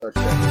Eu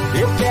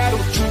quero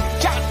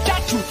tchu-tchá-tchá,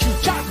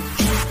 tchu-tchá,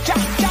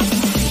 tchu-tchá-tchá.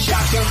 Já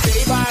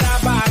cantei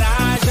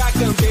bará-bará, já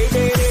cantei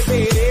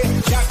berê-berê,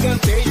 já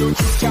cantei o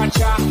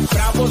tchu-tchá-tchá,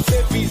 pra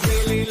você fiz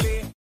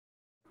lelê.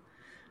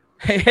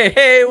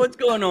 Hey, what's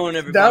going on,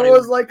 everybody? That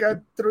was like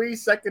a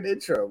 3-second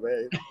intro,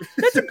 man.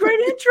 That's a great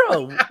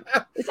intro.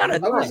 It's not,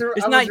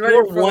 it's not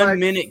your 1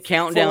 minute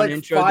countdown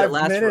intro that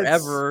lasts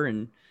forever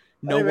and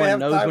no one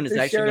knows when it's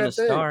actually going to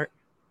start.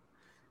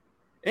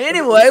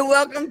 Anyway,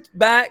 welcome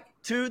back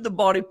to the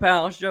Body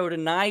Pal Show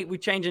tonight. We're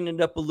changing it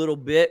up a little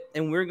bit,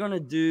 and we're going to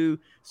do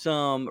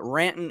some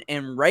ranting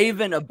and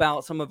raving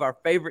about some of our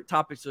favorite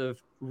topics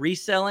of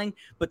reselling.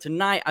 But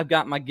tonight, I've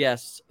got my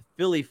guests,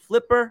 Philly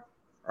Flipper,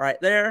 right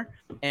there,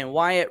 and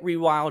Wyatt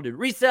Rewilded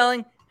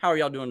Reselling. How are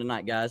y'all doing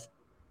tonight, guys?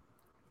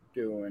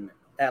 Doing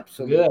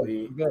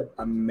absolutely good.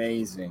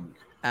 Amazing.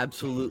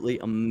 Absolutely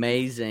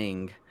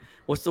amazing.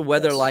 What's the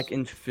weather like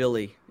in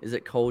Philly? Is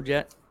it cold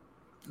yet?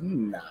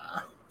 Nah.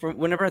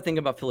 Whenever I think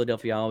about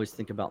Philadelphia, I always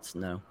think about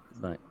snow,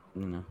 but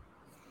you know.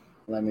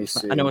 Let me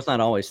see. I know it's not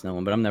always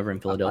snowing, but I'm never in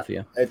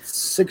Philadelphia. It's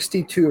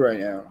 62 right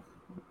now.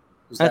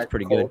 That's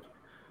pretty good.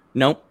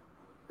 Nope.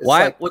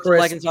 Why? What's it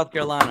like in South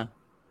Carolina?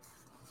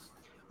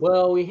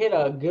 Well, we hit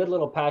a good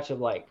little patch of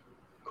like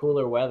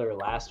cooler weather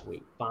last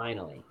week,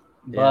 finally.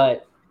 Yeah.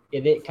 But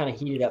it kind of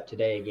heated up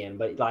today again,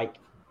 but like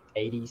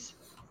 80s.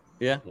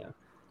 Yeah.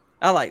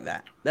 I like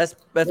that. That's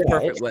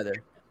perfect weather.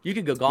 You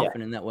could go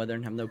golfing in that weather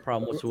and have no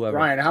problem whatsoever.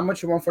 Ryan, how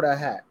much you want for that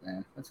hat,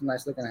 man? That's a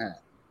nice looking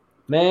hat.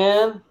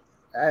 Man,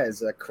 that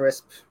is a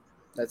crisp.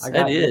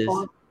 That is.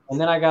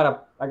 And then I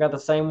got the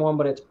same one,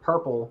 but it's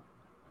purple.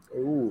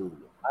 Ooh.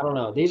 I don't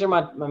know. These are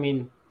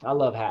I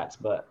love hats,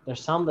 but there's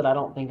some that I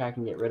don't think I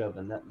can get rid of,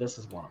 and this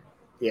is one of them.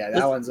 Yeah,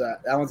 that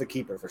one's a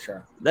keeper for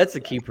sure. That's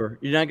a keeper.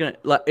 You're not gonna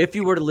like if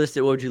you were to list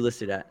it, what would you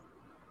list it at?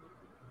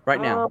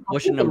 Right now,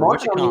 what's your number?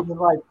 What's your comp?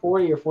 Like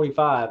 40 or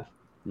 45.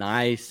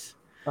 Nice.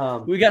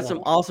 We got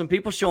some awesome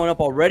people showing up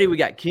already. We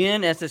got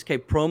Ken,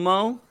 SSK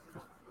Promo,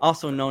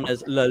 also known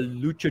as La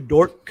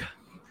Luchador.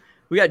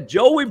 We got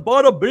Joey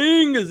Bada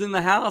Bing is in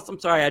the house. I'm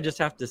sorry, I just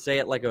have to say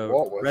it like a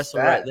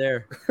wrestler right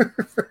there.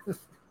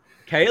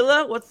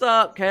 Kayla, what's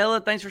up?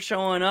 Kayla, thanks for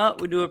showing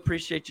up. We do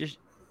appreciate you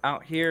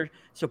out here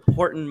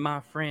supporting my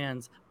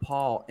friends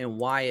Paul and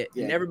Wyatt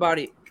and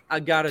everybody.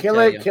 I gotta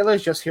tell you,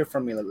 Kayla's just here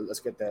from me.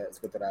 Let's get that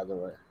out of the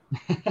way.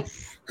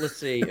 Let's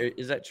see.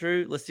 Is that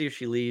true? Let's see if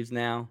she leaves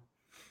now.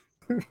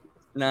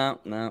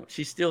 No,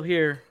 she's still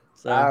here.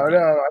 So I don't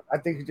know. I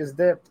think he just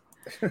dipped.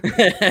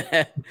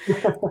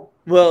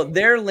 Well,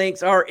 their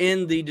links are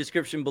in the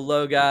description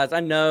below, guys. I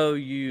know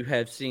you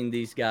have seen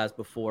these guys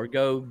before.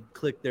 Go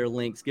click their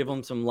links, give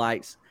them some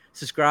likes,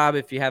 subscribe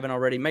if you haven't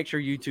already. Make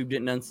sure YouTube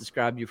didn't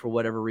unsubscribe you for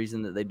whatever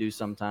reason that they do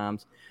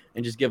sometimes,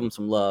 and just give them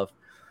some love.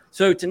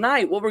 So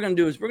tonight, what we're going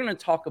to do is we're going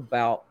to talk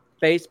about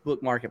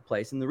Facebook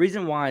Marketplace, and the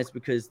reason why is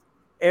because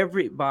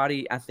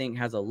everybody, I think,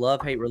 has a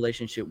love-hate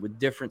relationship with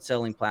different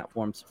selling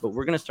platforms, but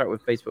we're going to start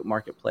with Facebook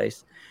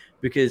Marketplace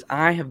because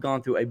I have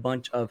gone through a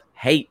bunch of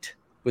hate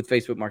with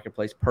Facebook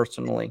Marketplace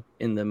personally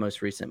in the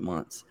most recent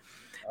months.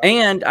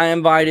 And I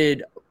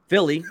invited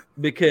Philly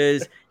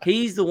because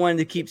he's the one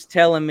that keeps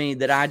telling me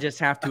that I just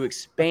have to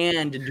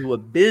expand and do a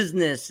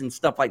business and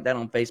stuff like that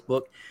on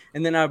Facebook.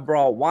 And then I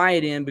brought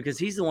Wyatt in because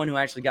he's the one who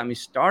actually got me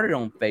started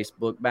on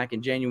Facebook back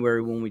in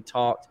January when we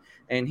talked.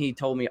 And he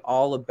told me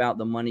all about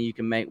the money you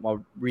can make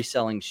while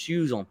reselling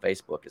shoes on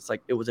Facebook. It's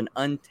like it was an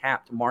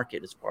untapped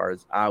market as far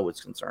as I was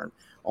concerned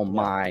on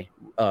my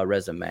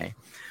resume.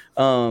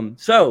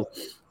 So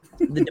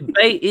the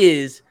debate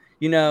is,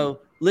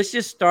 let's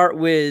just start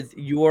with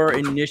your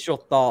initial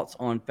thoughts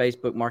on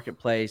Facebook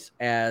Marketplace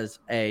as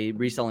a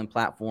reselling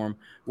platform.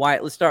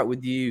 Wyatt, let's start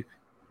with you.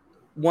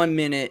 1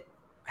 minute.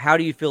 How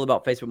do you feel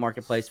about Facebook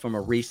Marketplace from a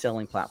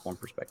reselling platform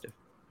perspective?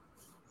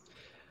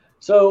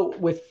 So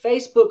with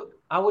Facebook,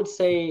 I would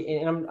say,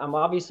 and I'm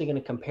obviously going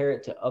to compare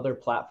it to other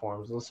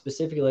platforms. Well,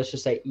 specifically, let's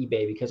just say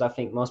eBay, because I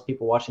think most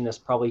people watching this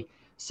probably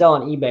sell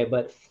on eBay.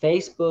 But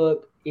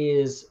Facebook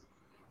is,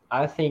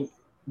 I think,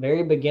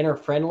 very beginner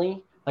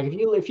friendly. Like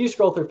if you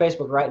scroll through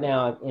Facebook right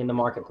now in the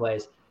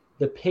marketplace,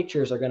 the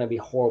pictures are going to be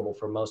horrible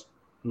for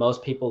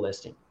most people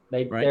listing.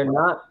 They're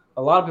not.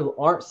 A lot of people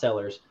aren't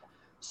sellers.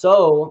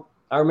 So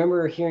I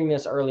remember hearing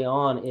this early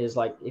on is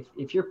like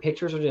if your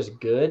pictures are just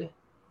good,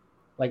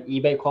 like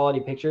eBay quality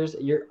pictures,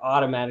 you're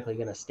automatically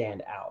going to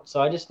stand out.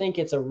 So I just think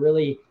it's a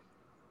really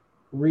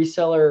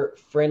reseller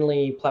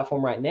friendly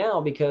platform right now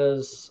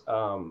because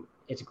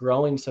it's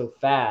growing so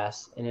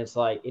fast, and it's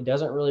like it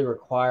doesn't really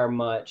require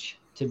much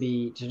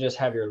to just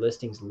have your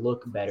listings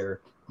look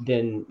better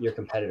than your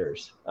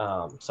competitors.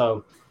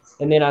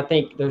 And then I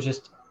think there's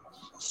just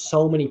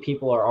so many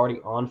people are already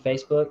on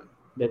Facebook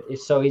that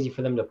it's so easy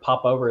for them to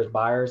pop over as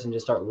buyers and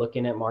just start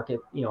looking at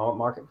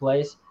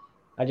marketplace.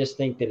 I just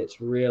think that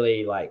it's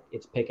really like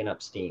it's picking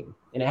up steam,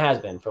 and it has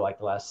been for like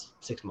the last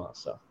 6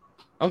 months. So,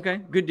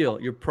 okay, good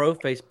deal. You're pro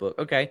Facebook.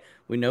 Okay,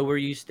 we know where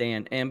you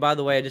stand. And by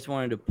the way, I just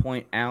wanted to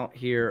point out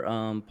here,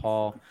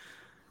 Paul,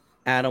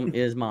 Adam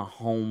is my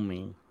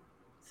homie.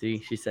 See,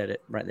 she said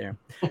it right there.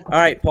 All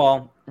right,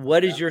 Paul,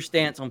 what is your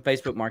stance on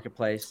Facebook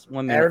Marketplace?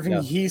 1 minute. Everything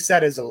Go. he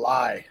said is a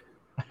lie.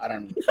 I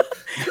don't.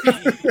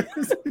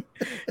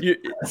 You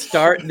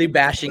start the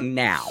bashing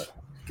now.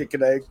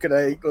 Could I?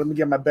 Let me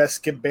get my best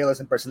Skip Bayless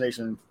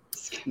impersonation.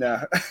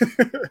 No.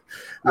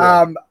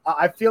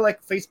 I feel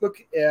like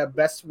Facebook,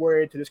 best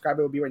word to describe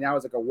it would be right now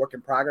is like a work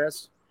in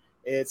progress.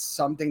 It's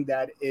something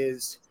that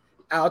is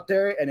out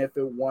there, and if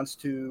it wants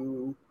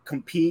to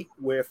compete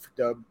with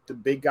the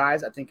big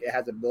guys, I think it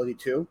has the ability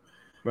to.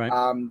 Right.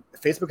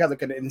 Facebook has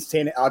like an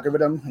insane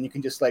algorithm, and you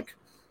can just like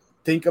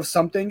think of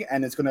something,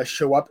 and it's gonna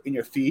show up in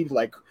your feed.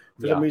 Like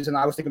for some reason,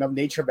 I was thinking of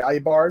Nature Valley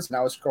bars, and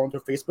I was scrolling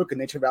through Facebook, and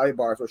Nature Valley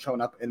bars were showing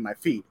up in my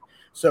feed.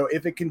 So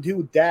if it can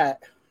do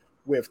that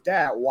with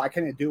that, why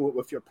can't it do it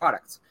with your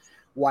products?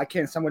 Why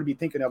can't someone be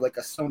thinking of like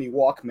a Sony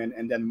Walkman,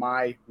 and then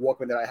my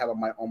Walkman that I have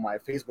on my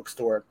Facebook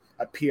store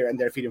appear in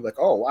their feed of like,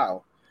 oh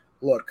wow,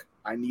 look,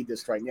 I need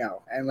this right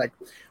now. And like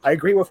I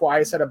agree with what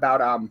I said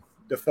about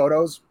the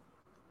photos.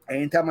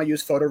 Anytime I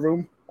use Photo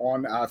Room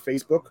on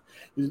Facebook,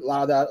 a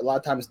lot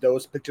of times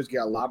those pictures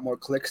get a lot more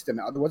clicks than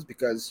the other ones,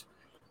 because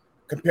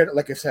compared to,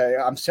 like I say,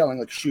 I'm selling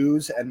like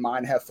shoes, and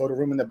mine have Photo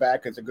Room in the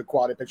back. It's a good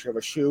quality picture of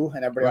a shoe,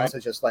 and everybody else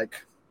is just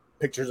like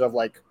pictures of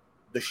like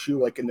the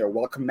shoe like in their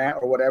welcome mat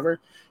or whatever.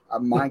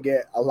 Mine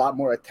get a lot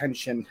more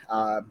attention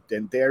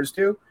than theirs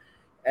do.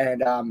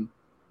 And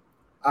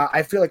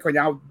I feel like right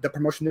now the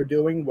promotion they're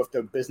doing with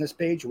the business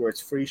page where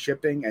it's free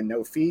shipping and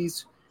no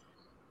fees,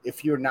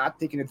 if you're not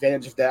taking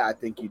advantage of that, I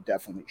think you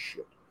definitely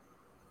should.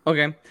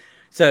 Okay.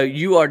 So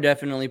you are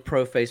definitely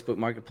pro Facebook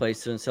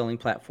Marketplace and selling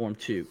platform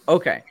too.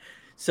 Okay.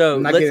 So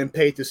I'm not getting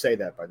paid to say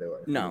that, by the way.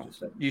 No,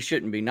 you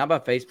shouldn't be. Not by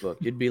Facebook.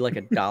 It'd be like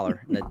 $1.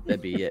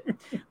 That'd be it.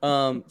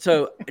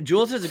 So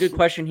Jules has a good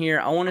question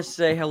here. I want to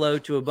say hello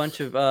to a bunch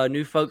of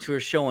new folks who are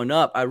showing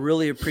up. I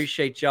really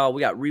appreciate y'all.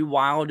 We got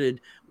Rewilded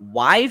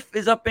Wife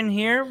is up in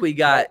here. We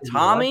got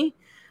Tommy.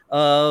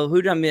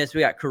 Who did I miss?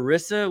 We got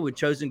Carissa with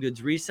Chosen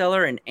Goods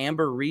Reseller and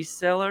Amber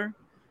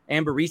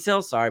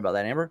Resell. Sorry about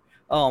that, Amber.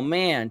 Oh,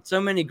 man, so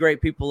many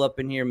great people up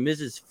in here.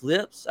 Mrs.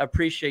 Flips, I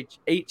appreciate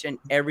each and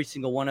every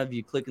single one of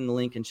you clicking the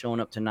link and showing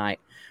up tonight.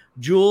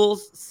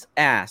 Jules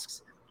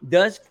asks,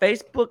 does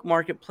Facebook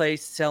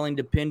Marketplace selling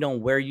depend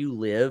on where you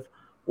live,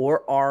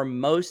 or are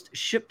most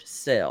shipped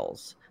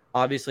sales?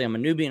 Obviously, I'm a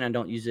newbie and I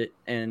don't use it.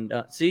 And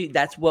see,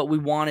 that's what we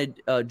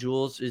wanted,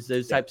 Jules, is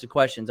those types of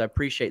questions. I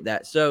appreciate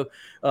that. So,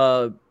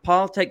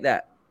 Paul, take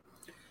that.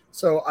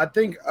 So I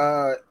think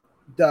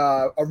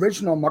the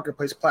original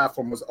Marketplace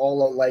platform was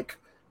all like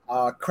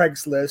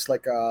Craigslist,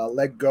 like a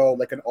Let Go,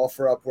 like an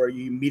OfferUp, where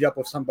you meet up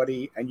with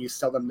somebody and you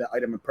sell them the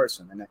item in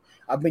person. And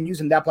I've been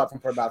using that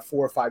platform for about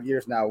 4 or 5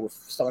 years now, with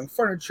selling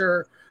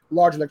furniture,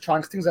 large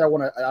electronics, things that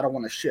I don't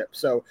want to ship.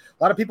 So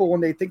a lot of people,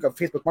 when they think of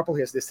Facebook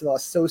Marketplace, they still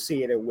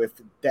associate it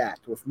with that,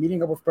 with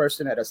meeting up with a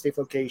person at a safe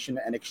location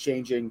and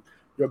exchanging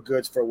your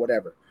goods for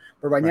whatever.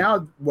 But right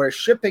now, where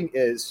shipping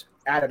is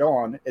added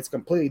on, it's a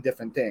completely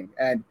different thing.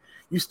 And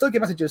you still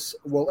get messages.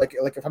 Well, like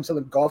if I'm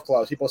selling golf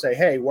clubs, people say,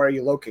 "Hey, where are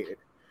you located?"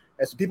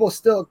 And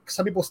so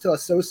some people still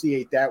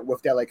associate that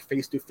with that like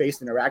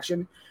face-to-face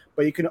interaction.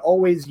 But you can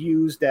always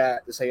use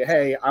that to say,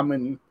 "Hey, I'm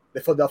in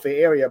the Philadelphia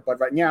area, but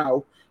right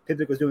now,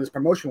 Facebook is doing this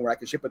promotion where I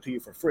can ship it to you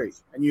for free."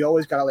 And you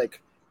always gotta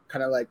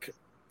kind of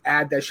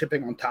add that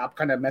shipping on top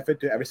kind of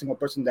method to every single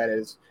person that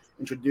is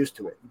introduced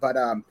to it. But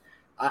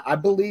I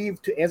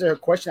believe, to answer her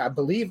question, I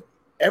believe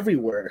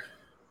everywhere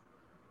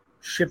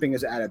shipping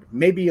is added.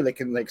 Maybe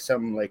in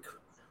some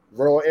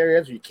rural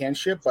areas you can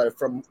ship, but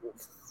from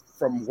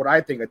what I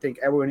think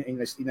everyone in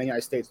the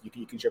United States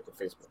you can ship with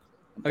Facebook.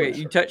 Okay,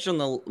 you touched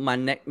on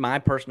my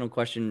personal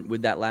question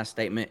with that last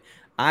statement.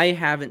 I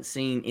haven't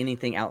seen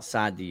anything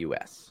outside the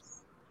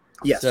U.S.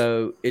 Yes.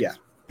 So it's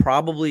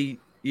probably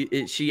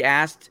she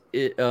asked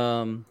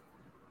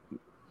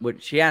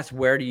she asked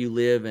where do you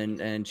live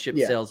and ship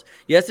sales.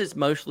 Yes, it's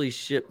mostly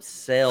ship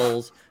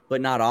sales, but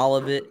not all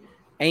of it,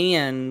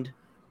 and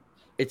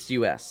it's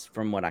U.S.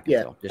 from what I can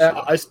tell.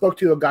 I spoke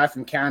to a guy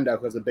from Canada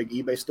who has a big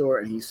eBay store,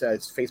 and he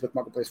says Facebook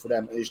Marketplace for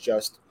them is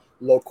just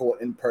local,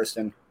 in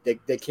person.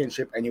 They can't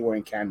ship anywhere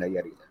in Canada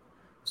yet either.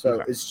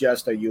 So it's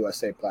just a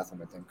USA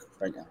platform, I think,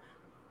 right now.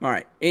 All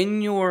right.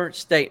 In your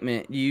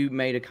statement, you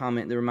made a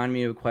comment that reminded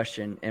me of a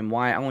question, and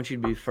why I want you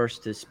to be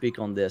first to speak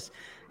on this.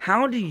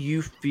 How do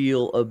you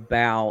feel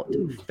about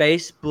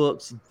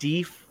Facebook's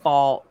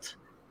default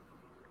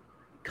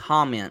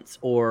comments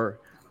or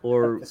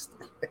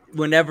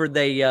whenever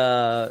they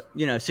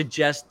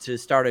suggest to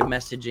start a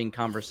messaging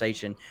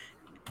conversation?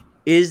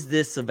 Is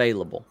this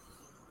available?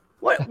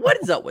 What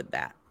is up with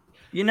that?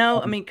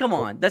 I mean, come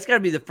on. That's got to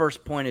be the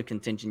first point of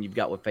contention you've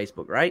got with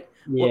Facebook, right?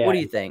 Yeah. What do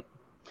you think?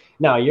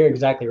 No, you're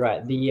exactly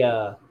right.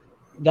 I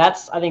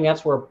think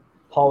that's where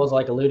Paul was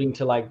alluding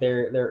to,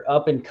 they're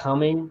up and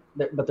coming,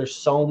 but there's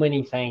so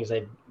many things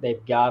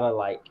they've got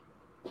to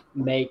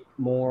make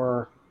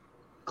more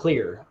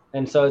clear.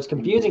 And so it's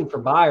confusing for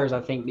buyers,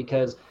 I think,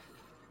 because,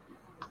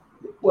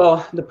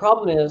 well, the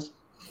problem is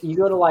you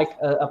go to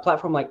a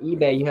platform like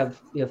eBay, you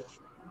have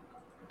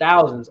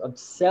thousands of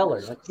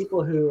sellers, like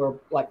people who are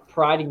like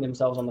priding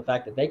themselves on the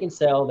fact that they can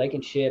sell, they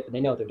can ship, and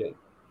they know what they're doing.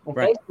 On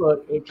Right.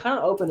 Facebook, it kind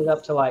of opened it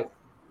up to like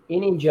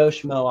any Joe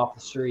Schmo off the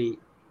street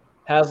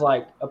has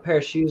like a pair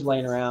of shoes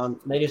laying around,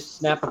 and they just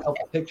snap a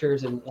couple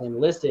pictures and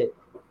list it,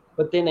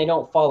 but then they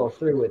don't follow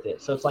through with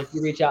it. So it's like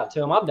you reach out to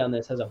them. I've done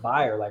this as a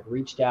buyer, like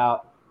reached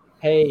out,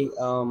 hey,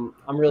 I'm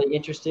really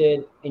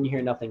interested, and you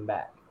hear nothing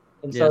back.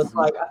 And so it's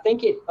like, I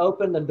think it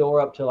opened the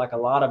door up to like a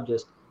lot of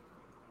just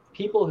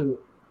people who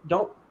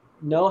don't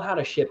know how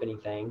to ship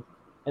anything.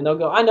 And they'll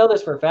go, I know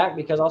this for a fact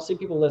because I'll see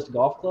people list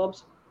golf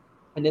clubs,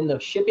 and then the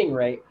shipping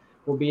rate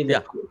will be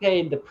the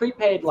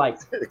prepaid like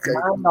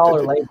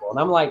 $9 label. And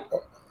I'm like,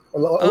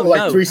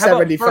 like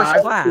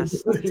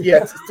 $375.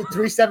 Yeah, it's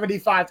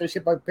 $375 to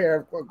ship a pair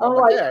of. I'm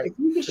like, if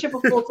you can ship a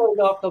full set of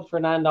golf clubs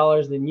for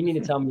 $9, then you need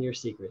to tell me your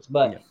secrets.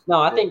 But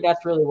no, I think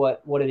that's really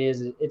what it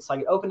is. It's like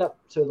it opened up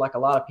to like a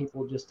lot of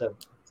people just to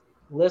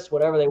list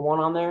whatever they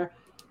want on there.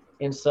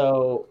 And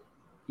so,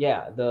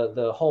 yeah,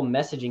 the whole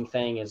messaging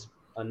thing is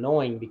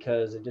annoying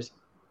because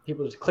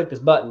people just click this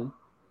button.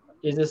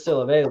 Is this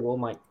still available?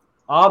 I'm like,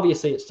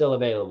 obviously it's still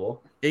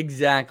available.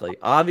 Exactly.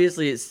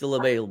 Obviously it's still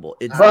available.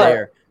 It's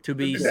there to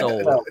be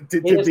sold.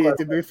 To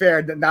be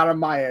fair, not on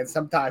my end.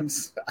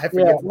 Sometimes I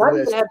forget to do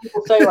this. Have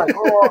people say like,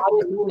 "Oh,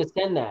 I didn't mean to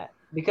send that,"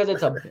 because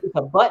it's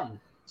a button.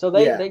 So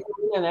they go in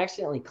and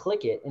accidentally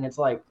click it, and it's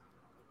like,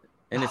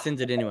 and it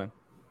sends it anyway.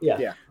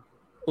 Yeah.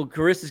 Well,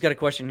 Carissa's got a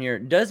question here.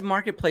 Does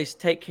Marketplace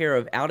take care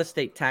of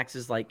out-of-state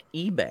taxes like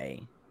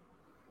eBay?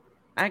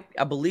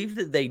 I believe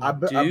that they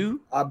do.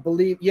 I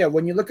believe,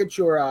 when you look at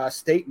your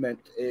statement,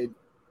 it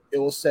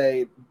will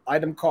say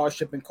item cost,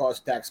 shipping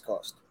cost, tax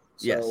cost.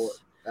 So, yes.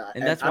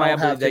 And that's why I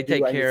believe they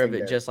take care of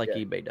it just like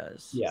eBay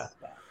does. Yeah.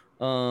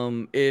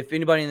 If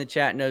anybody in the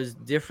chat knows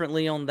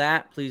differently on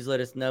that, please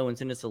let us know and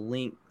send us a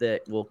link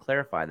that will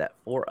clarify that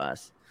for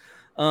us.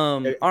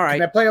 All right.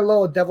 Can I play a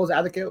little devil's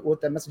advocate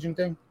with the messaging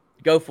thing?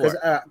 Go for it.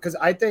 Because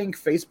I think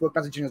Facebook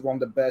messaging is one of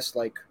the best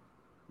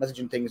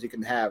messaging things you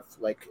can have.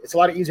 Like, it's a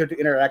lot easier to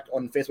interact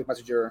on Facebook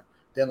Messenger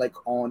than like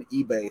on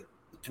eBay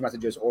to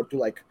messages, or to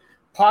like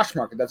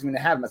Poshmark. It doesn't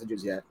even have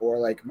messages yet, or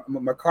like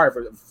Mercari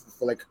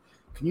for like.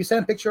 Can you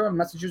send a picture of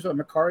messages on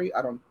Mercari?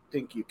 I don't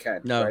think you can.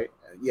 No. Right?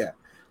 Yeah.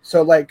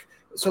 So like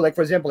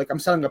for example, like I'm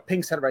selling a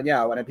pink set right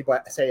now, and then people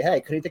say,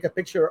 "Hey, can you take a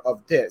picture of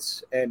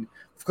this?" And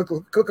click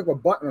a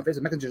button on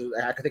Facebook Messages,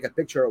 and I can take a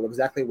picture of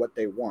exactly what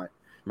they want.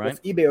 Right.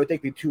 With eBay, it would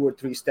take me 2 or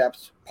 3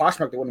 steps.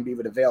 Poshmark, they wouldn't be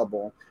even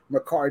available.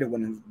 Mercari,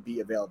 wouldn't be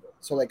available.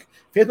 So like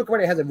Facebook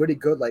already has a really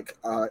good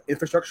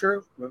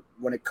infrastructure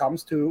when it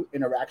comes to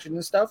interaction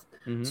and stuff.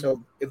 Mm-hmm.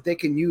 So if they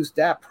can use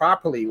that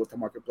properly with the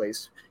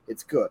marketplace,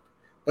 it's good.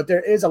 But there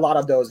is a lot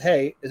of those,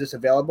 hey, is this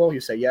available? You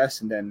say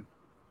yes, and then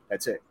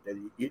that's it.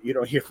 You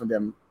don't hear from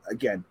them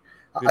again.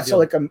 I saw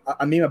like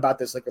a meme about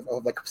this, like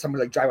someone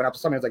like driving up to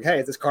somebody, it's like, hey,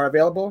 is this car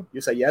available?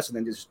 You say yes, and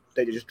then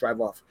they just drive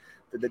off.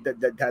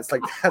 That's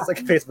like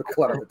Facebook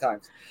a lot of the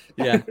times.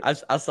 Yeah,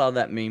 I saw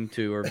that meme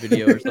too, or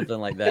video or something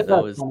like that.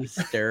 That was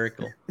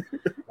hysterical.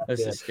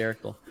 That's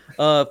hysterical.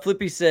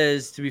 Flippy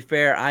says, to be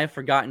fair, I've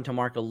forgotten to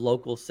mark a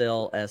local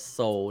sale as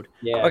sold.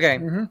 Yeah. Okay.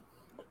 Mm-hmm.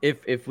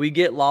 If we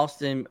get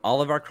lost in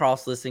all of our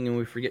cross listing and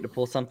we forget to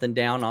pull something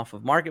down off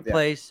of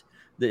Marketplace,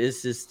 the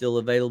is this still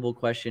available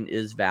question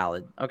is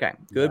valid. Okay,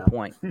 good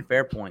point.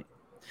 Fair point.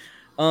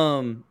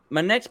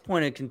 My next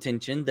point of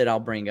contention that I'll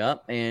bring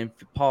up, and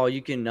Paul,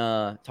 you can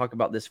talk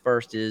about this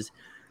first, is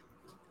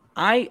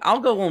I'll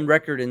go on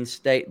record and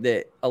state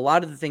that a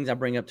lot of the things I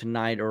bring up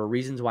tonight are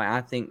reasons why I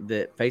think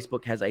that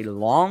Facebook has a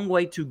long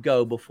way to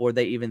go before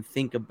they even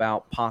think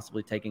about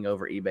possibly taking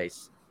over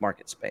eBay's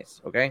market space.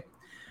 Okay.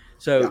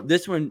 So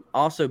this one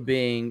also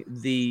being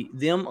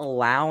them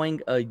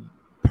allowing a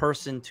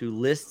person to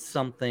list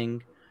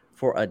something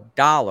for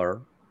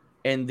 $1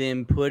 and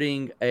then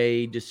putting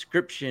a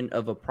description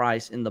of a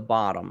price in the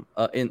bottom,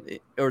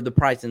 or the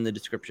price in the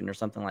description or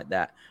something like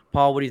that.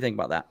 Paul, what do you think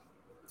about that?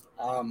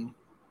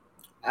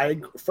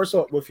 I first of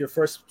all, with your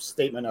first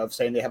statement of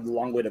saying they have a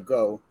long way to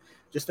go,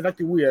 just the fact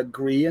that we are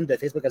agreeing that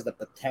Facebook has the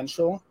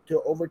potential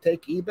to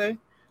overtake eBay,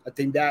 I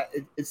think that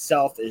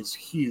itself is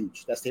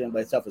huge. That statement by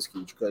itself is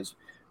huge, because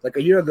like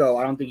a year ago,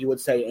 I don't think you would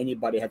say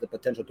anybody had the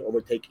potential to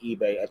overtake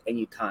eBay at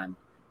any time,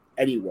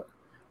 anywhere.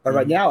 But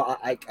right now,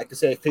 I can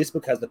say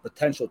Facebook has the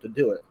potential to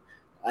do it.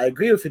 I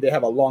agree with you; they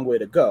have a long way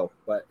to go,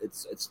 but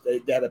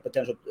they have the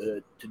potential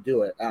to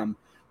do it. On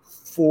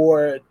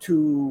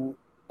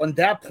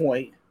that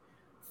point,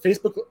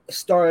 Facebook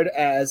started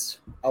as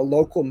a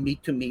local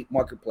meet-to-meet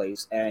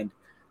marketplace, and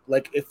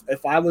like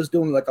if I was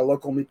doing like a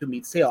local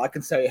meet-to-meet sale, I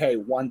can say, hey,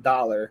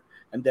 $1,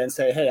 and then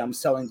say, hey, I'm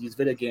selling these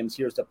video games.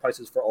 Here's the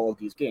prices for all of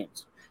these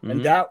games. Mm-hmm.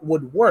 And that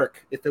would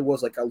work if it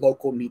was like a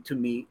local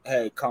meet-to-meet,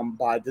 hey, come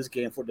buy this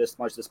game for this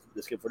much, this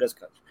game for this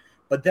much.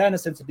 But then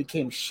since it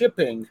became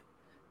shipping,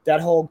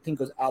 that whole thing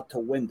goes out the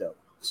window.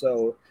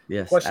 So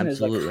the question is,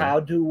 like, how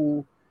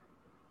do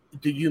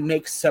you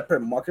make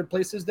separate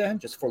marketplaces then,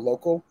 just for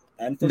local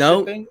and for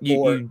shipping?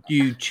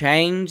 You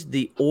change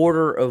the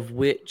order of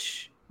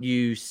which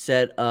you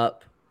set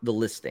up the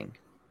listing.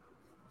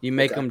 You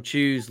make them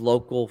choose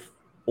local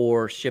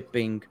or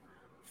shipping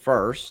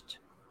first,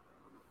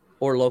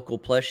 or local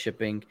plus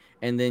shipping,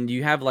 and then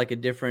you have like a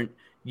different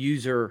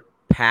user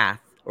path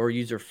or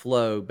user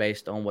flow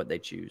based on what they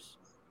choose.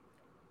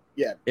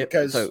 Yeah,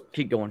 because so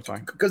keep going.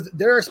 Sorry, because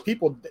there's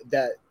people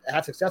that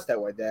have success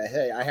that way. That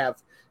hey, I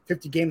have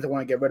 50 games I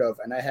want to get rid of,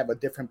 and I have a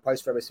different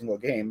price for every single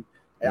game,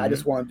 and I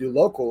just want to do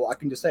local. I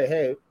can just say,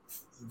 hey,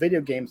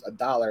 video games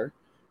 $1,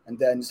 and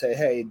then say,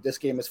 hey, this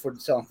game is for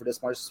selling for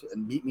this much,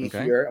 and meet me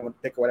here, and we'll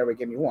pick whatever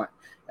game you want.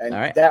 And all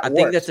right, that I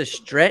think that's a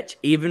stretch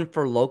even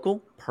for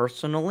local,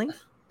 personally,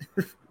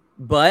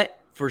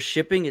 but for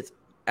shipping, it's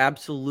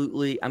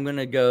absolutely. I'm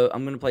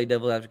gonna play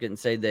devil's advocate and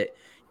say that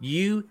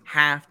you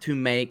have to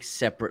make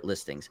separate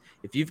listings.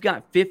 If you've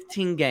got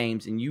 15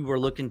 games and you were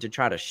looking to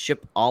try to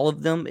ship all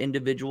of them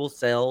individual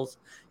sales,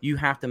 you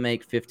have to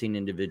make 15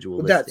 individual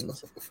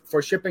listings.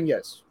 For shipping,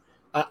 yes.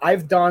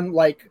 I've done,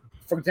 like,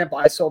 for example,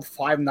 I sold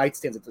 5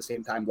 nightstands at the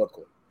same time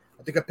locally.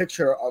 I took a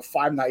picture of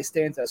 5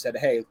 nightstands. I said,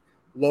 hey,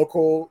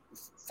 local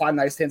 5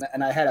 nightstands,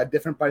 and I had a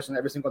different price on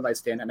every single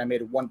nightstand, and I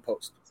made one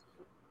post.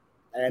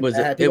 And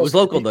it was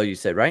local, though, you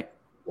said, right?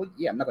 Well,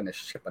 yeah, I'm not going to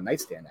ship a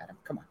nightstand, Adam.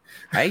 Come on.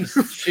 Hey,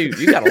 shoot,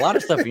 you got a lot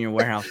of stuff in your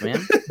warehouse,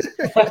 man.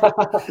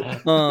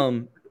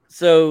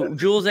 So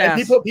Jules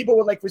asked, people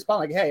would like respond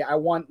like, "Hey, I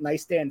want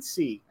nightstand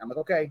C." I'm like,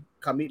 "Okay,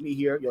 come meet me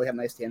here. You'll have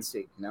nightstand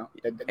C." You know,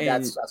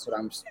 that's what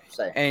I'm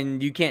saying.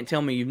 And you can't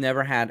tell me you've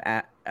never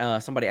had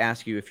somebody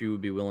ask you if you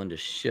would be willing to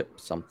ship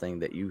something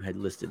that you had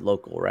listed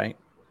local, right?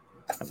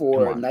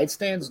 For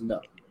nightstands,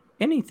 no.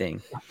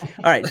 Anything.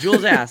 All right,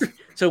 Jules asked,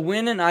 so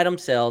when an item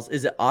sells,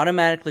 is it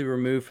automatically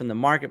removed from the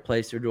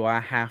marketplace, or do I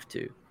have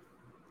to?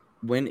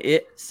 When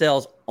it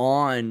sells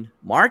on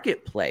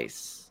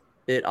marketplace,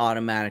 it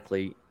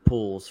automatically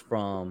pulls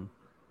from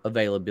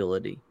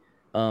availability.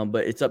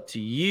 But it's up to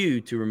you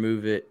to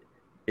remove it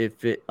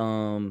if it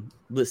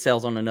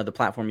sells on another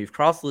platform. You've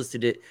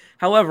cross-listed it.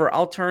 However,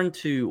 I'll turn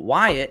to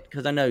Wyatt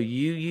because I know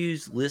you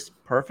use List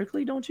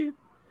Perfectly, don't you?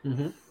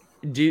 Mm-hmm.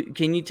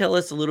 Can you tell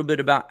us a little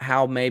bit about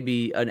how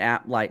maybe an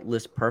app like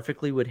List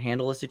Perfectly would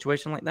handle a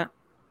situation like that?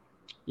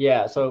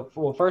 Yeah. So,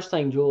 first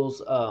thing,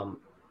 Jules,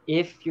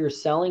 if you're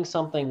selling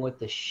something with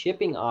the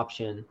shipping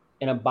option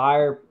and a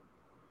buyer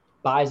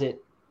buys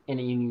it and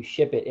you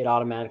ship it, it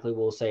automatically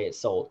will say it's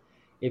sold.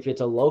 If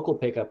it's a local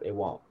pickup, it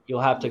won't.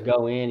 You'll have to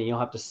go in and you'll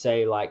have to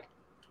say like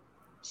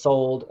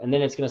sold, and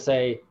then it's going to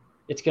say,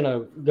 it's going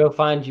to go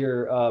find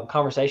your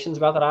conversations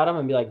about that item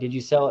and be like, did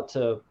you sell it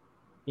to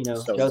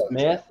Joe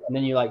Smith? And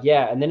then you're like,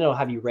 yeah, and then it'll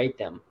have you rate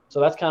them. So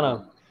that's kind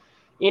of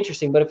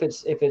interesting. But if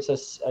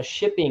it's a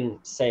shipping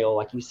sale,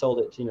 like you sold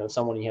it to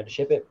someone, you had to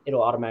ship it,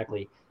 it'll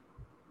automatically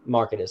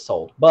mark it as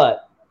sold.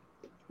 But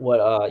what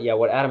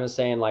Adam is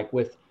saying, like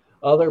with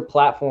other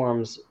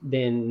platforms,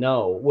 then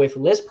no. With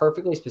List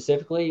Perfectly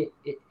specifically,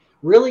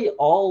 really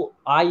all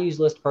I use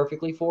List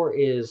Perfectly for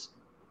is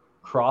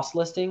cross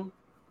listing.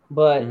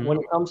 But when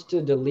it comes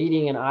to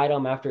deleting an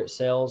item after it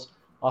sells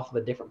off of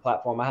a different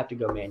platform, I have to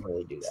go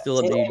manually do that. Still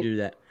up to you to do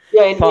that.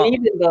 Yeah, and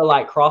even the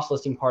like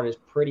cross-listing part is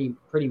pretty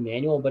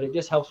manual, but it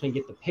just helps me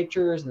get the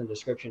pictures and the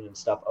description and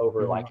stuff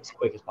over like as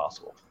quick as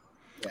possible.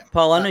 Yeah.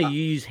 Paul, I know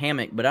you use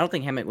Hammock, but I don't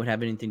think Hammock would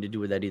have anything to do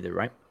with that either,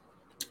 right?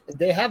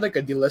 They have like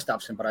a delist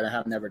option, but I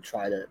have never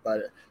tried it.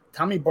 But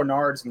Tommy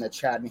Bernard's in the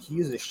chat, and he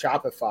uses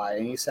Shopify,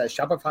 and he says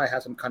Shopify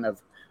has some kind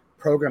of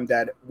program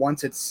that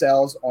once it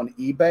sells on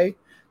eBay,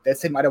 that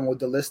same item will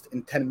delist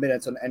in 10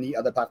 minutes on any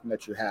other platform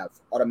that you have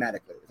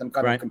automatically. Some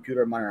kind of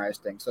computer monitorized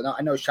thing. So now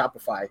I know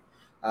Shopify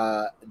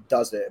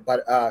does it.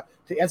 But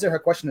to answer her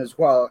question as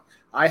well,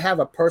 I have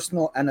a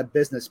personal and a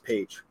business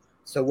page.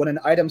 So when an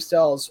item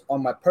sells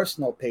on my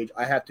personal page,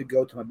 I have to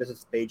go to my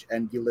business page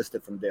and delist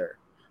it from there.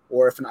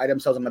 Or if an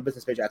item sells on my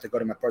business page, I have to go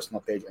to my personal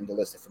page and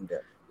delist it from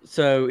there.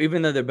 So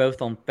even though they're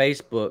both on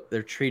Facebook,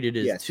 they're treated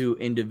as two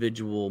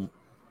individual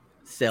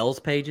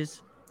sales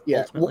pages?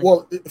 Yeah, ultimately?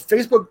 Well,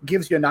 Facebook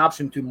gives you an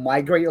option to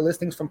migrate your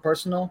listings from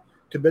personal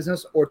to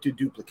business or to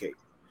duplicate.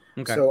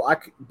 Okay. So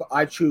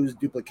I choose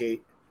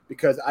duplicate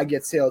because I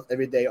get sales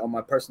every day on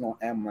my personal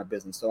and my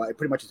business. So I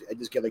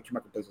just get like 2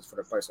 marketplaces for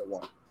the price of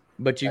one.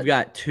 But you've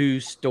got 2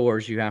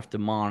 stores you have to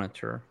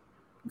monitor.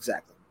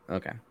 Exactly.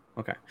 Okay.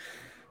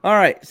 All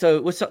right. So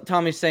what's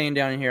Tommy's saying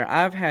down in here?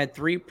 I've had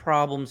 3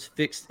 problems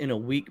fixed in a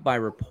week by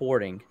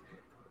reporting.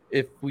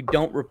 If we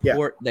don't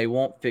report, they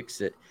won't fix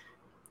it.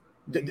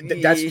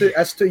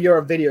 That's to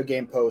your video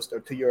game post or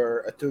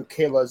to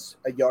Kayla's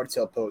yard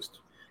sale post.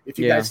 If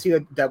you guys see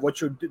that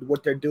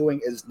what they're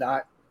doing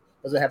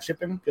doesn't have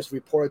shipping, just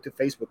report it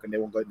to Facebook and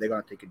they're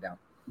gonna take it down.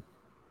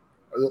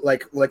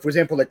 Like for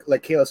example,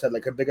 like Kayla said,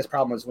 like her biggest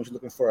problem is when she's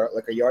looking for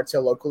like a yard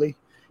sale locally.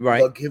 Right.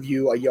 They'll give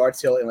you a yard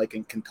sale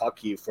in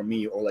Kentucky for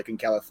me or like in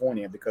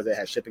California because it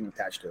has shipping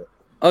attached to it.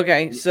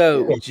 Okay,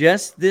 so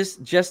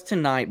just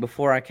tonight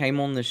before I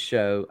came on the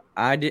show,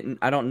 I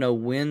don't know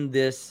when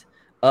this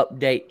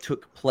update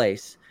took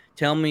place.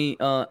 Tell me,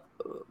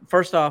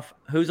 first off,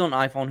 who's on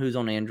iPhone, who's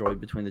on Android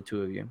between the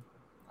two of you?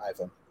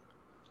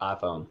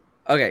 iPhone.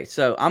 Okay,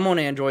 so I'm on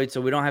Android,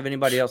 so we don't have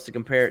anybody else to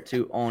compare it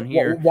to on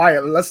here. Why?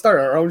 Let's start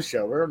our own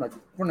show. We're not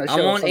I'm show on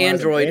someone has an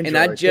Android, and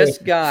I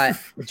Android.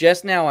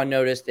 just now I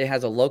noticed it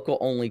has a local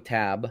only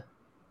tab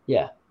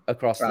Yeah.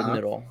 across the Uh-huh.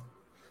 middle.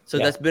 So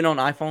Yeah. that's been on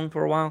iPhone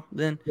for a while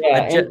then?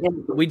 Yeah,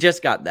 and We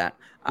just got that.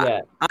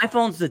 yeah.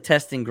 iPhone's the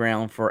testing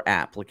ground for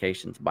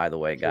applications, by the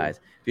way, guys.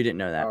 If you didn't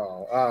know that.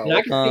 And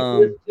I can speak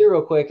to this too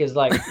real quick is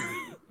like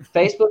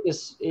Facebook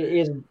is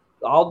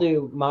I'll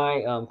do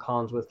my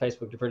cons with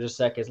Facebook for just a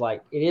sec is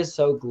like it is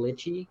so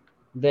glitchy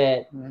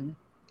that Mhm.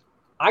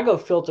 I go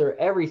filter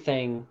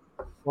everything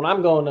when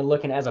I'm going and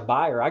looking as a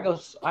buyer.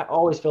 I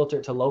always filter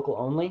it to local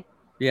only.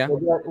 Yeah.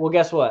 Well,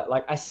 guess what?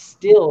 Like I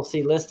still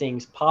see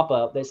listings pop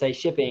up that say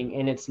shipping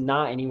and it's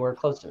not anywhere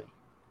close to me.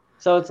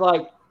 So it's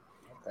like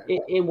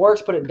it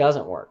works, but it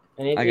doesn't work.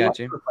 And I got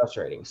you. It's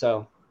frustrating.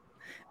 So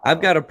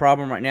I've got a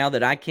problem right now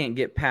that I can't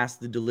get past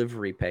the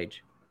delivery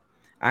page.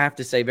 I have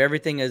to save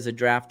everything as a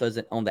draft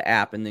on the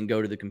app and then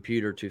go to the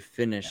computer to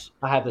finish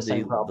I have the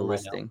same problem the right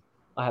listing.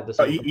 now. I have the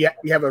Oh, same.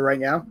 you have it right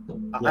now?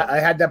 Yeah. I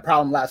had that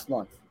problem last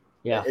month.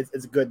 Yeah.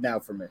 It's good now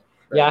for me.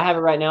 Yeah, I have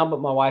it right now,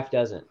 but my wife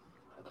doesn't.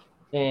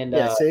 And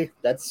Yeah, see,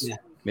 that's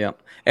Yeah.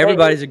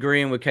 Everybody's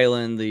agreeing with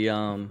Kayla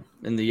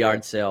in the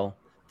yard sale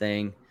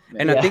thing.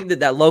 And I think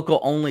that local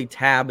only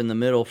tab in the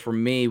middle for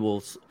me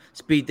will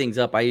speed things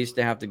up. I used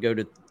to have to go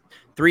to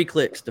 3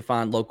 clicks to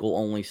find local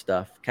only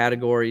stuff,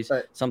 categories,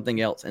 something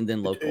else, and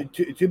then local.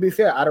 To be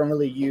fair, I don't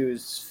really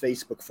use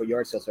Facebook for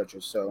yard sale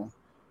searches. So,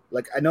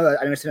 like, I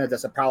understand that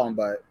that's a problem,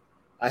 but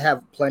I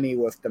have plenty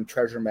with them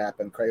Treasure Map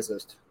and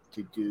Craigslist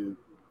to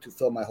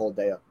fill my whole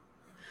day up.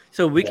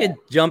 So we could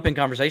jump in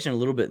conversation a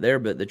little bit there,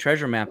 but the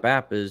Treasure Map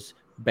app is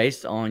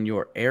based on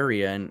your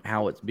area and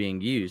how it's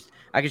being used.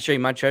 I can show you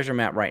my Treasure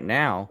Map right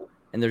now,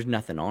 and there's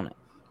nothing on it.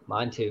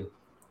 Mine too.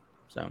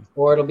 So,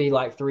 or it'll be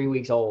like 3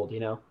 weeks old, you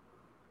know?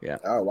 Yeah.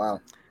 Oh,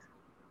 wow.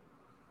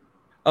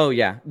 Oh,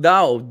 yeah.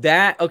 No,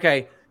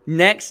 okay.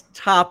 Next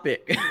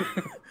topic.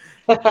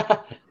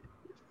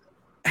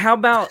 How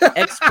about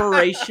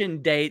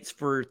expiration dates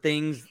for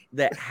things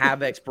that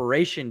have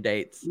expiration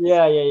dates?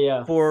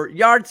 Yeah. For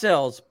yard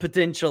sales,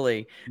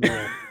 potentially.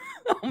 Yeah.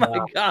 Oh, my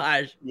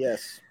gosh.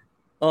 Yes.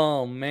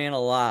 Oh, man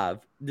alive.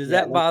 Does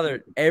that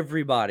bother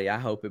everybody? I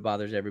hope it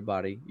bothers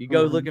everybody. You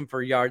go looking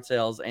for yard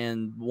sales,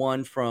 and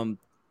one from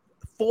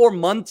 4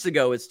 months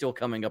ago is still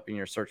coming up in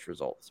your search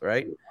results,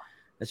 right?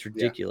 That's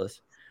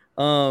ridiculous.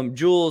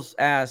 Jules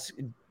asks,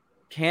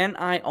 can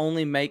I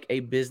only make a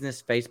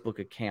business Facebook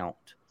account?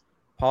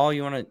 Paul,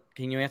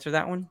 can you answer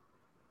that one?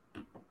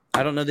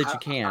 I don't know that you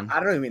can. I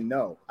don't even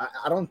know.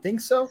 I don't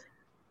think so.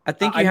 I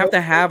think you have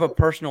to have a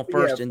personal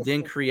first and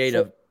then create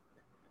a.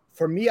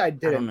 For me, I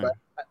didn't, but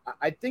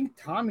I think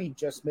Tommy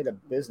just made a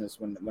business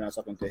when I was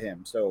talking to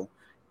him. So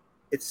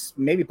it's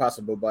maybe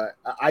possible, but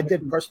I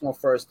did personal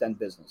first, then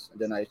business,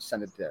 and then I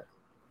sent it there.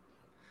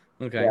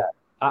 Okay.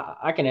 Yeah,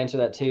 I can answer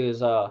that too.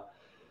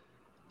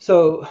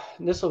 So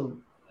this will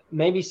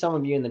maybe some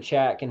of you in the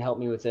chat can help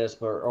me with this,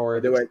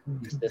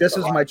 this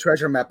is my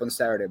treasure map on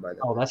Saturday, by the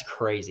way. Oh, that's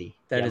crazy.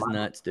 That is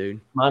nuts,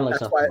 dude. Mine looks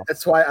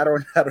that's why I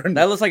don't.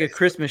 That looks like a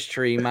Christmas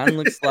tree. Mine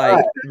looks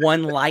like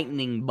one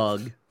lightning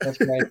bug. That's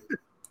great.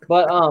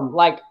 But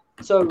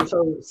so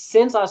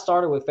since I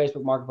started with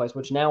Facebook Marketplace,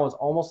 which now is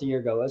almost a year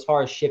ago, as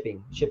far as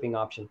shipping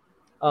option,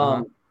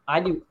 I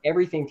do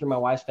everything through my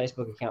wife's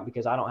Facebook account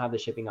because I don't have the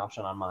shipping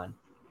option on mine.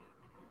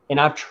 And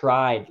I've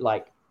tried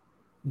like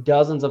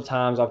dozens of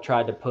times. I've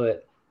tried to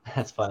put.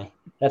 That's funny.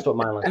 That's what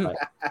mine looks like.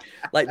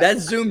 Like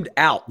that's zoomed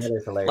out. That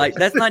is hilarious. Like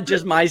that's not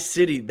just my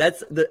city.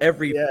 That's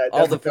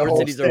all the 4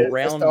 cities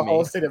around me. The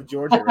whole state of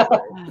Georgia.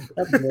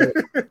 That's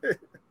great.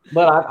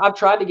 But I've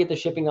tried to get the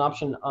shipping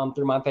option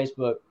through my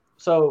Facebook.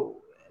 So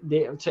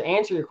to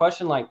answer your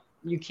question, like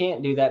you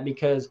can't do that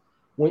because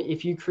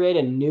if you create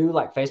a new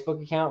like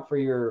Facebook account for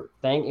your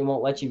thing, it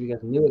won't let you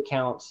because new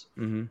accounts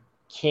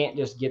can't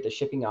just get the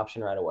shipping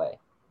option right away.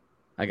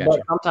 I got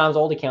you. Sometimes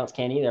old accounts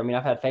can't either. I mean,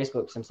 I've had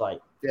Facebook since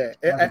like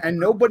and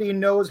nobody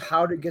knows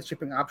how to get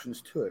shipping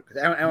options to it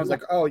because everyone's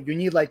like, oh, you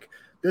need like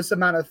this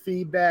amount of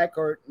feedback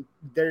or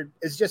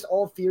it's just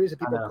all theories that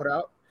people put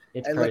out.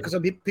 It's and crazy. Like, so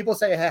people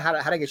say, hey, how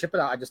to get shipping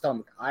out? I just tell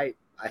them I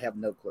have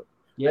no clue.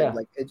 Yeah,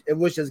 like it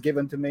was just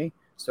given to me,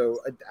 so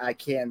I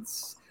can't.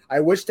 I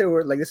wish there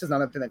were like this is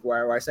another thing like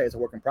where I say it's a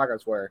work in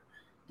progress where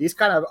these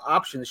kind of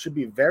options should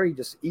be very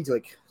just easy.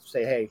 Like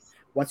say, hey,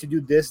 once you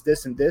do this,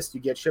 this, and this, you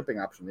get shipping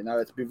options. You know,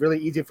 it'd be really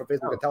easy for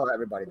Facebook to tell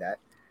everybody that.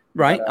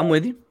 Right, I'm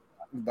with you.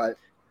 But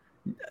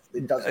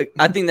it doesn't.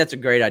 I think that's a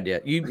great idea.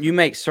 You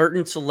make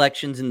certain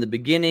selections in the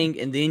beginning,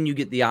 and then you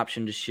get the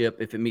option to ship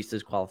if it meets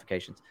those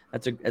qualifications.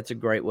 That's a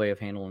great way of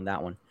handling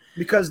that one.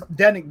 Because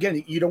then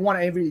again, you don't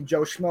want every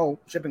Joe Schmo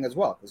shipping as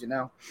well. Because you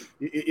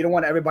don't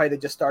want everybody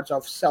that just starts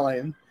off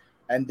selling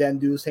and then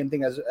do the same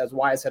thing as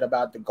Wyatt said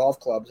about the golf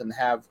clubs and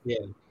have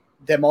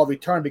them all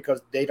return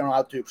because they don't know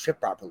how to ship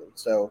properly.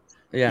 So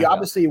you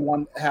obviously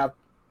want to have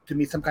to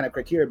meet some kind of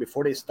criteria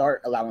before they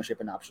start allowing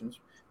shipping options.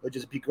 It would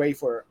just be great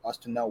for us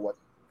to know what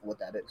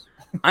that is.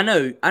 I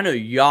know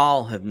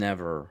y'all have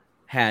never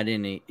had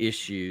any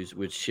issues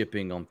with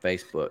shipping on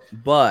Facebook.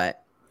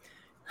 But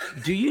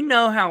do you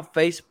know how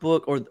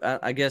Facebook, or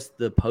I guess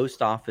the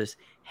post office,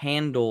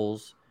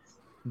 handles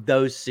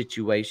those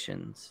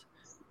situations?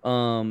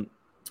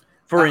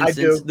 For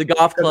instance, the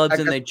golf clubs,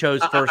 and they chose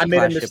first class. I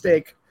made a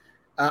mistake.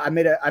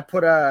 I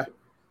put a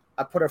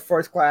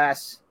first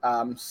class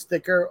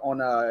sticker on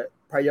a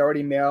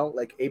priority mail,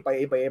 like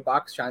 8x8x8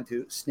 box, trying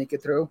to sneak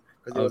it through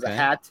because it was a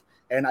hat,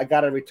 and I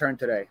got a return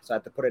today, so I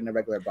had to put it in a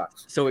regular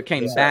box. So it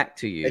came back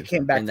to you. It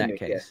came back in to that me.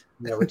 case.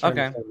 Yeah,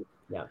 Okay.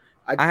 Yeah.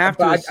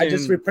 I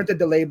just reprinted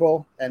the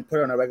label and put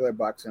it on a regular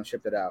box and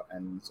shipped it out,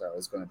 and so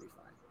it's going to be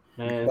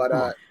fine. Man,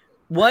 But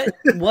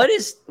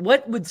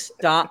what would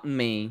stop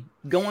me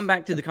going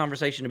back to the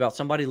conversation about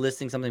somebody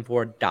listing something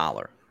for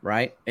 $1,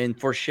 right? And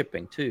for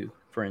shipping too,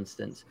 for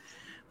instance,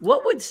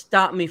 what would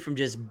stop me from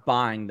just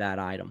buying that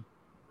item?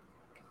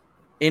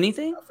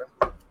 Anything?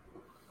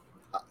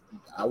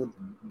 I would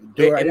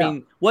do it right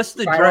now. What's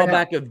the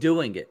drawback of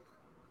doing it?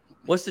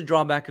 What's the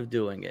drawback of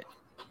doing it?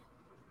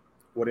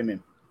 What do you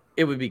mean?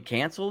 It would be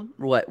canceled.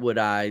 What would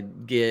I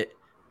get?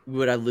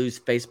 Would I lose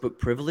Facebook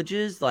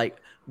privileges?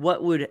 Like,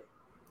 what would?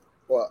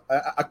 Well,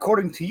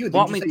 according to you,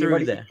 walk me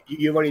through that.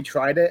 You already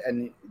tried it,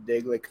 and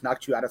they like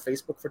knocked you out of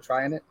Facebook for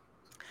trying it.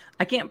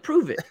 I can't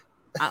prove it.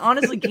 I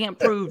honestly can't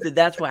prove that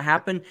that's what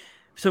happened.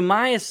 So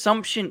my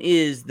assumption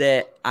is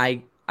that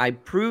I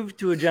proved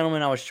to a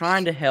gentleman I was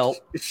trying to help.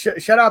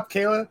 Shut up,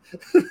 Kayla.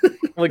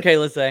 What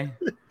Kayla say?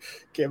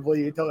 Can't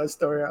believe you told that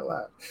story out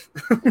loud.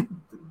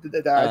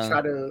 That I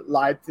tried to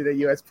lie to the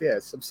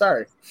USPS. I'm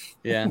sorry.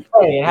 Yeah,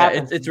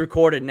 hey, it's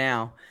recorded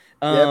now.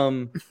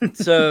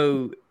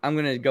 So I'm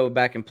gonna go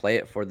back and play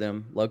it for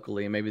them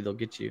locally, and maybe they'll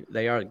get you.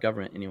 They are the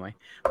government anyway.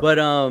 But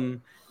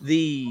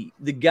the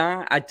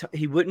guy,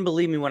 he wouldn't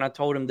believe me when I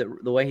told him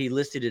that the way he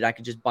listed it, I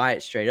could just buy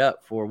it straight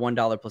up for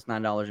 $1 plus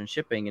 $9 in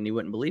shipping, and he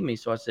wouldn't believe me.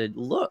 So I said,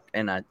 "Look,"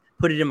 and I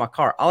put it in my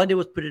cart. All I did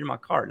was put it in my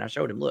cart, and I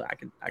showed him, "Look,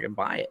 I can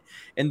buy it."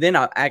 And then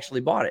I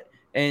actually bought it,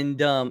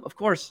 and of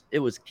course it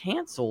was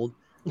canceled.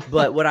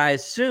 But what I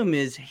assume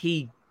is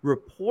he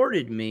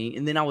reported me,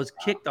 and then I was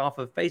kicked off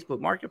of Facebook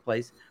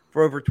Marketplace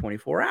for over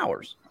 24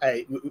 hours.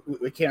 Hey,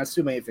 we can't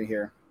assume anything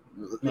here.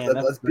 Man,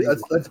 let's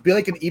be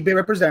like an eBay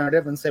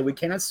representative and say we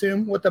can't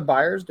assume what the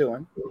buyer's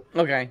doing.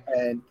 Okay.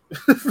 And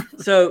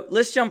so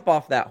let's jump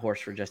off that horse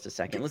for just a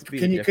second. Let's be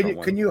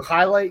can you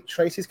highlight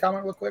Tracy's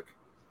comment real quick?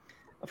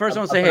 First,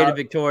 I want to say hey to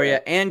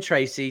Victoria and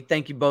Tracy.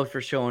 Thank you both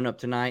for showing up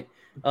tonight.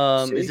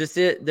 Is this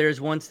it?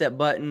 There's one step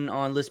button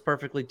on List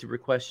Perfectly to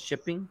request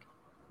shipping.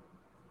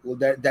 Well,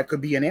 that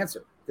could be an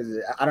answer because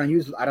I don't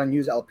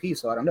use LP,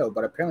 so I don't know.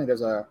 But apparently,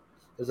 there's a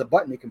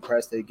button you can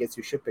press that gets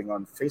you shipping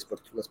on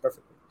Facebook to List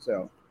Perfectly.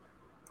 So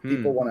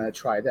people want to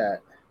try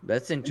that.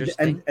 That's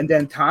interesting. And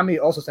then Tommy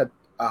also said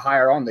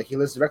higher on that he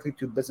lists directly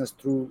to business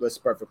through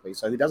List Perfectly.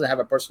 So he doesn't have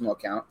a personal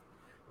account,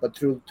 but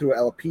through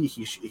LP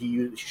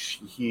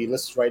he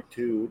lists right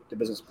to the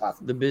business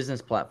platform. The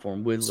business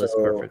platform with List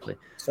Perfectly.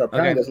 So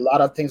apparently, there's a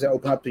lot of things that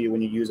open up to you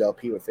when you use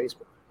LP with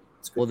Facebook.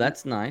 Well,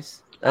 that's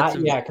nice.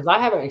 Because I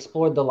haven't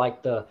explored the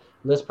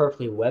List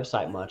Perfectly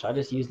website much. I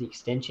just use the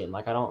extension.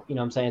 Like I don't, you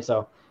know what I'm saying?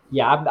 So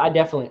yeah, I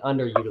definitely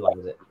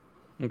underutilize it.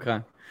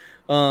 Okay.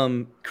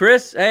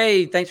 Chris,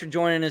 hey, thanks for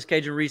joining us,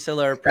 Cajun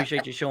Reseller.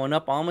 Appreciate you showing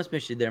up. I almost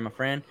missed you there, my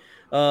friend.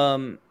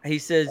 He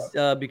says,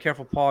 be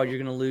careful, Paul. You're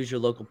going to lose your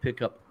local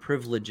pickup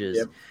privileges.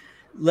 Yep.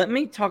 Let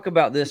me talk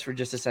about this for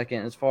just a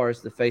second as far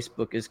as the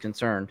Facebook is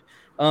concerned.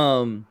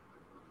 How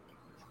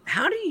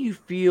do you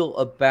feel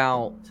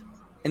about...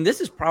 And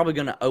this is probably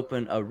going to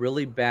open a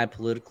really bad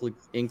politically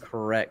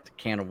incorrect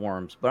can of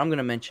worms, but I'm going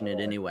to mention it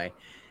anyway.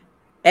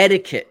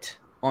 Etiquette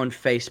on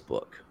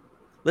Facebook.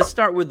 Let's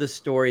start with the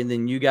story, and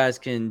then you guys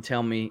can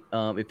tell me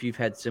if you've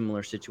had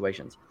similar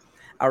situations.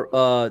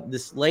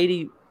 This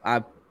lady,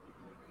 I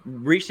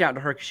reached out to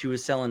her because she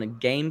was selling a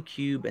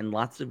GameCube and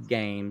lots of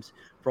games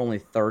for only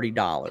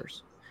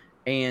 $30.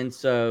 And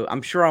so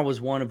I'm sure I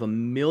was one of a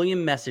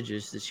million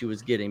messages that she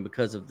was getting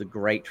because of the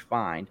great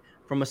find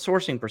from a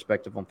sourcing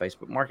perspective on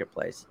Facebook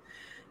Marketplace.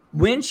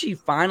 When she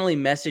finally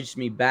messaged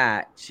me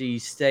back, she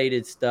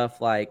stated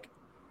stuff like,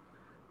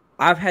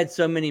 I've had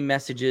so many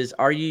messages.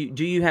 Do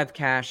you have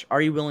cash?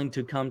 Are you willing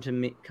to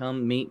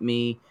come meet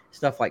me?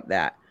 Stuff like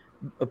that.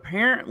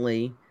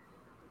 Apparently,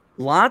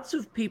 lots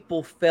of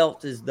people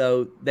felt as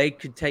though they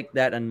could take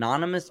that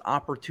anonymous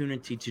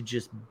opportunity to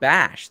just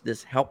bash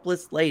this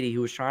helpless lady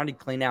who was trying to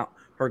clean out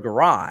her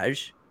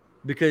garage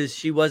because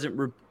she wasn't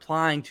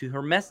replying to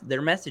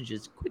their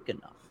messages quick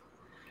enough.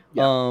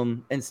 Yeah.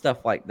 And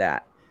stuff like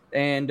that.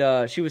 And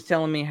she was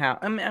telling me how,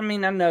 I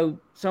mean, I know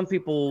some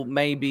people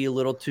may be a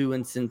little too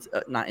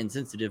not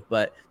insensitive,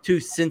 but too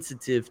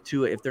sensitive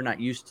to it if they're not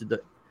used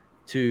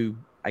to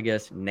I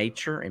guess,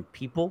 nature and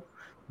people.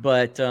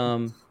 But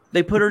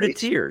they put her to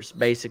tears,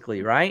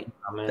 basically, right?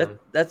 Oh,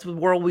 that's the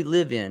world we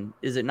live in,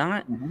 is it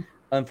not? Mm-hmm.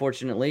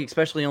 Unfortunately,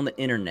 especially on the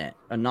internet.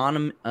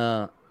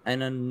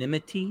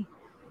 Anonymity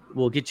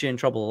will get you in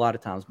trouble a lot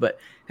of times. But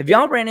have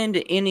y'all ran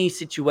into any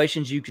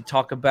situations you could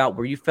talk about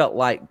where you felt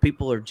like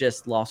people are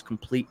just lost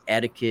complete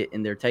etiquette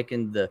and they're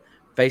taking the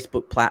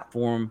Facebook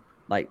platform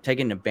like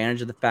taking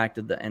advantage of the fact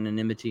of the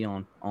anonymity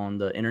on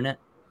the internet?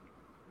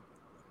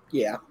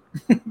 Yeah,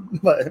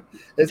 but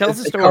Tell us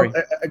a story.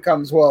 It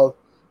comes well.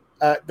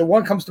 The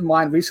one comes to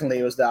mind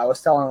recently was that I was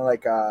selling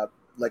like a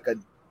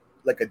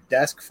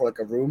desk for like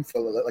a room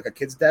for like a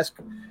kid's desk,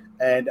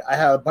 and I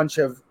had a bunch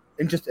of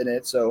interest in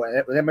it. So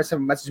when they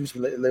sent messages,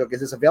 like,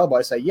 "Is this available?"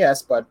 I say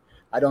yes, but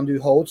I don't do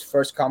holds.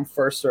 First come,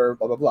 first serve.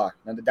 Blah blah blah.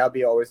 And that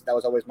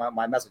was always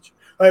my message.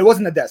 Oh, it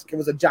wasn't a desk. It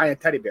was a giant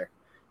teddy bear.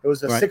 It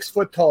was a 6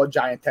 foot tall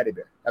giant teddy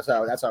bear. That's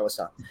what I was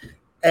selling.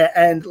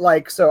 And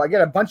like, so I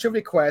get a bunch of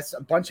requests,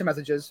 a bunch of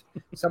messages.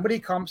 Somebody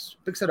comes,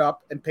 picks it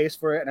up, and pays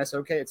for it, and I say,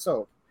 okay, it's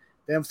sold.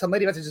 Then some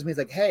lady messages me,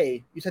 like,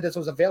 hey, you said this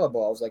was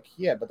available. I was like,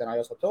 yeah, but then I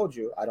also told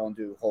you I don't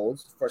do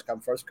holds. First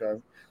come, first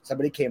serve.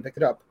 Somebody came, picked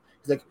it up.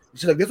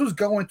 She's like, this was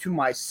going to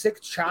my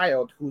sick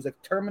child who's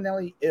like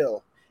terminally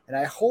ill, and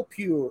I hope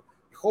you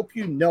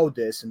know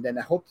this, and then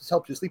I hope this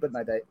helps you sleep at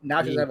night.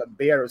 Now she doesn't have a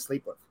bear to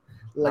sleep with.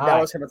 Like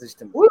that was her message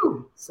to me.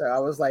 Woo! So I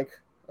was like,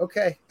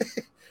 okay.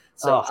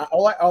 So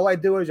all I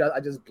do is I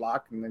just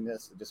block and then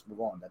just move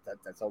on.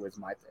 That's always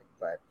my thing.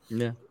 But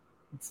yeah,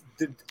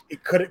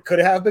 it could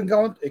have been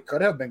going. It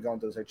could have been going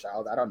to their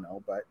child. I don't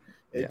know, but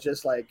it's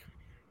just like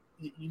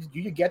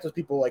you get those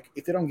people, like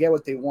if they don't get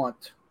what they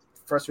want,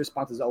 first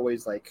response is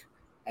always like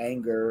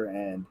anger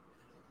and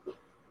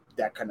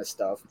that kind of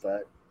stuff.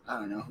 But I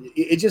don't know.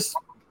 It just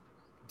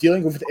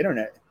dealing with the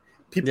internet.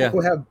 People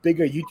who have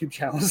bigger YouTube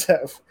channels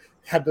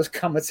have those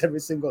comments every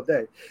single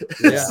day.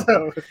 Yeah.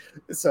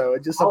 so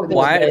it just something.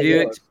 Why have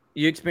you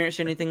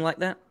experienced anything like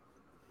that?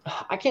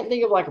 I can't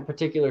think of like a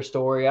particular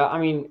story. I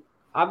mean,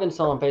 I've been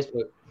selling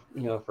Facebook,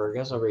 for I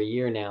guess over a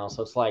year now.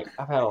 So it's like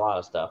I've had a lot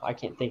of stuff. I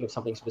can't think of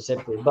something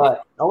specifically,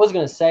 but I was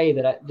going to say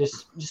that I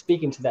just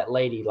speaking to that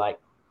lady, like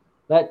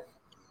that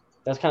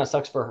kind of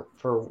sucks for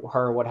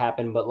her what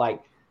happened. But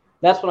like,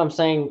 that's what I'm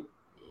saying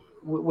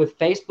with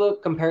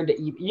Facebook compared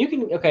to you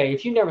can,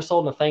 if you never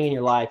sold a thing in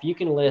your life, you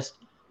can list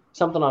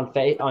something on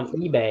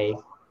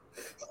eBay,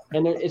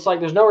 and it's like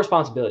there's no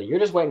responsibility. You're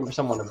just waiting for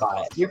someone to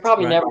buy it. You're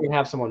probably never gonna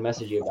have someone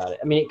message you about it.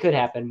 I mean, it could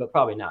happen, but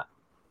probably not.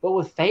 But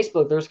with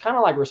Facebook, there's kind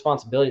of like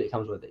responsibility that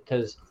comes with it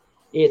because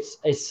it's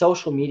a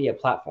social media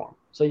platform.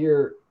 So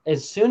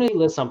as soon as you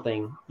list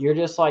something, you're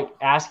just like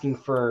asking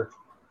for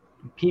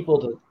people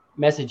to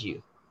message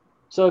you.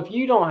 So if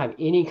you don't have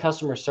any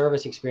customer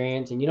service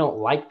experience and you don't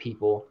like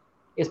people,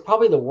 it's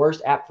probably the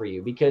worst app for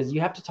you because you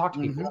have to talk to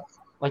people.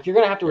 Like you're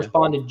going to have to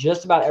respond to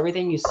just about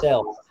everything you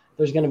sell.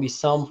 There's going to be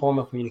some form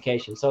of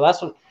communication. So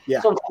that's what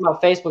I'm talking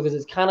about Facebook is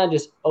it's kind of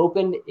just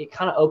opened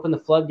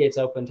the floodgates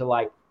open to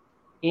like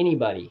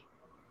anybody.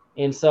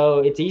 And so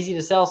it's easy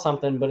to sell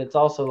something, but it's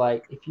also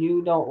like, if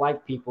you don't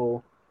like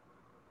people,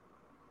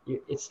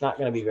 it's not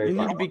going to be very fun.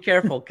 You need to be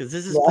careful because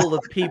this is full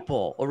of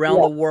people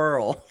around the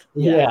world.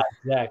 Yeah,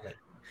 exactly.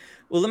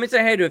 Well, let me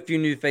say hey to a few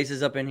new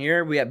faces up in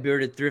here. We got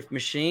Bearded Thrift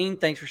Machine.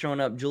 Thanks for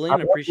showing up, Julian.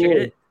 Appreciate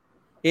it.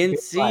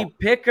 NC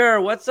Picker,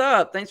 what's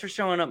up? Thanks for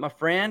showing up, my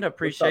friend. I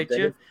appreciate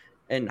you.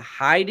 And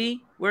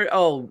Heidi,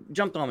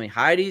 jumped on me.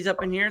 Heidi's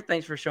up in here.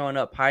 Thanks for showing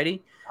up,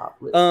 Heidi.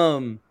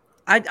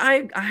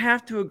 I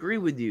have to agree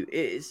with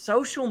you.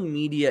 Social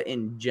media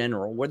in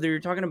general, whether you're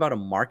talking about a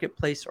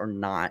marketplace or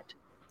not,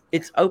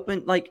 it's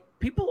open. Like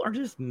people are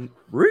just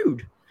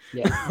rude.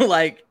 Yeah.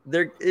 Like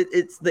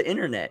it's the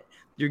internet.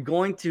 You're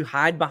going to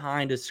hide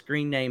behind a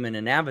screen name and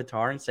an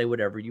avatar and say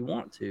whatever you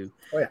want to.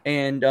 Oh, yeah.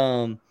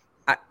 And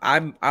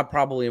I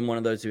probably am one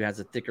of those who has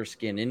a thicker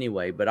skin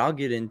anyway, but I'll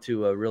get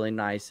into a really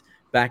nice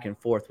back and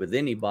forth with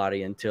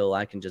anybody until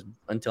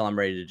I'm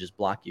ready to just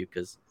block you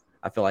because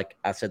I feel like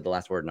I said the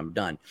last word and I'm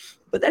done.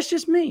 But that's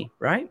just me,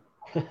 right?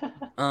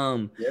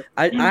 I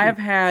have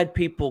had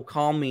people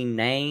call me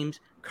names,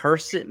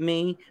 curse at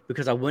me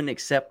because I wouldn't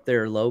accept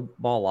their low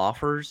ball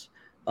offers.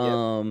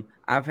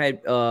 I've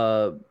had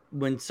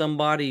when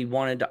somebody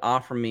wanted to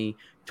offer me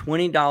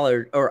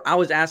 $20, or I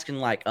was asking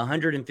like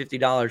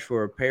 $150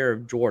 for a pair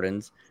of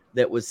Jordans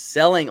that was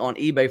selling on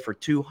eBay for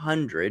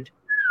 $200,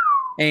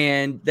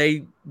 and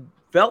they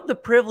felt the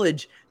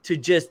privilege to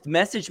just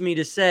message me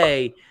to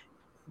say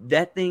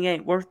that thing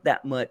ain't worth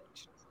that much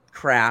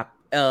crap.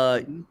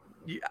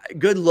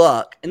 Good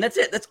luck. And that's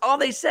it. That's all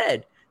they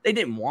said. They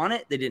didn't want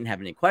it. They didn't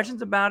have any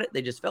questions about it.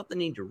 They just felt the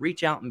need to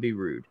reach out and be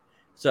rude.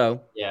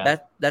 So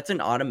that's an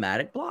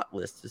automatic block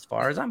list as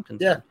far as I'm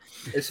concerned.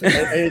 Yeah,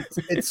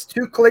 it's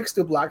 2 clicks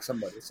to block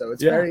somebody. So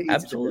it's very easy.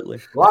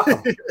 Absolutely. Block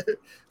them.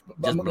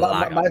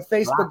 my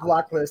Facebook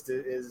block list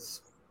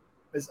is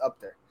up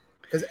there.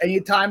 Because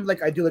anytime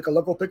like I do like a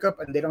local pickup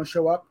and they don't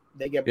show up,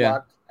 they get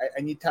blocked.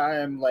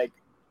 Anytime like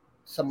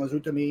someone's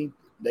rude to me,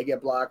 they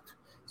get blocked.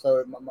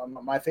 So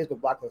my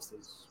Facebook block list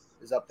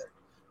is up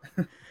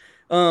there.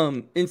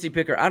 NC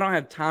Picker, I don't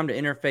have time to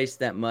interface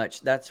that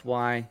much. That's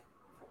why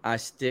I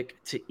stick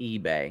to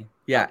eBay.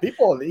 Yeah.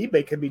 People on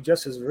eBay can be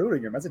just as rude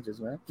in your messages,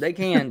 man. They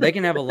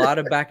can have a lot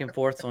of back and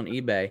forths on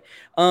eBay.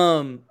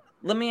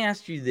 Let me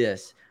ask you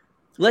this.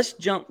 Let's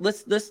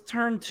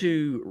turn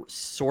to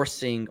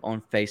sourcing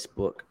on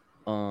Facebook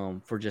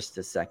for just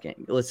a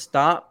second. Let's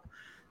stop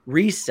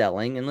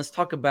reselling and let's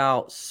talk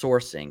about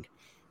sourcing.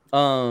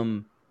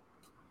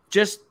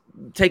 just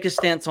take a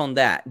stance on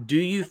that. Do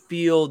you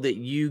feel that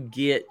you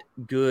get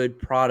good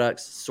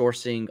products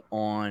sourcing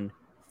on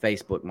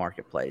Facebook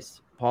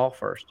Marketplace? Paul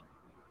first.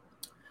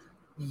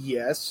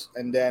 Yes,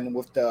 and then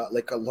with the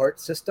alert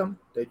system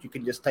that you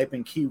can just type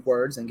in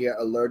keywords and get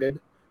alerted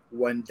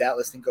when that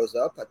listing goes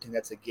up, I think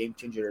that's a game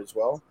changer as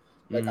well.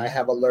 Like I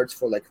have alerts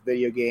for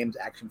video games,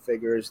 action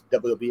figures,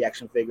 WWE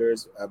action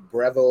figures,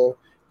 Breville,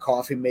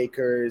 coffee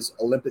makers,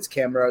 Olympus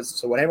cameras.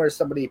 So whenever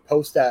somebody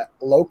posts that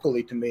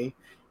locally to me,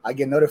 I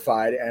get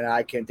notified and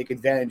I can take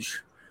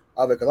advantage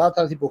of it. Because a lot of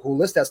times people who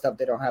list that stuff,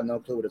 they don't have no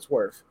clue what it's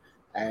worth,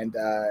 and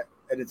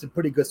it's a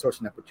pretty good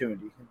sourcing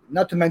opportunity.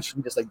 Not to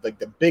mention just like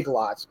the big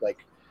lots,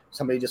 like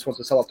somebody just wants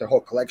to sell off their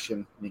whole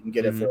collection, and you can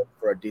get it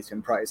for a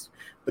decent price.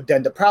 But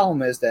then the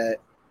problem is that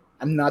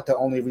I'm not the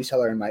only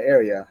reseller in my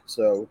area,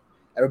 so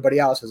everybody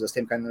else has the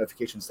same kind of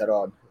notification set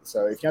on.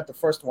 So if you're not the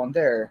first one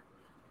there,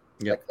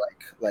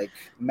 like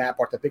Matt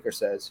Bartha Picker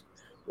says,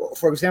 well,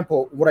 for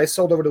example, what I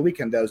sold over the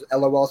weekend, those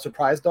LOL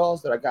surprise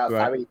dolls that I got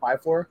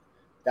 $5.85 for,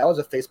 that was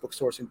a Facebook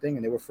sourcing thing,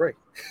 and they were free.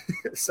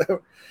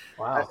 So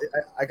wow,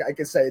 I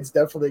can say it's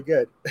definitely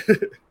good.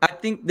 I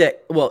think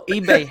that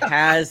eBay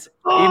has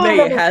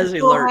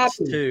alerts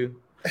too.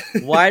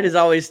 White is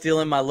always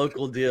stealing my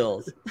local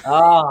deals.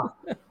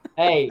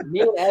 Hey,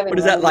 me and Evan. What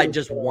is that like?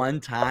 Just one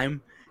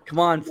time? Come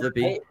on,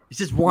 Flippy. It's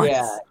just once.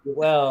 Yeah.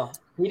 Well,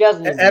 he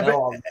doesn't even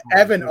know.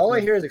 Evan, all I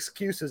hear is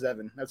excuses.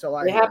 Evan, that's all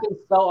I hear. It happens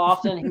so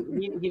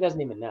often. He doesn't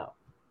even know.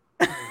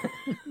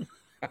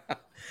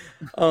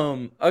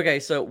 Okay,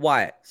 so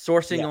Wyatt,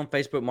 sourcing on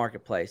Facebook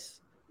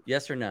Marketplace,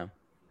 yes or no?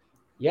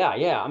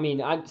 Yeah. I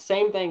mean,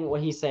 same thing.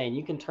 What he's saying,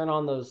 you can turn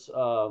on those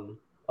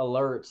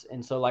alerts,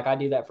 and so I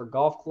do that for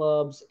golf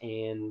clubs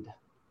and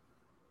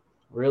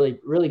really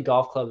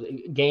golf clubs,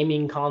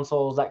 gaming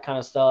consoles, that kind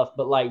of stuff.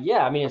 But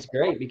I mean, it's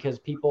great because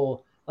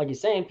people, like you're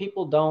saying,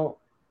 people don't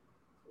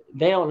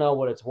know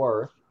what it's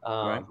worth.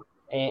 And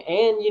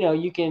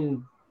you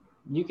can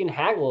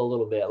haggle a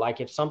little bit.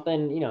 Like if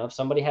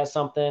somebody has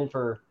something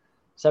for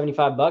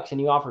 $75 and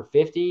you offer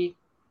 $50,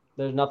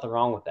 there's nothing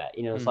wrong with that.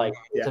 It's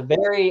it's a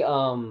very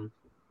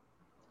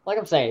like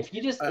I'm saying, if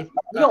you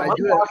don't want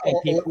to talk to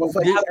people,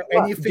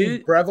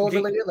 anything Breville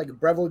related, like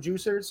Breville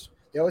juicers,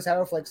 they always have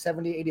it for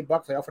 $70,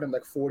 $80. I offer them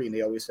 $40, and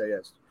they always say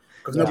yes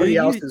because nobody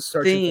else is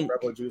searching for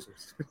Breville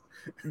juicers.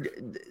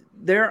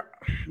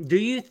 Do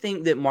you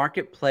think that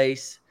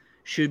Marketplace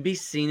should be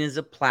seen as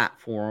a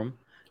platform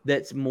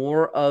that's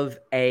more of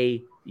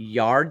a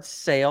yard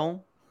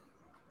sale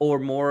or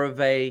more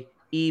of a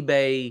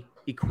eBay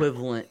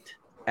equivalent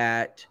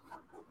at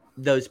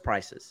those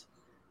prices?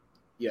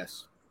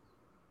 Yes.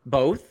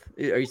 Both?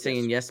 Are you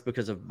saying yes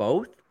because of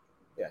both?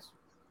 Yes.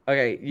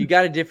 Okay, you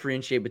got to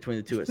differentiate between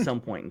the two at some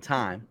point in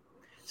time.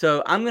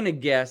 So I'm going to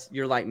guess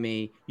you're like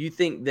me. You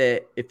think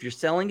that if you're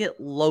selling it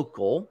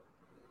local,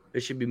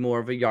 it should be more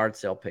of a yard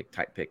sale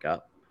type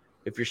pickup.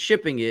 If you're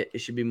shipping it, it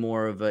should be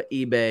more of an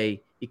eBay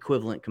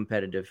equivalent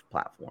competitive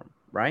platform,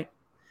 right?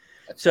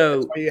 That's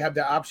why you have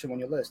the option when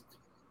you list.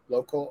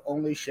 Local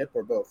only, ship,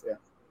 or both, yeah.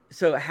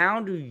 So how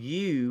do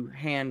you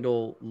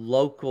handle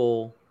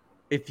local?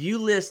 If you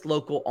list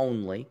local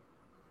only,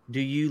 do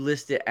you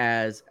list it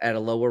as at a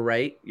lower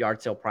rate,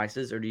 yard sale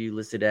prices, or do you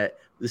list it at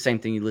the same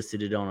thing you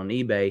listed it on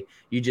eBay?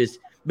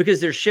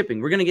 Because there's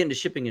shipping. We're going to get into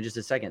shipping in just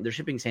a second. Their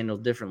shipping's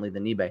handled differently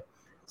than eBay.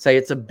 Say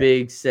it's a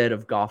big set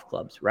of golf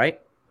clubs,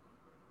 right?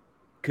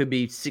 Could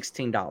be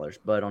 $16,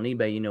 but on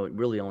eBay, it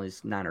really only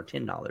is $9 or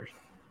 $10,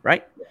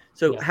 right?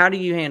 So how do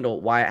you handle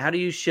Wyatt? How do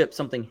you ship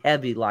something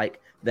heavy like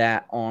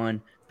that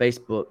on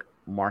Facebook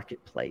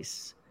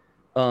Marketplace?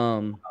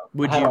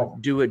 Would you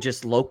do it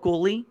just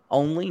locally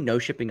only, no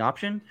shipping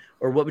option?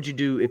 Or what would you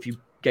do if you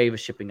gave a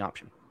shipping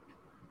option?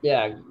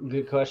 Yeah,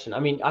 good question. I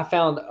mean, I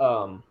found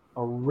a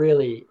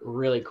really,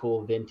 really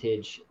cool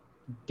vintage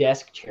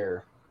desk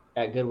chair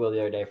at Goodwill the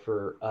other day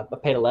for I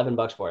paid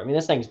 $11 for it. I mean,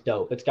 this thing's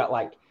dope. It's got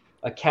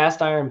a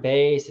cast iron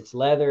base, it's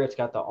leather, it's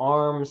got the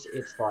arms,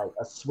 it's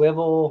a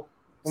swivel.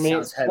 I mean,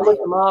 I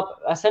looked them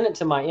up. I sent it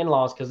to my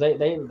in-laws because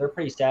they're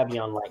pretty savvy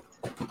on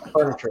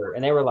furniture,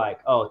 and they were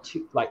 $250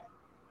 to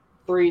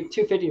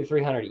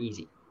 $300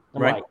 easy.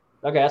 I'm like,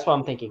 okay, that's what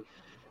I'm thinking.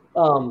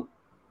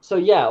 So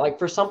yeah,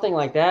 for something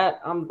like that,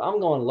 I'm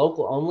going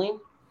local only,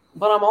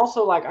 but I'm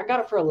also I got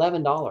it for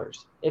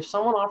 $11. If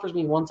someone offers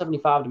me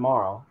 $175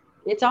 tomorrow,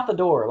 it's out the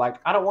door.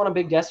 I don't want a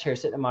big desk chair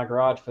sitting in my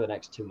garage for the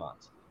next 2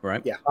 months.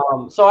 Right. Yeah.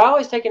 So I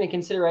always take into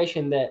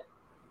consideration that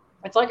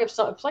it's if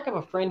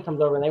a friend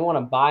comes over and they want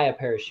to buy a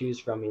pair of shoes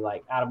from me,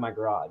 out of my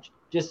garage.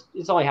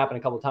 It's only happened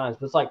a couple of times,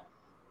 but it's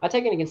I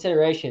take into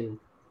consideration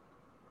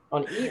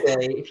on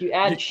eBay, if you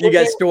add shipping, you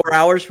got store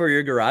hours for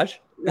your garage?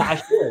 I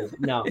should.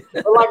 No.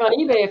 But on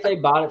eBay, if they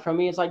bought it from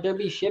me, it's there'd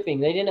be shipping.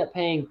 They'd end up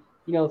paying,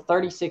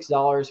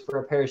 $36 for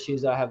a pair of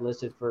shoes that I have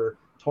listed for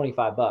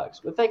 $25. But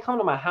if they come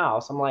to my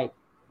house, I'm like,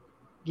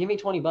 give me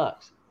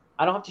 $20.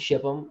 I don't have to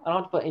ship them. I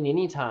don't have to put in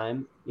any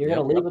time. You're going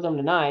to leave with them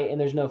tonight,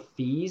 and there's no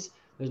fees.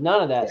 There's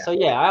none of that. Yeah. So,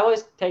 yeah, I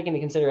always take into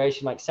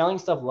consideration, selling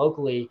stuff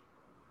locally,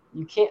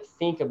 you can't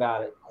think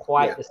about it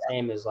quite the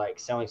same as,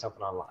 selling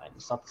something online.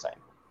 It's not the same.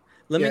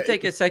 Let me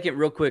take a second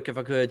real quick, if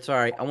I could.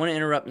 Sorry. I want to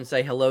interrupt and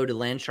say hello to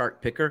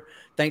Landshark Picker.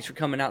 Thanks for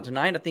coming out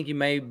tonight. I think you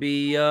may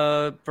be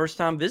a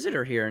first-time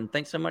visitor here, and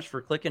thanks so much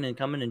for clicking and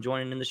coming and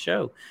joining in the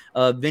show.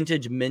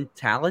 Vintage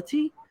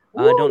Mentality.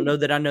 I don't know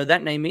that I know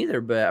that name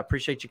either, but I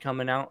appreciate you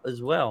coming out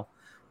as well.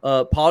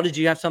 Paul, did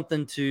you have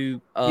something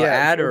to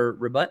add or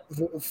rebut?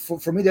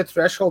 For me, the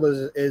threshold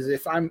is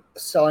if I'm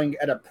selling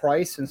at a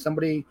price and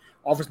somebody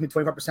offers me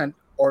 25%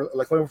 or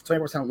like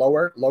 20%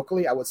 lower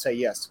locally, I would say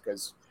yes,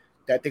 because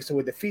that takes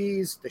away the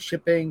fees, the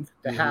shipping,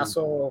 the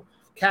hassle,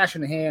 cash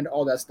in hand,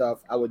 all that stuff.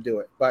 I would do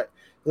it. But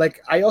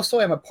like, I also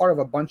am a part of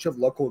a bunch of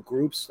local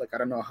groups. Like, I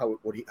don't know how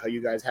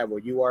you guys have where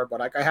you are, but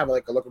like I have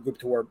like a local group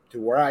to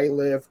where I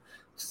live,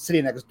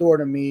 city next door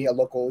to me, a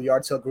local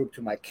yard sale group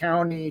to my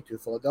county, to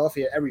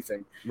Philadelphia,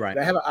 everything. Right.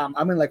 But I have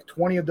I'm in like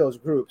 20 of those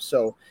groups.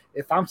 So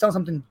if I'm selling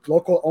something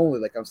local only,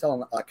 like I'm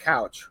selling a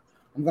couch,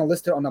 I'm going to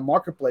list it on the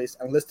marketplace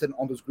and list it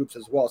on those groups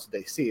as well, so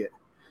they see it.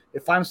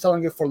 If I'm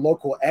selling it for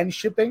local and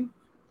shipping,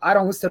 I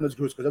don't list it on those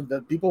groups because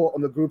the people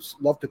on the groups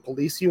love to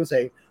police you and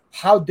say,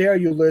 "How dare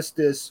you list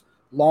this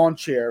lawn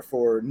chair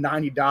for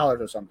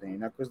 $90 or something?" You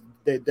know, because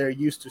they're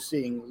used to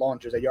seeing lawn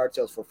chairs at yard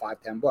sales for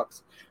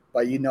 $5-10,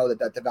 but you know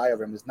that the value of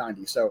them is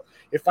 $90. So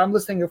if I'm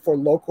listing it for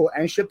local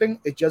and shipping,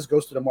 it just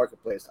goes to the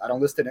marketplace. I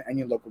don't list it in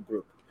any local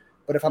group.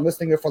 But if I'm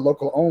listing it for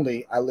local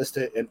only, I list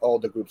it in all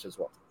the groups as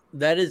well.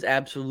 That is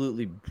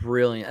absolutely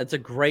brilliant. That's a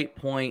great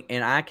point,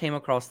 and I came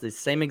across the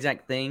same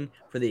exact thing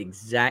for the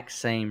exact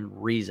same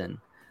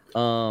reason.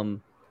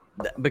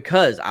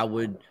 Because I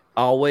would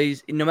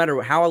always, no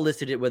matter how I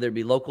listed it, whether it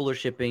be local or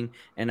shipping,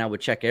 and I would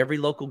check every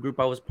local group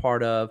I was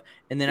part of,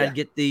 and then I'd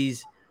get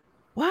these,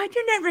 "What?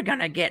 You're never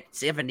gonna get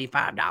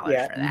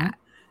 $75 for that."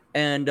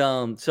 And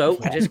so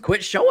I just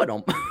quit showing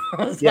them.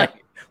 I was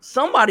like,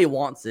 somebody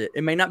wants it.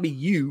 It may not be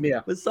you,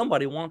 but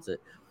somebody wants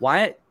it.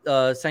 Wyatt,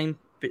 same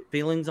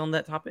feelings on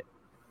that topic?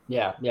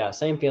 Yeah,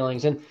 same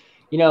feelings. And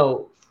you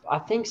know, I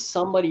think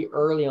somebody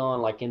early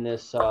on, like in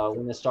this,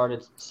 when this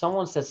started,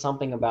 someone said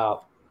something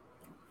about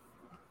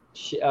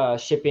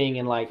shipping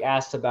and like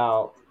asked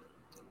about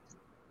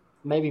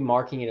maybe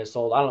marking it as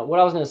sold. I don't know. What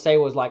I was going to say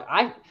was like,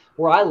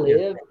 where I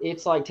live,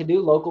 it's like to do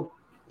a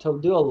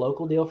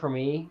local deal for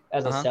me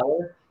as a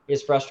seller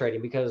is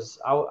frustrating because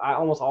I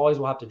almost always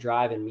will have to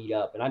drive and meet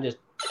up, and I just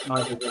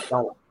honestly just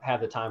don't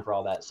have the time for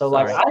all that. So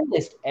like I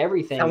list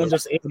everything.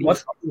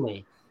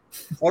 Only.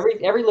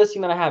 Every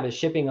listing that I have is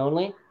shipping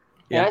only.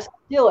 And I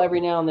still every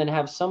now and then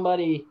have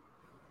somebody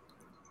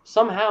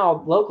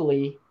somehow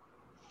locally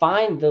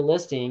find the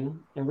listing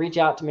and reach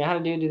out to me. I had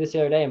a dude do this the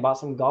other day and bought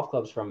some golf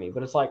clubs from me,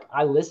 but it's like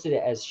I listed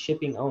it as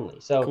shipping only.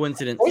 So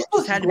coincidence. It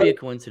just had to be a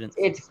coincidence.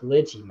 It's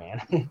glitchy,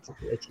 man. It's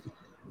glitchy.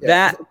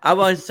 That I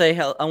want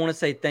to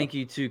say thank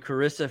you to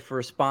Carissa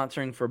for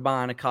sponsoring for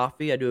buying a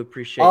coffee. I do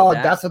appreciate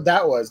that. That's what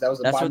that was.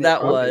 That's what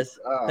that was.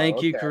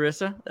 Thank you,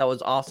 Carissa. That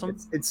was awesome.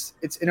 It's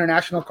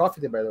International Coffee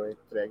Day, by the way,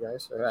 today,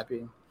 guys. So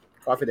happy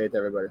coffee day to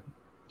everybody.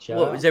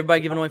 Well, is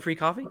everybody giving away free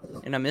coffee?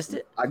 And I missed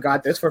it? I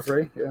got this for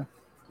free. Yeah.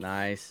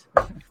 Nice.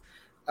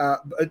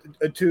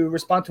 To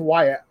respond to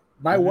Wyatt,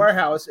 my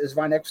warehouse is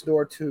right next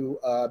door to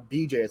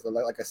BJ's,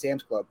 like a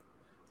Sam's Club,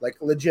 like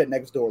legit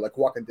next door, like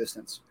walking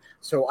distance.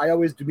 So I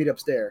always do meet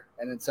ups there,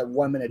 and it's a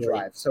 1-minute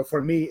drive. So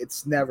for me,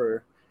 it's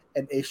never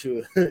an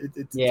issue.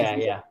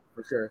 Yeah,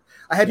 for sure.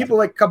 I had people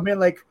like come in,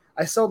 like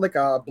I sold like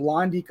a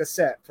Blondie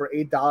cassette for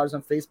 $8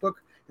 on Facebook,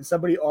 and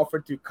somebody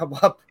offered to come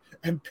up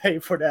and pay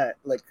for that,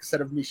 like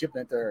instead of me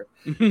shipping it to her.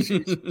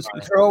 She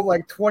drove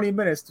like 20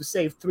 minutes to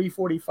save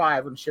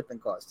 $3.45 on shipping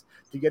costs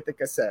to get the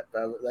cassette.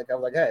 I'm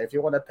like, hey, if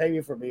you want to pay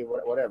me for me,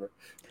 whatever.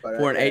 But,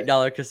 for an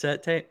 $8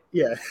 cassette tape?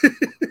 Yeah.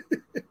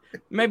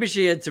 Maybe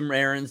she had some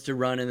errands to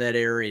run in that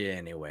area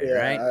anyway,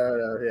 right? I don't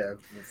know. Yeah.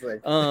 It's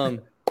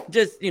like,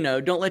 just,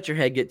 don't let your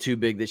head get too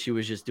big that she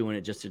was just doing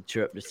it just to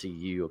trip to see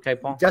you. Okay,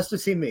 Paul? Just to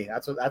see me.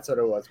 That's what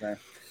it was, man.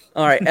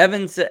 All right.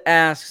 Evans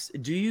asks,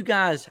 do you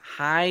guys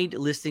hide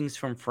listings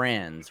from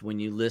friends when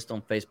you list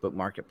on Facebook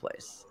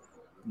Marketplace?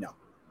 No.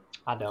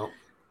 I don't.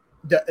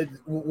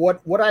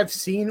 What I've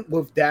seen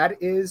with that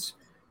is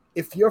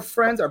if your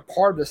friends are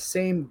part of the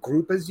same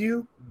group as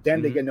you,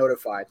 then they get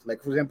notified.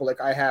 Like, for example,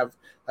 like I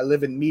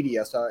live in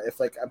media. So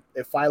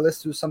if I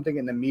list to something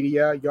in the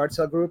media yard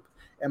sale group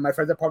and my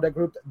friends are part of that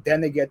group,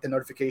 then they get the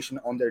notification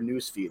on their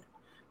news feed.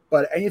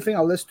 But anything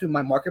I list to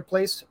my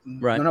marketplace,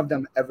 none of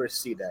them ever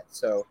see that.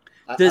 So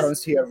I don't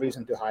see a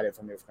reason to hide it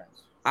from your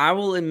friends. I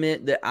will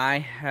admit that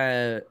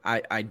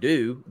I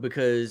do,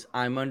 because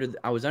I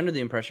was under the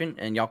impression,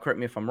 and y'all correct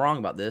me if I'm wrong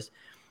about this,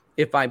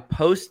 if I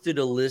posted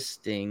a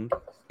listing,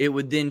 it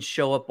would then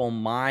show up on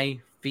my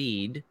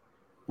feed,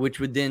 which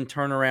would then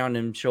turn around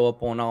and show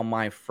up on all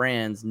my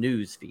friends'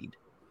 news feed.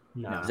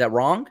 No. Is that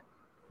wrong?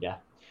 Yeah.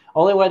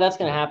 Only way that's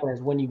going to happen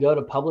is when you go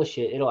to publish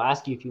it, it'll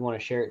ask you if you want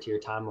to share it to your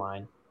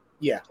timeline.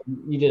 Yeah.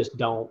 You just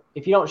don't.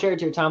 If you don't share it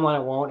to your timeline,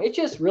 it won't. It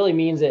just really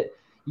means that,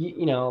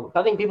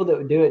 I think people that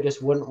would do it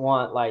just wouldn't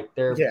want like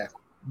their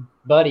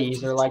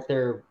buddies or like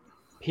their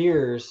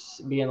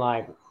peers being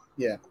like,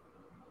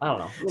 I don't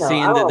know. You know, I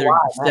Seeing don't that know why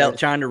it they're matters.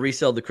 trying to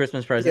resell the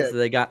Christmas presents Yeah. that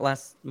they got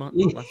last month.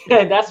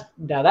 Yeah, that's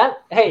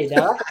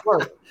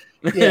work.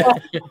 Yeah,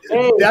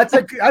 Hey, that's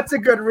a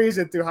good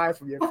reason to hide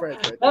from your friends.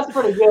 Right? that's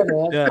pretty good,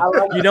 man. Yeah. I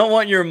like You don't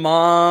want your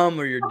mom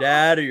or your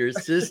dad or your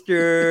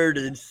sister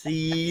to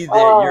see that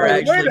Oh, you're wait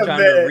actually a trying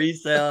to minute.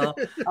 resell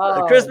a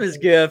Oh, Christmas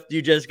gift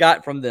you just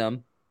got from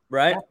them,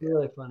 right? That's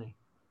really funny.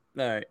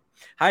 All right.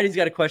 Heidi's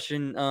got a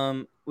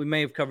question. We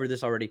may have covered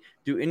this already.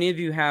 Do any of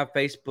you have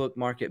Facebook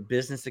Market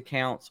business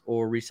accounts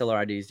or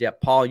reseller IDs? Yeah,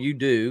 Paul, you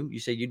do. You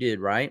said you did,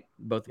 right?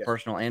 Both a Yes.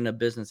 personal and a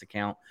business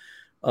account.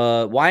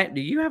 Wyatt,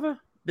 do you have a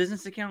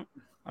business account?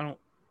 I don't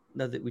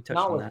know that we touched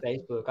Not on with that.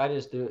 Facebook. I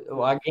just do.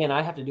 Well, again,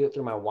 I have to do it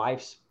through my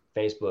wife's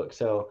Facebook.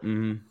 So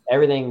Mhm.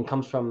 everything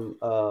comes from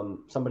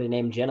somebody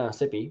named Jenna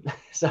Sippy.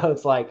 So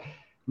it's like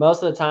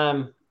most of the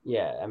time,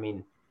 yeah. I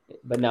mean,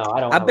 but no, I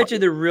don't. I have bet you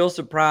they're real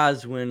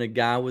surprised when a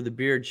guy with a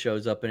beard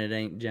shows up and it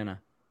ain't Jenna.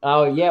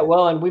 Oh yeah,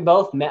 well, and we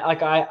both met.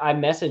 Like I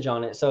message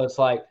on it, so it's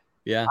like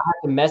Yeah. I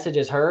have to message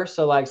as her.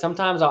 So like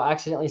sometimes I'll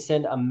accidentally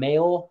send a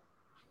male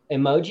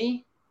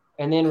emoji,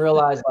 and then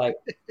realize like,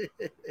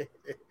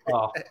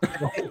 oh,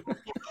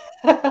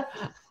 I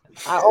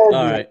always All do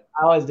right. that.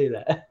 I always do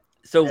that.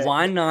 So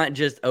why not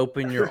just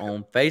open your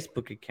own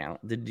Facebook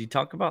account? Did you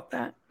talk about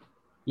that?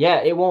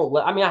 Yeah, it won't.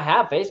 I mean, I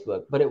have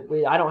Facebook, but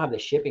I don't have the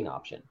shipping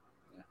option.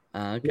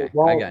 Okay, It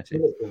won't I got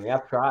give you. it to me.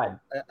 I've tried.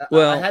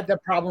 Well- I had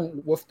that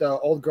problem with the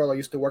old girl that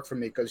used to work for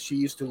me because she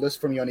used to list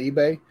for me on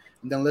eBay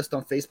and then list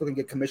on Facebook and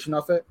get commission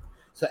off it.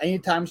 So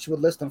anytime she would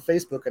list on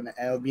Facebook and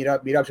meet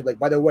up, she'd be like,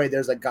 by the way,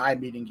 there's a guy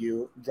meeting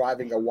you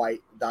driving a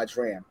white Dodge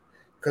Ram.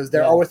 Because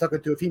they're Yeah. always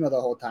talking to a female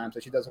the whole time, so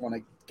she doesn't want to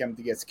get them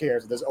to get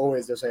scared. So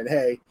they're saying,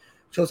 hey,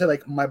 she'll say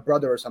like my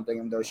brother or something,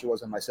 even though she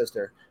wasn't my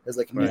sister, is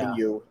like meeting Right.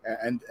 you,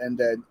 and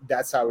then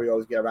that's how we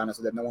always get around it,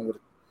 so that no one would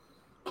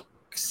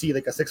see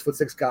like a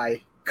 6'6"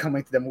 guy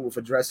coming to them with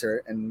a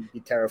dresser and be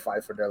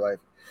terrified for their life.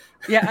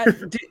 Yeah,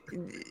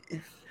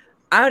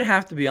 I would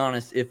have to be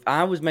honest. If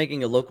I was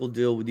making a local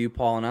deal with you,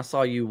 Paul, and I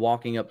saw you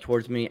walking up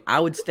towards me,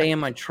 I would stay in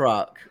my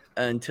truck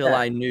until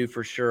I knew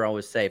for sure I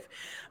was safe.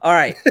 All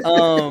right.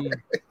 Are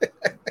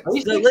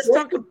you So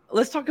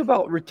let's talk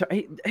about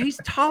return. He's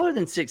taller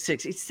than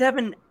 6'6". He's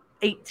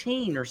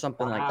 7'18" or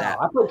something like that.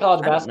 I played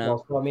college I don't basketball,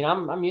 know. so I mean,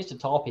 I'm used to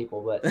tall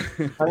people, but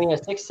I mean, a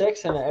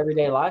 6'6" in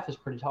everyday life is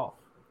pretty tall.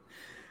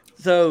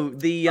 So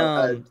the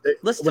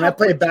let's when I talk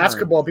play returns.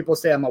 basketball, people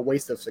say I'm a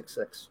waste of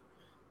 6'6".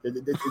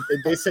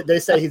 They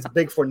say he's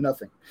big for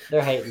nothing.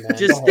 They're hating, man.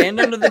 Just stand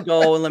under the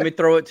goal and let me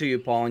throw it to you,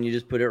 Paul, and you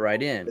just put it right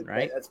in,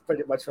 right? That's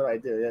pretty much what I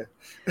do.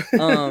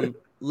 Yeah.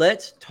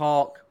 Let's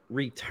talk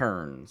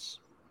returns.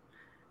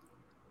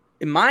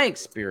 In my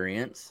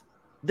experience,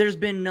 there's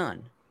been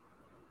none.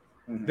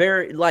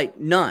 Mhm.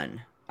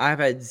 None. I've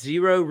had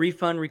 0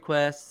 refund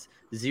requests,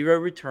 0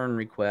 return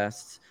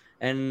requests.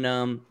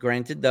 And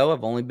granted, though,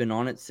 I've only been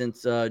on it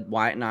since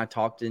Wyatt and I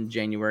talked in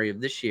January of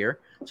this year.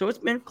 So it's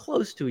been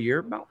close to a year,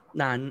 about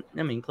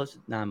close to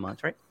 9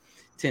 months, right?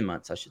 10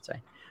 months, I should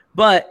say.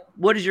 But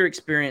what is your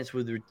experience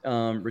with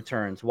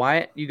returns?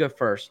 Wyatt, you go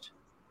first.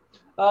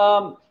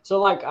 So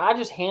like I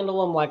just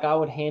handle them like I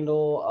would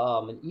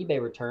handle an eBay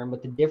return,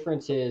 but the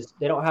difference is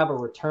they don't have a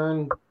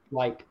return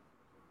like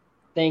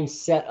thing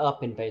set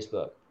up in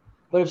Facebook.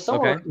 But if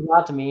someone comes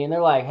out to me and they're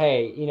like,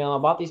 hey, I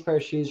bought these pair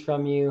of shoes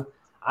from you.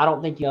 I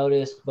don't think you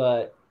noticed,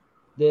 but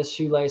this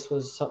shoelace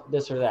was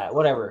this or that,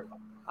 whatever.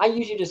 I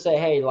usually just say,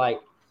 hey,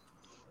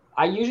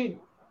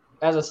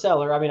 as a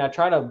seller, I mean, I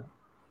try to,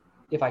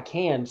 if I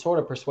can, sort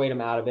of persuade them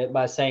out of it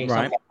by saying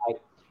something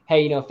like,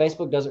 hey,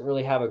 Facebook doesn't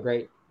really have a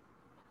great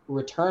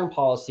return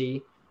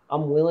policy.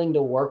 I'm willing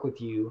to work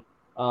with you.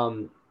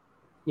 But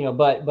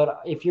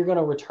if you're going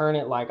to return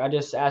it, like I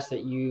just ask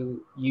that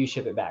you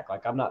ship it back.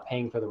 Like I'm not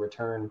paying for the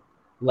return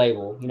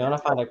label, and I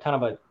find a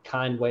kind of a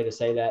kind way to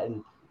say that.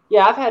 And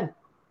yeah, I've had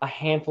a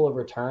handful of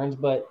returns,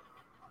 but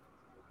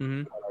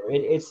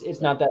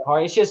it's not that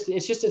hard.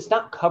 It's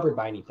not covered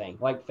by anything.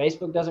 Like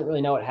Facebook doesn't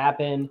really know what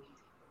happened.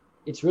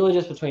 It's really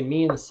just between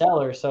me and the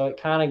seller. So it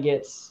kind of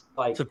gets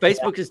like, so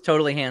Facebook is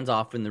totally hands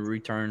off in the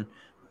return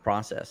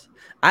process.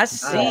 I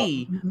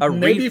see a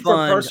maybe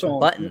refund for personal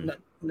button.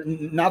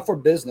 Not for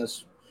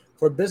business.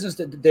 For business,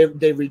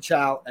 they reach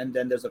out and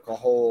then there's like a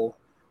whole,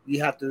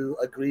 you have to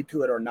agree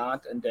to it or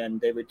not, and then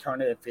they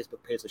return it and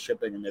Facebook pays the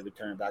shipping and they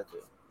return it back to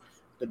you.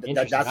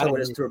 That's how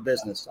it is through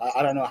business.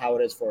 I don't know how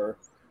it is for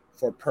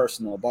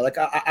personal, but like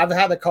I've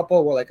had a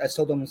couple where like I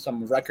sold them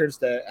some records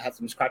that had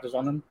some scratches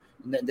on them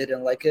and they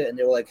didn't like it, and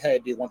they were like, hey,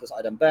 do you want this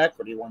item back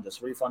or do you want to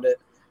just refund it?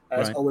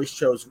 I always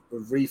chose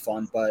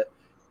refund, but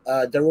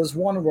there was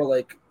one where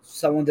like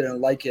someone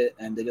didn't like it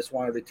and they just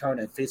wanted to return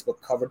it, and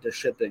Facebook covered their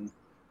shipping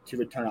to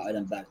return an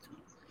item back to me.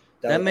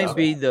 That may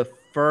be the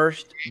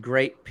first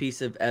great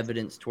piece of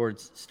evidence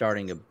towards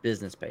starting a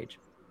business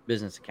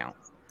account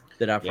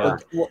that I've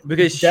heard. Well,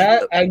 because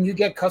that and you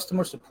get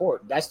customer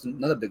support. That's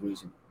another big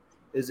reason.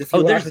 Is if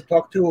you have to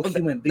talk to a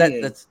human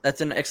being.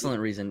 That's an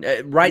excellent reason.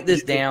 Write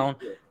this down.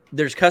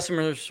 There's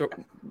customer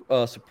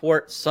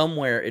support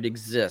somewhere. It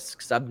exists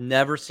because I've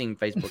never seen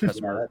Facebook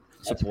customer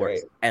support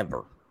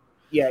ever.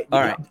 Yeah, All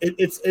right.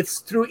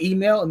 it's through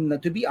email,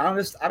 and to be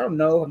honest, I don't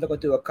know if I'm not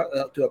going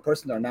to a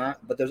person or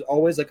not, but there's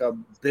always like a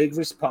big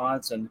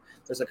response, and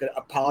there's like an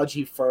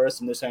apology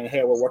first, and they're saying,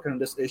 "Hey, we're working on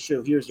this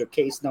issue. Here's your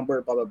case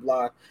number, blah blah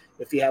blah.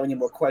 If you have any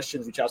more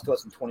questions, reach out to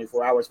us in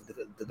 24 hours if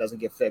it doesn't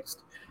get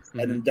fixed."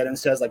 And then it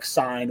says like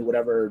signed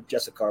whatever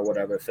Jessica or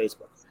whatever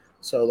Facebook.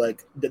 So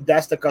like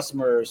that's the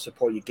customer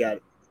support you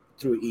get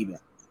through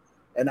email,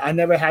 and I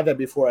never had that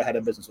before I had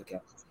a business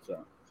account.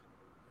 So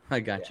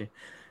I got you.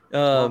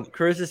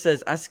 Carissa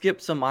says, I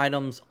skipped some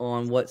items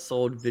on what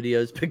sold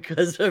videos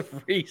because of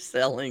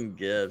reselling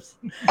gifts.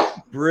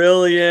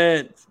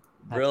 Brilliant.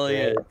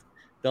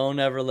 Don't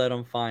ever let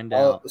them find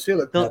out. See,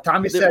 look,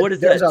 Tommy said what is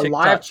there's that? a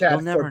TikTok? live chat They'll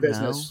for never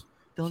business.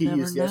 Know. He They'll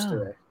used never know.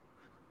 yesterday.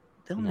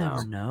 They'll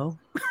never know.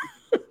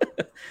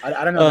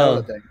 I don't know the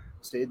other thing.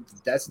 See,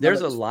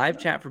 there's a live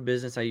chat for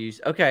business I use.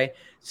 Okay,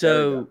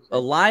 so a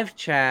live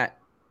chat.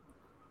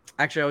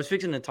 Actually, I was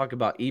fixing to talk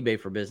about eBay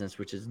for business,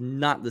 which is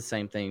not the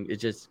same thing. It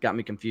just got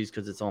me confused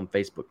because it's on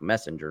Facebook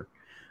Messenger.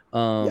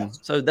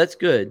 So that's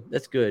good.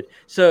 That's good.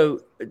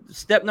 So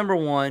step number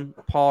one,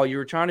 Paul, you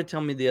were trying to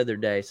tell me the other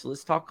day. So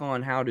let's talk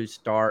on how to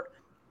start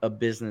a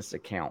business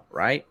account,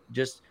 right?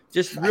 Just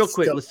real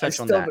quick, let's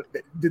touch on that.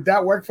 Did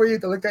that work for you?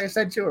 The link that I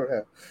sent you?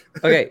 Or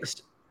okay.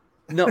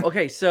 No.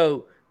 Okay.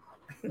 So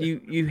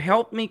you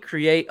helped me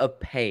create a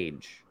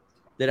page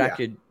that I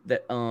could,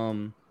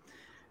 the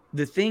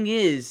thing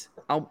is,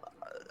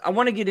 I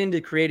want to get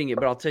into creating it,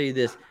 but I'll tell you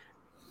this.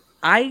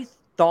 I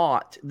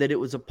thought that it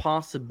was a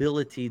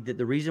possibility that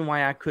the reason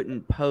why I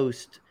couldn't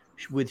post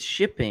with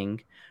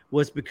shipping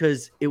was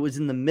because it was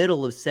in the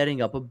middle of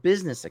setting up a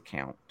business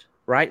account,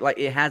 right? Like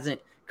it hasn't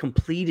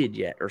completed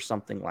yet or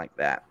something like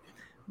that.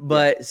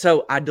 But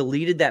so I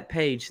deleted that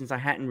page since I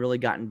hadn't really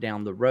gotten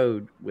down the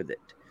road with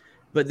it.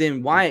 But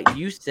then Wyatt,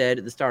 you said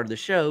at the start of the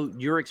show,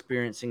 you're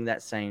experiencing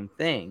that same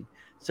thing.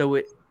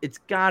 So it's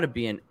got to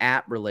be an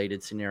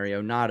app-related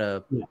scenario, not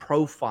a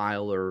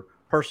profile or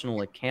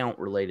personal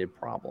account-related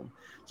problem.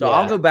 So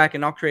I'll go back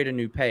and I'll create a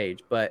new page.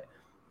 But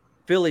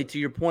Philly, to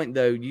your point,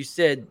 though, you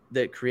said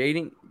that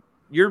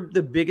you're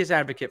the biggest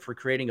advocate for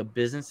creating a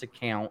business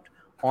account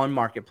on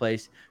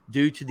Marketplace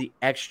due to the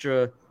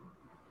extra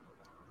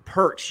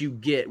perks you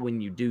get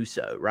when you do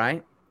so,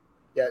 right?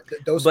 Yeah,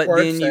 those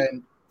perks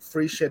and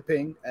free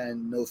shipping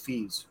and no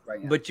fees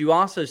right now. But you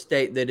also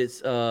state that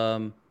it's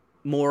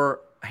more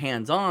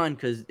hands-on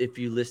because if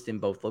you list in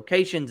both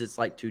locations, it's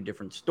like two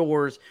different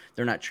stores.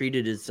 They're not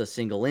treated as a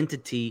single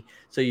entity,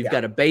 so you've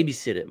got to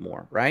babysit it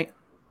more, right?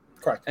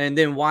 Correct. And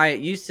then Wyatt,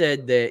 you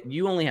said that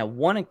you only have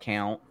one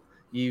account.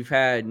 You've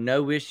had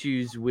no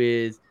issues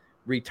with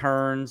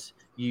returns.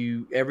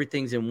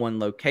 Everything's in one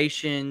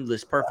location.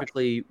 List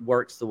perfectly,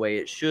 works the way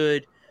it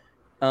should.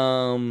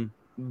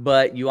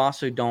 But you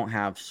also don't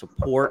have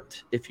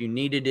support if you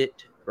needed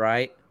it,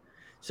 right?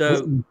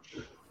 So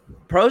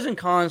pros and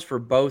cons for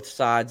both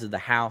sides of the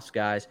house,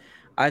 guys.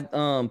 I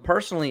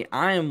personally,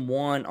 I am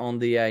one on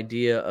the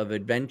idea of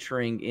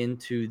adventuring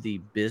into the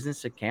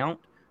business account.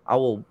 I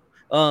will,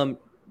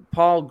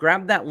 Paul,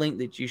 grab that link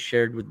that you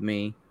shared with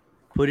me,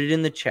 put it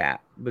in the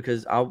chat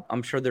because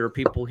I'm sure there are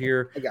people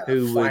here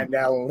who would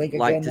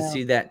like to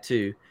see that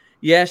too.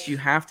 Yes, you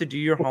have to do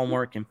your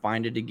homework and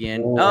find it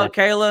again.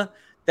 Kayla,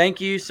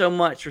 thank you so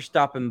much for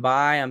stopping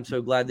by. I'm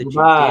so glad that you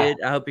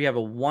did. I hope you have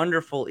a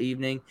wonderful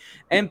evening.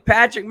 And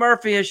Patrick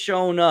Murphy has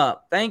shown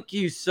up. Thank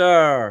you,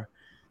 sir.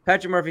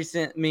 Patrick Murphy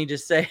sent me to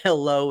say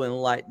hello and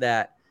like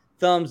that.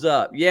 Thumbs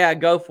up. Yeah,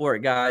 go for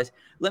it, guys.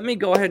 Let me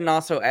go ahead and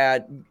also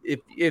add,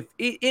 if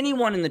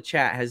anyone in the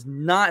chat has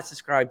not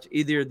subscribed to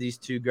either of these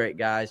two great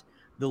guys,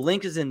 the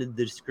link is in the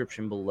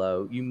description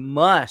below. You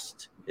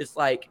must. It's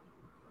like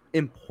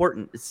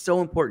important. It's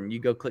so important. You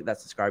go click that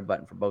subscribe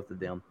button for both of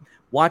them.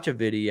 Watch a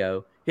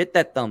video. Hit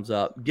that thumbs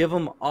up. Give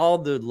them all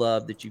the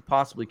love that you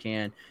possibly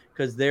can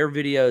because their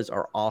videos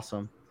are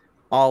awesome.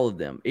 All of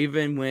them.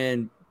 Even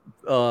when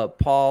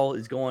Paul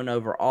is going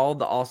over all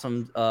the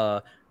awesome,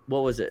 what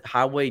was it,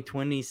 Highway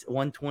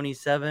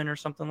 127 or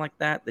something like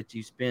that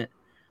you spent.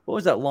 What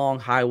was that long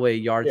highway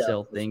yard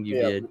sale thing you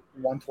did?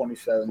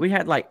 127. We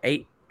had like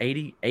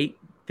 88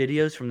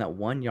 videos from that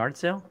one yard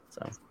sale.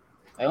 So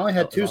I only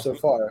had two so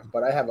far,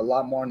 but I have a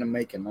lot more in the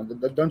making.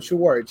 Don't you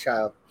worry,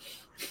 child.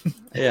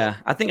 Yeah,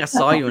 I think I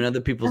saw you in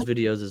other people's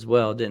videos as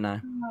well, didn't I?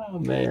 Oh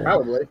man,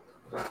 probably.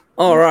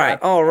 All right.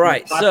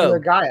 So,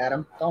 guy,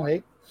 Adam, don't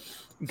hate.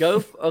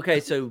 Okay,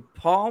 so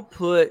Paul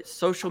put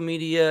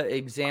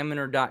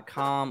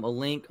socialmediaexaminer.com a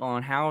link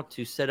on how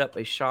to set up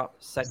a shop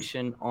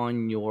section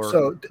on your.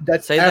 So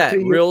that's say that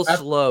real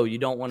slow. You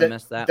don't want to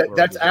mess that.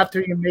 That's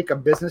after you make a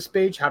business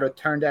page. How to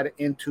turn that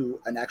into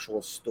an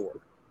actual store.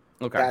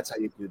 Okay, that's how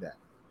you do that.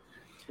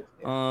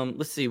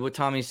 Let's see what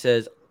Tommy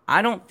says.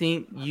 I don't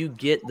think you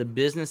get the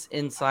business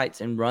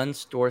insights and run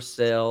store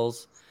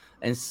sales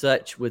and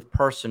such with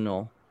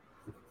personal,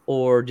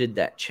 or did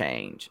that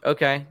change?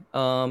 Okay.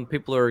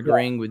 People are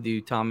agreeing with you,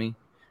 Tommy.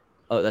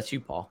 Oh, that's you,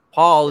 Paul.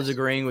 Paul is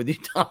agreeing with you,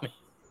 Tommy.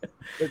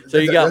 So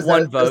you got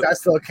one vote. Does that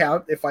still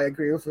count if I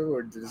agree with you,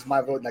 or does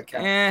my vote not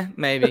count?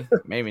 Maybe,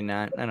 maybe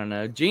not. I don't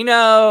know.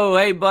 Gino,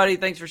 hey buddy,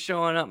 thanks for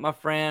showing up, my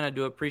friend. I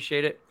do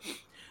appreciate it.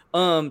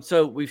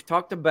 So we've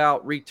talked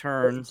about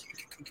returns.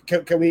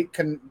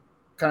 Can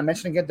I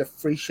mention again the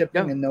free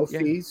shipping and no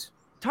fees?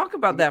 Talk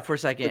about that for a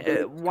second.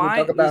 Why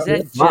talk about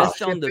is that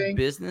just on the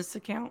business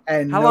account?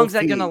 And how long is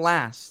that going to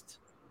last?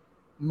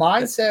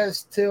 Mine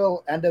says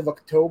till end of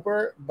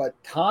October, but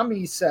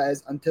Tommy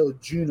says until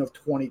June of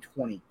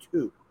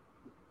 2022.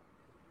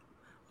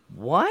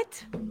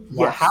 What?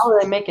 Well, Yes. how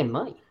are they making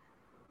money?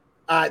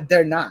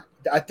 They're not.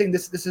 I think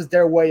this is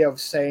their way of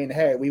saying,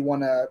 hey, we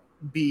want to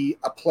be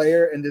a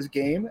player in this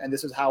game, and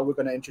this is how we're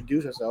going to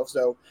introduce ourselves.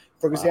 So,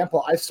 for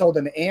example, I sold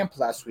an amp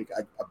last week,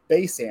 a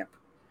bass amp.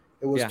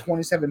 It was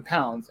 27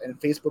 pounds, and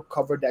Facebook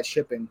covered that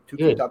shipping to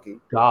Kentucky.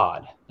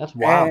 God, that's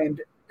wild.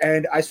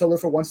 And I sold it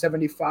for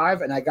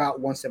 $175, and I got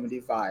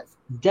 $175.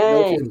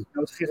 Dang.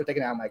 No fees are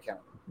taken out of my account.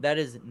 That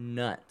is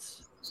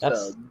nuts.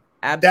 So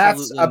Absolutely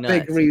that's a nuts.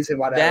 big reason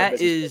why that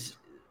is.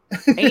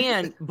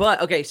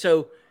 But okay,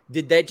 so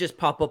did that just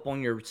pop up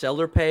on your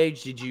seller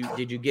page? Did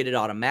you get it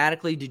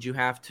automatically? Did you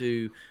have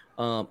to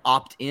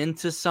opt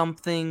into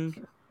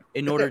something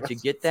in order to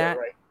get that?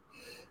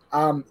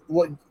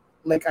 What,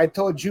 like I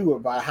told you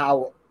about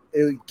how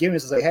it gave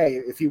us like, hey,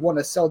 if you want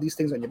to sell these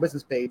things on your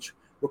business page,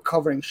 we're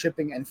covering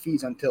shipping and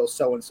fees until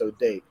so and so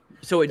date.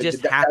 So it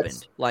just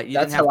happened. Like you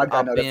didn't have to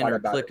opt in or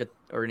click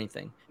or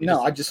anything.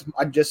 No, I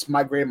just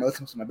migrated my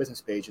listings to my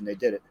business page, and they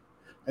did it.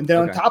 And then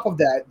on top of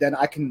that, then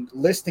I can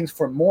list things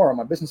for more on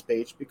my business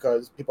page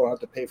because people don't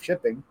have to pay for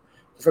shipping.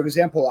 For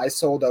example, I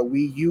sold a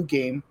Wii U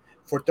game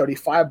for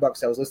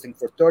 $35. I was listing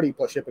for 30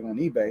 plus shipping on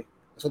eBay. I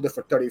sold it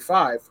for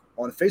 35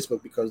 on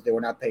Facebook because they were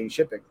not paying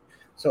shipping.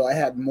 So I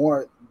had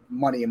more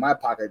money in my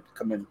pocket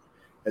come in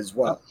as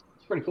well.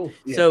 It's pretty cool.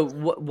 Yeah. So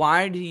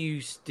why do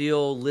you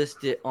still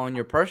list it on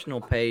your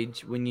personal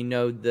page when you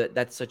know that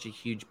that's such a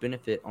huge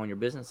benefit on your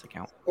business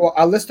account? Well,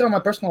 I listed on my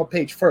personal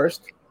page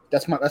first.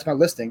 That's my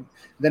listing.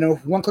 Then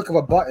with one click of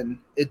a button,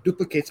 it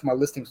duplicates my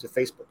listings to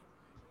Facebook.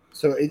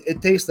 So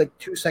it takes like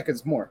 2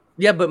 seconds more.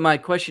 Yeah, but my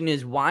question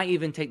is, why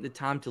even take the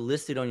time to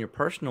list it on your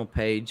personal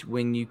page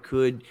when you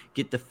could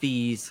get the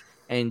fees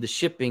and the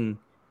shipping?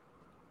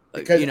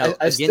 Because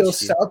I still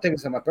sell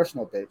things on my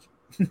personal page.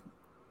 Okay.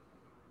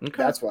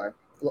 That's why.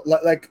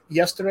 Like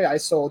yesterday, I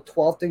sold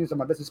 12 things on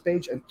my business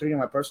page and 3 on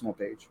my personal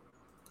page.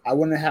 I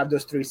wouldn't have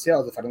those 3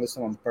 sales if I didn't list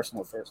them on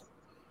personal first.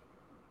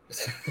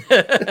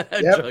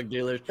 Drug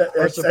dealers.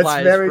 Our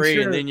supply is free,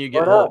 true. And then you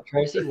get word up,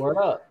 Tracy. Word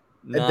up.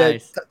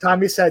 Nice.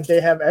 Tommy said they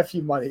have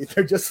FU money.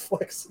 They're just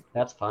flexing.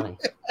 That's funny.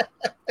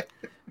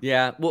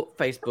 Yeah, well,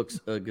 Facebook's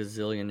a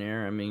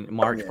gazillionaire. I mean,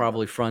 Mark's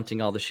probably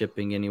fronting all the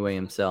shipping anyway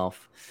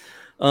himself.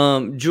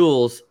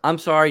 Jules, I'm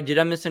sorry. Did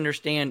I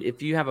misunderstand?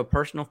 If you have a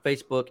personal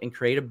Facebook and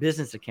create a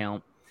business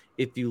account,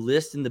 if you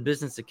list in the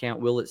business account,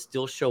 will it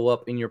still show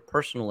up in your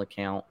personal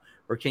account,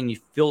 or can you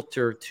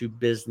filter to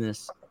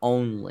business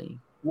only?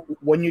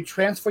 When you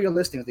transfer your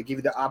listings, they give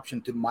you the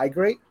option to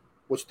migrate,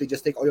 which they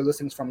just take all your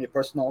listings from your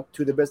personal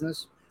to the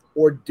business,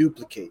 or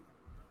duplicate.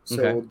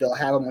 So they'll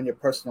have them on your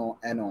personal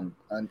and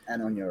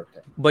on your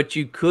thing. But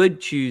you could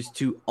choose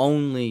to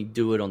only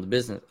do it on the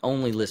business,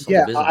 only list on the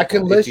business. Yeah, I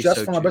can list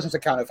just from a business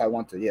account if I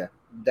want to. Yeah,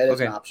 that is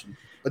an option.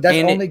 But that's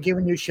only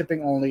giving you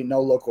shipping only,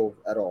 no local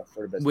at all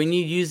for the business. When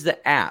you use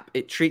the app,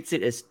 it treats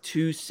it as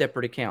 2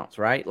 separate accounts,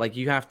 right? Like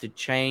you have to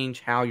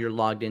change how you're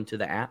logged into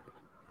the app.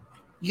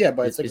 Yeah,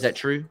 but is that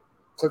true?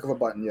 Click of a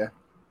button, yeah.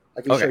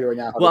 I can show you right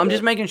now. Well, I'm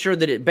just making sure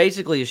that it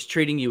basically is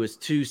treating you as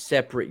 2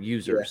 separate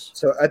users. Yeah.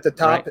 So at the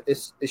top,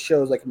 it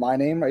shows like my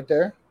name right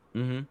there.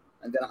 Mm-hmm.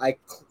 And then I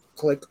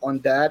click on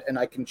that, and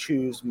I can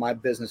choose my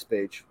business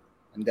page.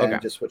 And then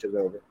it just switches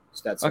over.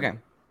 So that's okay.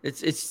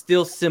 It's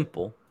still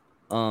simple.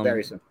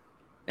 Very simple.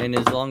 And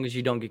as long as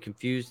you don't get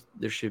confused,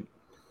 it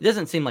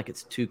doesn't seem like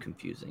it's too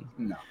confusing.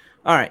 No.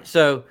 All right.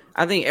 So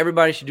I think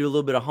everybody should do a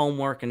little bit of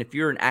homework. And if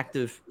you're an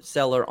active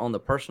seller on the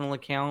personal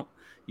account,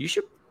 you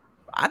should –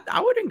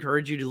 I would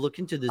encourage you to look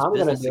into this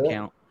business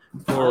account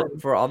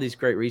for all these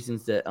great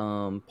reasons that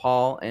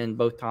Paul and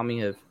both Tommy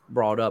have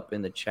brought up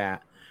in the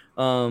chat.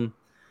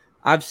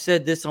 I've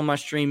said this on my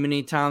stream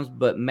many times,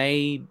 but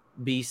may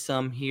be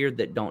some here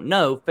that don't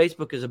know.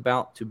 Facebook is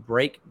about to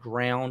break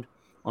ground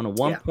on a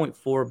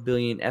 1.4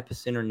 billion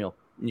epicenter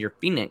near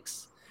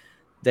Phoenix.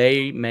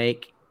 They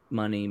make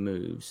money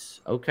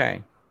moves.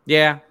 Okay.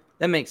 Yeah,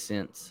 that makes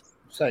sense.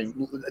 So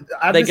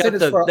they got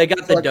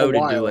the dough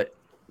to do it.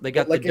 They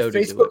got like the dough if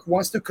to do Facebook it.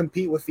 wants to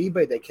compete with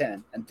eBay, they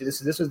can, and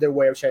this is their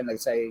way of saying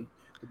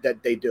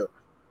that they do.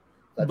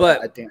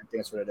 But I think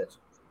that's what it is.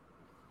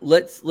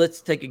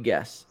 Let's take a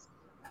guess.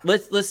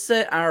 Let's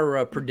set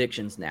our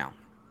predictions now.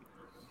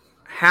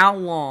 How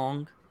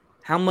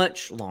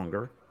much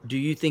longer do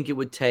you think it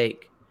would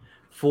take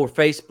for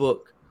Facebook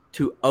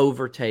to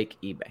overtake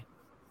eBay?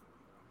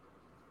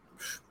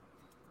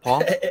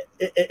 Paul?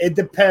 It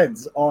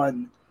depends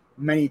on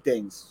many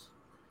things.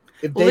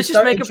 Well, let's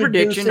just make a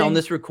prediction on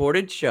this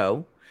recorded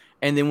show,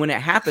 and then when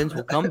it happens,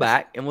 we'll come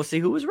back and we'll see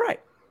who was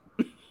right.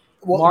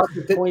 March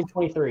of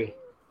 2023.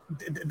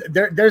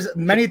 there's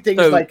many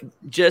things So like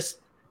just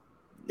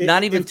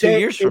not even 2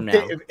 years from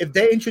now. If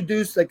they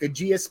introduce like a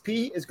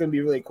GSP, it's going to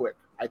be really quick.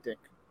 I think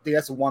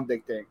that's one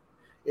big thing.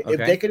 If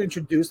they can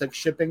introduce like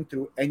shipping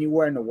through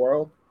anywhere in the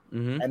world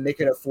and make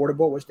it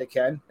affordable, which they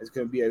can, it's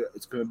going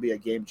to be a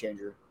game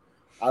changer.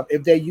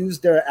 If they use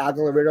their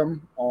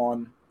algorithm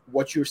on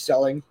what you're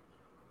selling,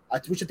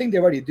 which I think they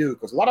already do,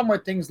 because a lot of my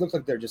things look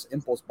like they're just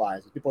impulse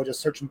buys. People are just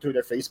searching through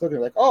their Facebook and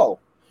they're like, oh,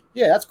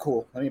 yeah, that's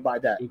cool. Let me buy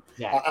that.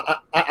 Exactly.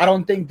 I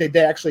don't think that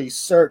they actually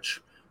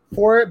search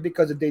for it,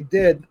 because if they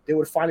did, they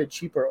would find it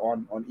cheaper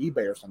on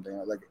eBay or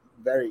something, like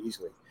very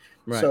easily.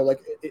 Right. So like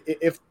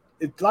if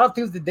a lot of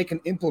things that they can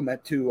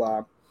implement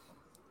to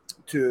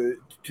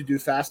do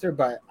faster,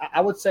 but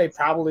I would say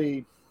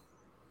probably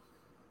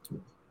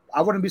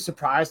I wouldn't be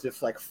surprised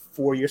if like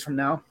 4 years from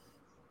now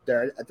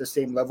they're at the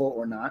same level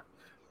or not.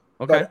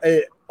 Okay.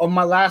 But on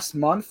my last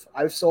month,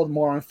 I've sold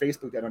more on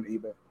Facebook than on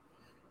eBay,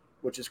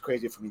 which is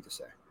crazy for me to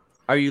say.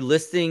 Are you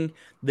listing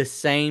the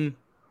same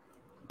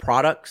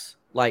products?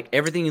 Like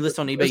everything you list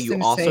on eBay, you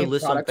also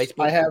list on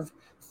Facebook? I have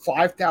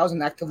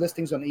 5,000 active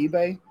listings on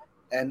eBay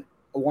and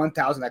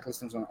 1,000 active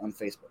listings on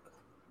Facebook.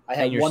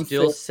 And you're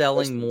still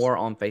selling more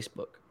on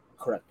Facebook?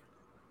 Correct.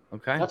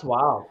 Okay. That's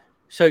wild.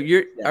 So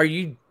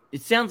it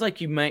sounds like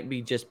you might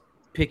be just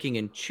picking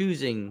and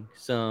choosing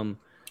some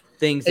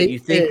things that you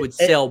think would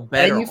sell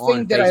better on Facebook.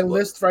 Anything that I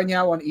list right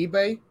now on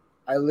eBay,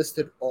 I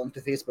listed onto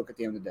Facebook at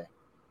the end of the day.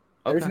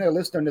 Everything I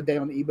list during the day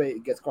on eBay,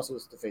 it gets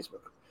cross-listed to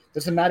Facebook.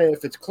 Doesn't matter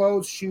if it's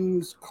clothes,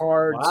 shoes,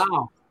 cards,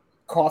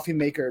 coffee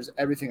makers,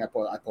 everything I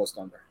post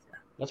on there. Yeah.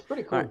 That's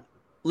pretty cool. Right.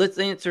 Let's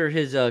answer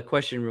his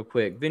question real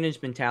quick.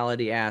 Vintage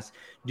Mentality asks,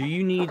 do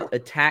you need a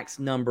tax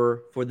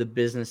number for the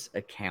business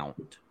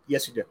account?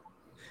 Yes, you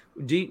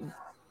do.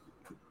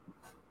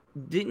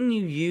 Didn't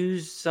you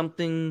use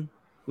something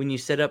when you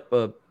set up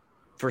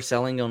for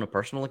selling on a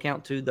personal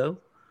account too, though?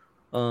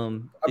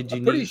 I'm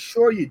pretty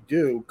sure you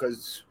do,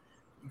 because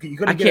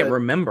I can't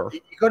remember.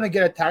 You're going to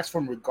get a tax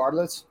form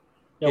regardless.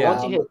 Yeah,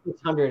 once you hit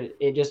 600,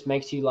 it just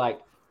makes you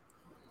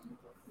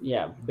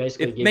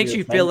basically. It makes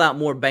you fill out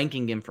more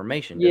banking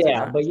information.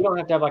 Yeah, but you don't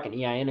have to have like an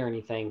EIN or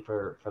anything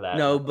for that.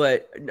 No,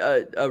 but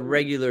a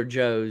regular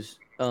Joe's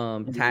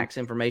tax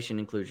information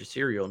includes your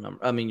serial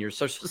number. I mean, your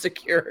social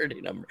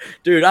security number.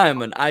 Dude, I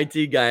am an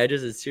IT guy. I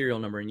just a serial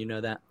number, and you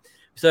know that.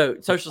 So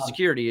social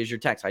security is your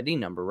tax ID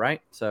number,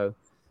 right? So,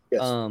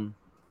 yes.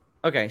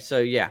 Okay, so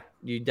yeah,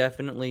 you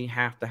definitely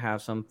have to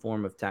have some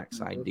form of tax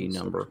ID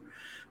number.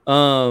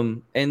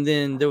 And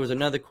then there was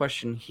another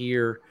question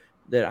here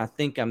that I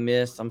think I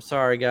missed. I'm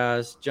sorry,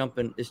 guys.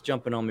 It's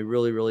jumping on me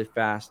really, really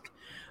fast.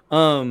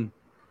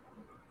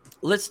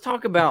 Let's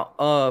talk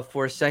about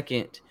for a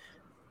second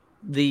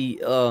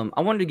I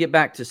wanted to get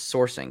back to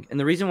sourcing. And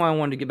the reason why I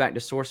wanted to get back to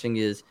sourcing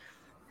is,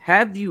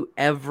 have you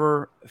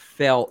ever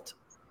felt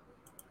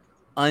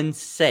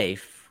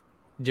unsafe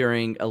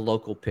during a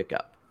local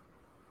pickup?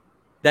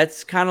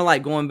 That's kind of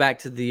like going back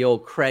to the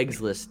old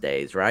Craigslist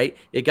days, right?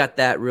 It got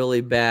that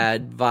really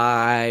bad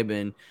vibe,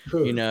 and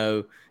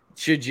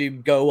should you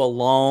go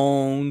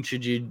alone?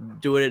 Should you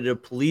do it at a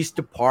police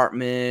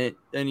department?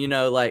 And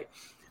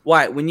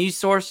why? When you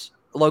source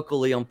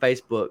locally on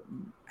Facebook,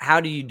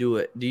 how do you do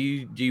it? Do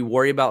you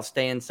worry about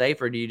staying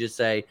safe, or do you just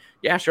say,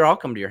 yeah, sure, I'll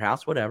come to your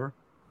house, whatever?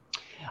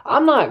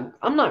 I'm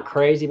not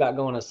crazy about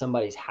going to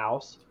somebody's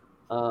house,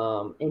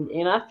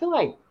 and I feel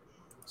like.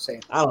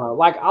 Same. I don't know.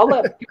 Like, I'll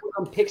let people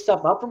come pick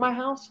stuff up from my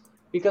house,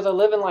 because I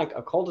live in like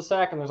a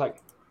cul-de-sac and there's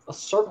like a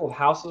circle of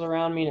houses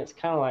around me, and it's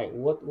kind of like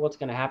what's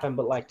going to happen.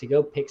 But like, to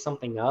go pick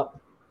something up,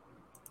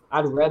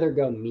 I'd rather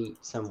go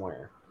meet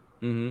somewhere.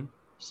 Mm-hmm.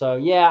 So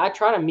yeah, I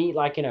try to meet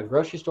like in a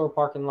grocery store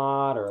parking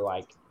lot, or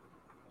like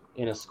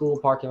in a school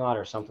parking lot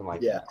or something like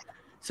that.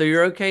 So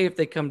you're okay if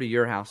they come to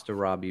your house to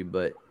rob you,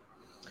 but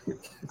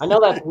I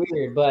know that's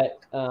weird, but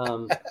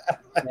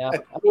yeah.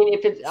 I mean,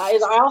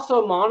 I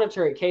also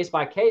monitor it case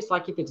by case.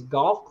 Like if it's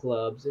golf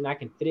clubs and I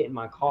can fit it in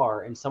my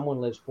car, and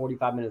someone lives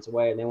 45 minutes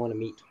away and they want to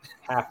meet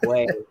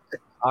halfway,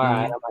 all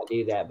right, I might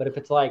do that. But if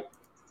it's like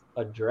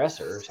a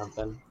dresser or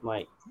something,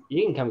 like,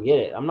 you can come get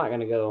it. I'm not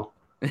gonna go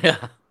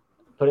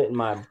put it in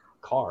my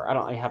car. I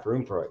don't have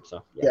room for it.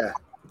 So yeah.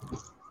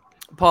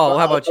 Paul,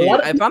 how about you?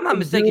 If I'm not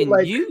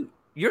mistaken,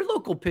 your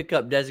local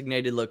pickup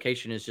designated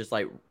location is just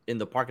like in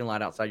the parking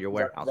lot outside your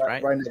warehouse,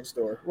 right? Right next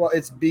door. Well,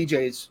 it's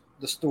BJ's,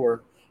 the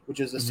store, which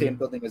is the same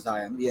building as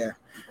I am. Yeah.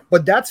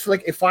 But that's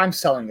like if I'm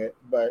selling it.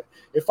 But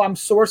if I'm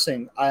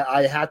sourcing,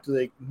 I have to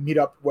like meet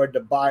up where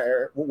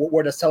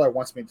the seller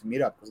wants me to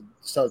meet up, because the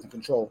seller's in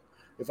control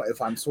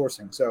if I'm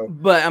sourcing. So,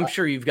 but I'm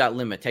sure you've got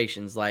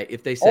limitations. Like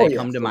if they say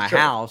come to my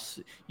house,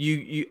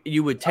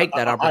 you would take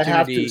that opportunity. I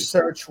have to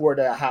search where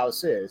the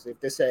house is. If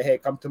they say, hey,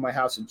 come to my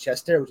house in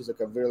Chester, which is like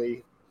a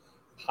really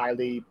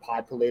highly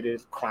populated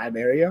crime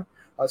area,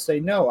 I'll say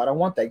no, I don't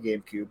want that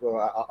GameCube.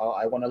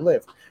 I want to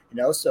live,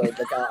 so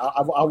like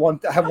I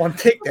want to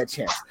take that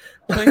chance.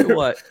 Tell you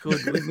what,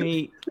 could we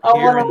meet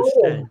here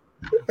instead?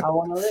 I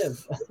want to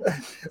live.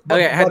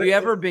 Okay, have you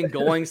ever been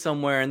going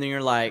somewhere and then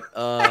you're like,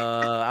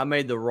 I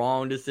made the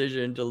wrong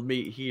decision to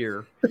meet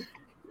here?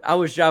 I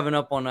was driving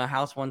up on a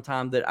house one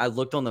time that I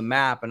looked on the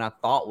map and I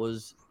thought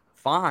was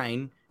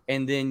fine.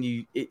 And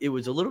then it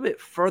was a little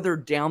bit further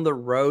down the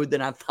road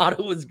than I thought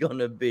it was going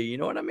to be. You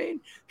know what I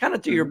mean? Kind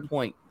of to your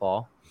point,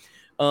 Paul.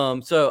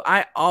 So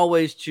I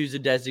always choose a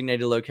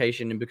designated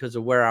location, and because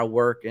of where I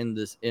work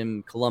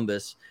in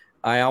Columbus,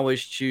 I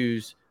always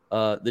choose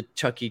the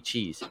Chuck E.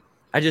 Cheese.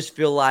 I just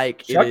feel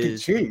like Chuck it E.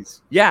 is,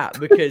 Cheese. yeah,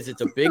 because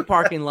it's a big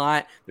parking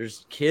lot.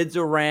 There's kids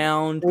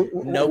around.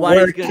 Where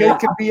Nobody's a gonna. kid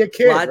could be a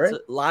kid, right?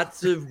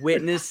 Lots of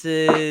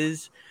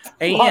witnesses, Oh,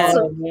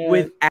 and man.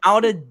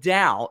 without a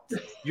doubt,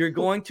 you're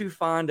going to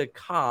find a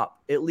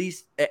cop at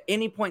least at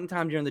any point in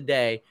time during the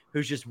day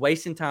who's just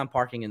wasting time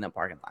parking in that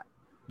parking lot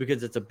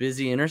because it's a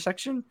busy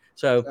intersection.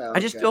 So I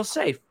just feel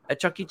safe at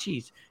Chuck E.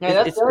 Cheese. Yeah,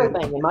 that's the other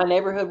thing. In my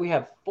neighborhood, we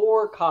have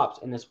 4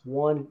 cops in this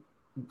one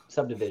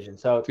subdivision.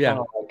 So it's kind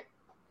of like,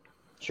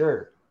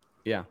 sure.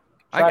 Yeah.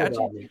 Try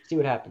to see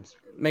what happens.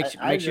 Makes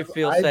you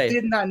feel safe. I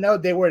did not know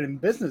they were in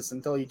business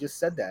until you just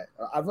said that.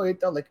 I really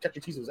thought like Chuck E.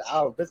 Cheese was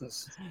out of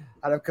business,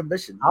 out of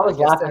commission. I was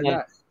laughing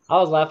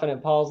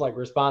at Paul's like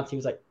response. He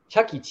was like,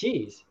 Chuck E.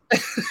 Cheese.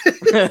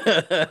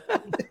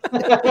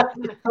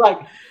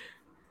 Like,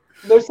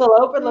 they're still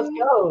open. Let's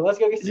go. Let's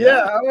go get some.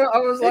 Yeah, I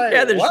was like,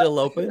 yeah, they're what? still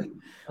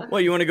open.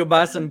 Well, you want to go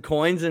buy some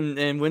coins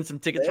and win some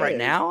tickets right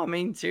now? I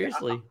mean,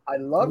 seriously. I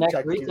love the next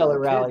Chuck E. Cheese. reseller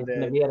rally is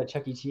going to be at a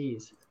Chuck E.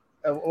 Cheese.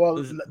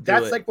 Well,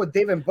 that's like what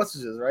Dave and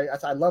Buster's is, right?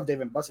 I love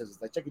Dave and Buster's.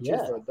 It's like Chuck E. Cheese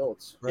for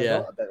adults.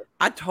 Yeah.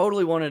 I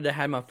totally wanted to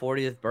have my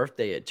 40th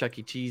birthday at Chuck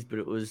E. Cheese, but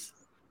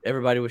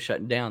everybody was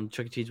shutting down.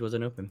 Chuck E. Cheese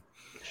wasn't open.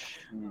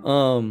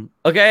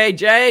 Okay,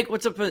 Jake,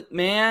 what's up,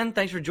 man?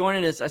 Thanks for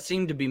joining us. I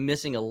seem to be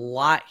missing a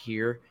lot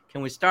here.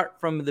 Can we start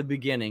from the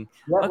beginning?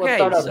 Yeah, okay,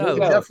 so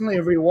definitely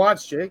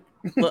rewatch, Jake.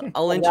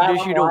 I'll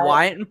introduce you to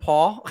Wyatt and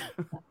Paul,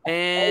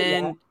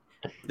 and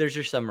there's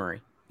your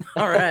summary.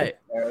 All right,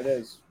 there it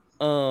is.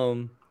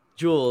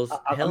 Jules,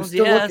 I'm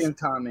still looking,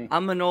 Tommy.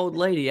 I'm an old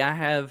lady.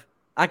 I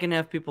can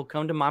have people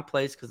come to my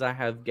place because I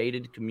have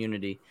gated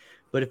community.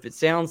 But if it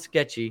sounds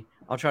sketchy,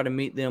 I'll try to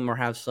meet them or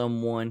have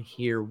someone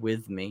here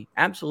with me.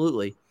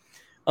 Absolutely.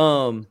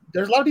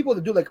 There's a lot of people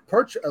that do like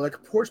porch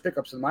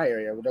pickups in my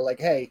area where they're like,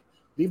 hey,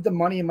 leave the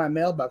money in my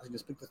mailbox and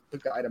just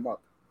pick the item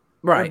up.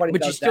 Right,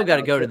 but you still got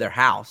to go to their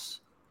house.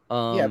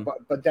 Yeah,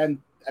 but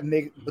then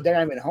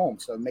I'm at home,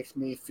 so it makes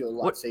me feel a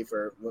lot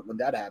safer when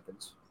that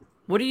happens.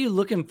 What are you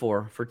looking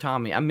for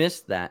Tommy? I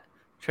missed that.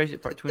 Tracy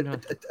part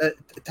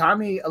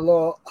Tommy, a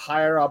little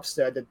higher up,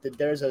 said that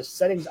there's a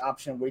settings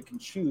option where you can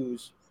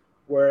choose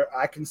where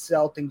I can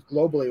sell things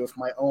globally with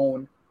my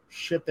own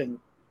shipping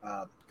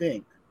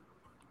thing.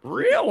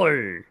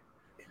 Really?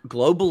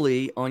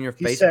 Globally on your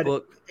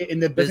Facebook in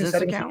the business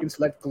settings, account? you can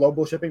select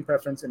global shipping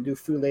preference and do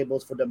food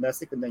labels for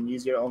domestic, and then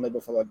use your own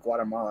label for like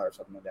Guatemala or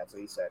something like that. So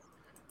he said,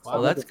 "Wow,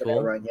 so that's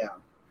cool." Right now,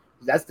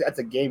 that's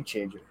a game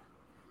changer.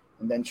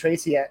 And then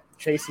Tracy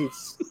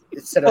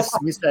instead of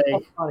me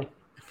saying,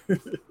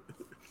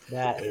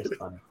 that is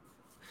funny.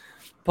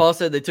 Paul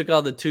said they took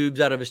all the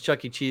tubes out of his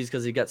Chuck E. Cheese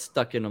because he got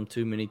stuck in them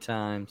too many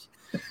times.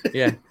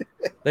 Yeah,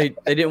 they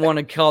didn't want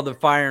to call the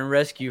fire and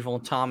rescue on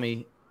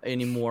Tommy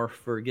anymore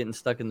for getting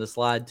stuck in the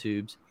slide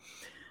tubes.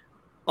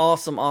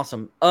 Awesome.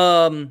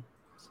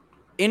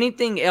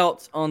 Anything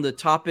else on the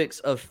topics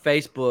of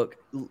Facebook?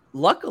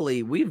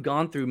 Luckily, we've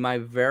gone through my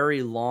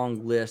very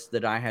long list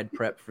that I had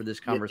prepped for this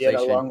conversation.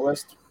 A long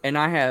list, and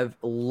I have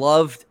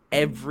loved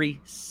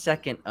every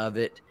second of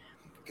it.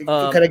 Can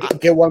I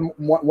get one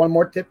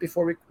more tip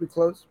before we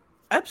close?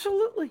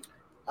 Absolutely.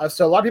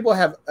 So a lot of people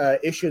have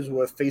issues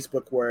with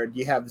Facebook where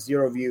you have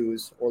 0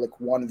 views or like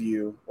 1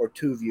 view or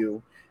 2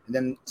 view, and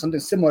then something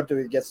similar to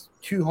it gets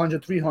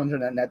 200,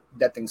 300, and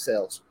that thing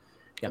sells.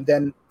 Yep. And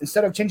then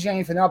instead of changing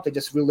anything up, they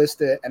just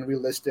relist it,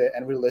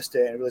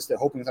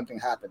 hoping something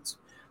happens.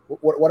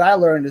 What I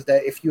learned is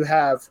that if you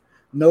have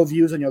no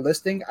views on your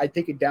listing, I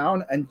take it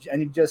down and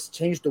you just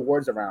change the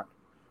words around.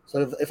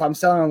 So if I'm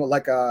selling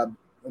like a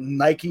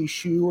Nike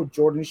shoe or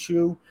Jordan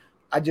shoe,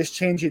 I just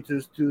change it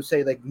to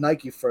say like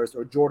Nike first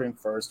or Jordan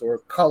first or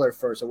color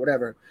first or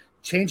whatever.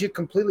 Change it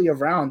completely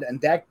around,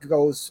 and that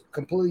goes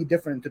completely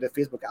different to the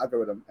Facebook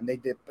algorithm, and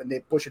they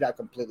push it out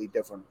completely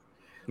different.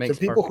 Makes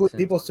so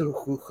people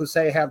who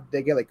say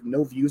they get like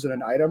no views on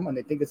an item and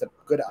they think it's a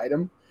good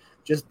item,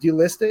 just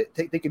delist it,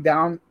 take it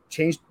down,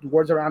 change the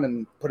words around,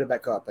 and put it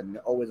back up, and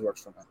it always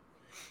works for them.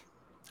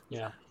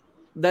 Yeah,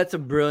 that's a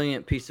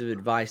brilliant piece of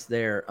advice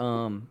there.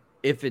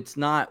 If it's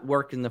not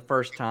working the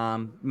first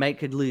time,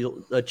 make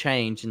a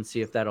change and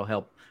see if that'll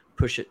help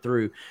push it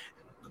through.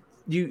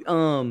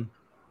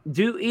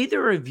 Do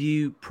either of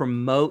you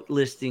promote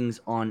listings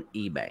on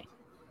eBay?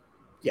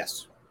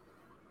 Yes.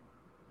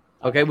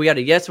 Okay, we got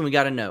a yes and we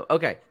got a no.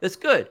 Okay, that's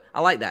good. I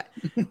like that.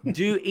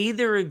 Do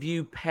either of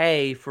you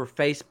pay for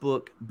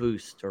Facebook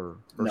Boost or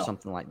no.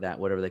 something like that,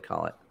 whatever they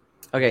call it?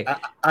 Okay.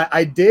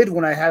 I did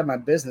when I had my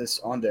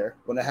business on there,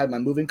 when I had my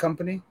moving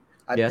company.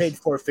 I Yes. paid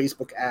for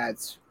Facebook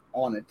ads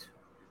on it,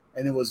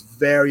 and it was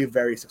very,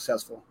 very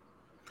successful.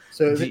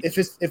 So if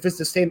it's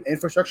the same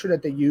infrastructure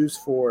that they use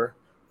for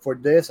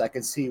this, I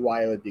can see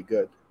why it would be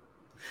good.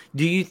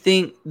 Do you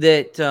think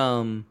that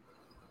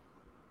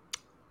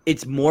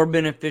it's more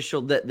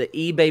beneficial that the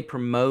eBay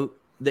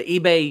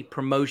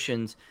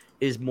promotions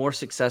is more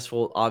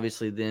successful,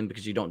 obviously, than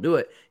because you don't do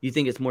it? You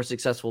think it's more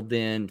successful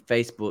than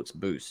Facebook's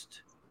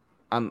boost?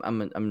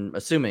 I'm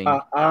assuming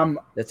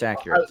that's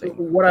accurate.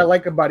 What I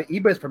like about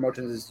eBay's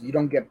promotions is you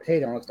don't get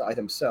paid unless the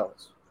item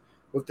sells.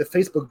 With the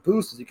Facebook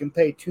boosts, you can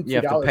pay $2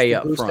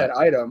 to boost that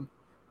item,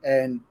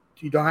 and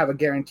you don't have a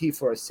guarantee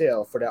for a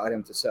sale for that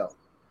item to sell.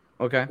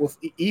 Okay. With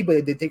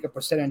eBay, they take a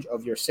percentage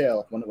of your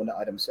sale when the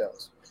item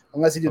sells,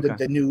 unless you do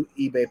the new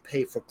eBay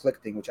pay for click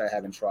thing, which I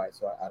haven't tried,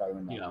 so I don't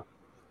even know. Yeah.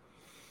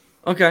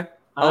 Okay,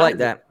 I like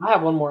that. I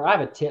have one more. I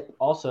have a tip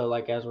also,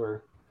 like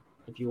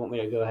if you want me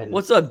to go ahead.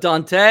 What's up,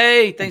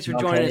 Dante? Thanks for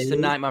joining us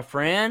tonight, my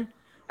friend.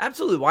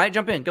 Absolutely, Wyatt,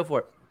 jump in, go for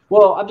it.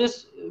 Well,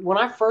 when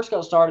I first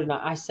got started, and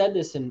I said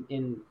this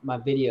in my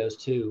videos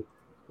too,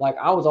 like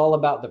I was all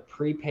about the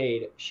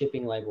prepaid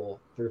shipping label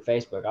through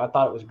Facebook. I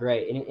thought it was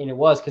great, and it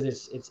was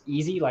because it's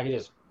easy, like it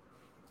just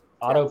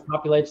auto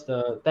populates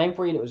the thing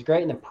for you. And it was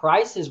great, and the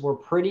prices were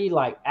pretty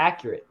like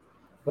accurate.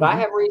 But I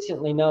have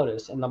recently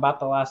noticed in about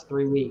the last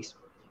 3 weeks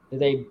that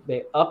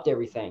they upped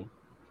everything.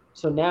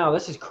 So now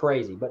this is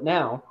crazy. But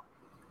now,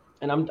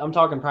 and I'm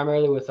talking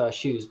primarily with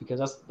shoes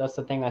because that's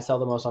the thing I sell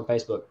the most on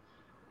Facebook.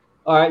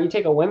 All right, you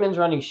take a women's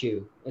running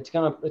shoe. It's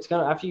gonna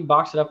after you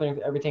box it up and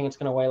everything, it's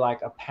gonna weigh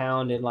like a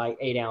pound and like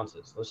 8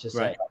 ounces. Let's just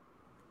say.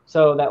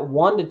 So that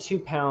 1 to 2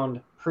 pound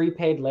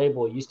prepaid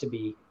label used to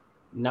be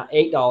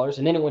 $8,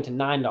 and then it went to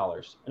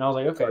 $9. And I was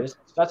like, okay,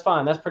 that's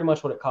fine. That's pretty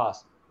much what it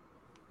costs.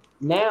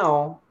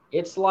 Now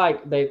it's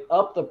like they've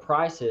upped the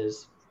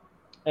prices,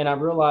 and I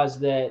realized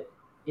that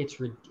it's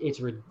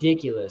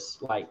ridiculous,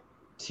 like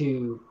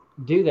to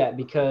do that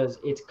because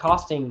it's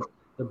costing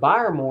the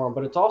buyer more,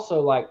 but it's also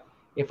like.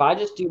 If I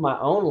just do my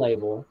own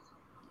label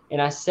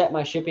and I set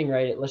my shipping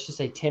rate at, let's just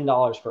say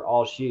 $10 for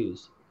all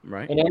shoes,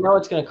 right? And I know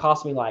it's going to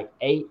cost me like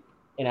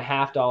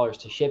 $8.50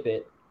 to ship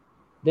it,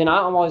 then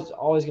I'm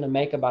always going to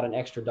make about an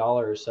extra $1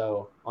 or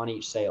so on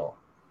each sale.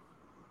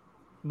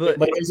 But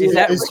is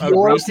that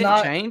a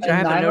recent change? I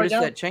haven't noticed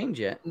that change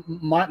yet.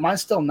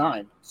 Mine's still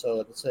 $9. So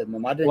like I said,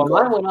 mine went up.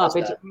 Mine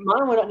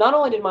went up. Not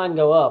only did mine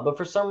go up, but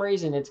for some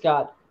reason it's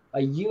got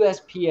a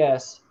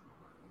USPS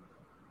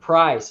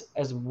price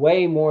as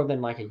way more than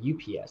like a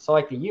UPS. So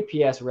like the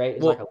UPS rate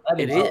is like $11.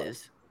 It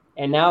is.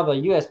 And now the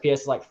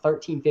USPS is like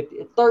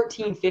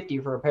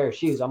 $13.50 for a pair of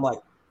shoes. I'm like,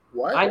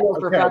 what? I know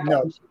for a fact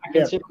I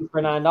can ship them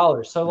for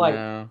 $9. So like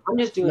I'm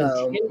just doing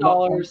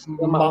 $10.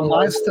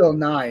 Mine's still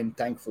 $9,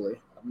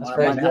 thankfully.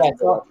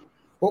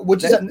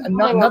 Which is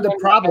another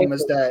problem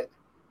is that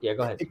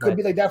go ahead. It could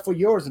be like that for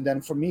yours, and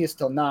then for me it's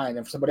still $9,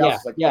 and for somebody else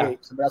it's like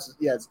 8. Somebody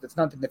else it's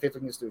nothing that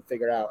Facebook needs to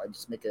figure out and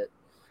just make it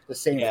the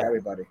same for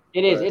everybody.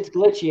 It is. It's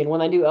glitchy, and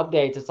when I do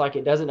updates, it's like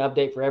it doesn't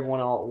update for everyone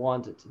all at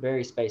once. It's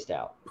very spaced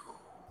out.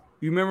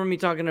 You remember me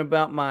talking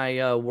about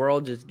my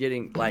world just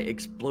getting like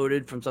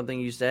exploded from something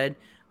you said?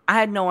 I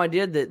had no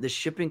idea that the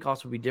shipping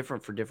costs would be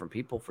different for different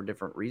people for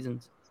different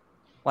reasons.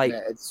 Like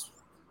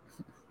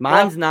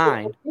mine's $9.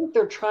 I think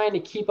they're trying to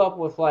keep up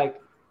with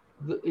like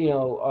the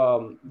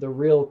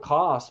real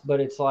cost, but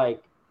it's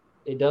like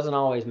it doesn't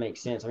always make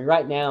sense. I mean,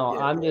 right now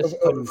I'm just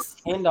putting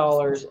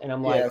 $10, and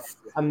I'm like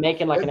I'm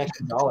making like an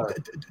extra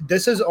 $1.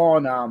 This is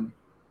on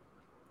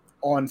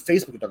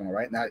Facebook you're talking about,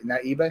 right?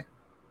 Not eBay.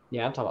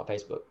 Yeah, I'm talking about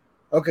Facebook.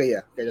 Okay,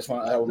 yeah. I just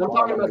want. I'm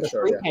talking about the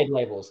prepaid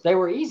labels. They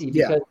were easy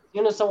because as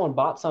soon as someone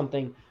bought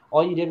something,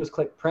 all you did was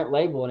click print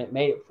label, and it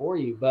made it for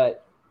you.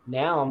 But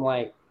now I'm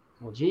like,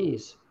 well,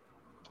 geez,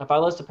 if I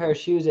list a pair of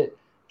shoes at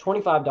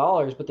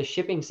 $25, but the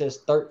shipping says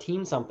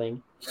 13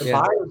 something, the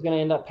buyer is going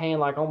to end up paying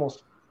like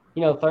almost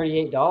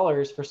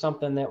 $38 for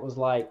something that was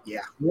like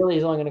really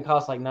is only going to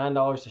cost like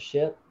 $9 to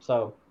ship.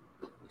 So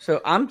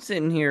I'm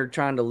sitting here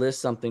trying to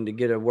list something to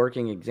get a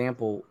working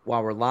example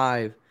while we're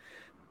live.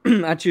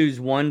 I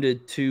choose 1 to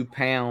 2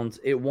 pounds.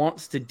 It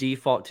wants to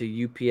default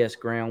to UPS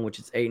ground, which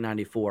is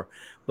 $8.94.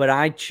 But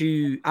I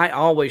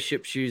always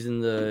ship shoes in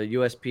the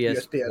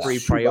USPS free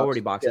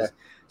priority boxes. Yeah.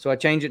 So I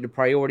change it to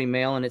priority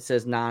mail, and it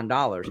says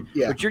 $9.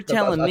 Yeah. But you're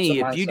telling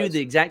me if you do the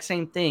exact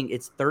same thing,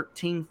 it's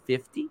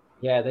 $13.50?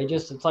 Yeah,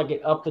 it's like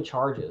it up the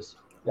charges.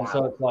 Wow. And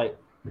so it's like,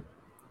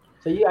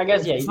 I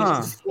guess, you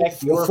just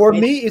expect your For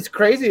me, it's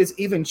crazy. It's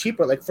even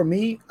cheaper. Like for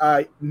me,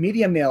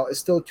 media mail is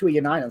still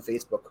 $2.89 on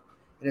Facebook,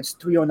 and it's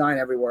 $3.09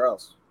 everywhere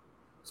else.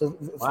 So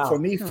for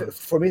me,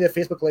 the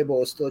Facebook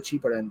label is still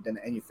cheaper than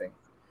anything.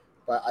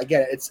 But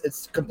again,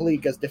 it's completely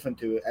gets different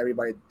to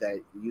everybody that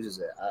uses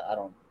it. I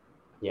don't.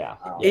 Yeah.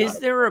 Is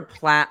there a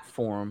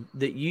platform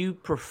that you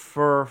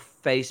prefer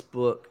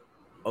Facebook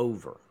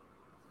over?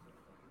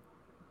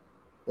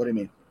 What do you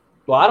mean?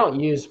 Well,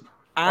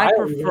 I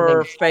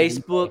prefer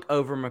Facebook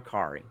over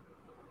Mercari.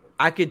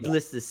 I could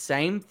list the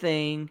same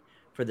thing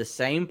for the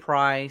same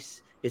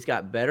price. It's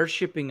got better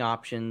shipping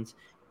options.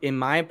 In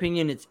my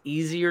opinion, it's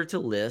easier to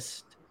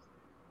list.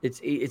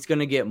 It's going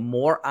to get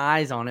more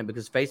eyes on it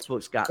because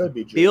Facebook's got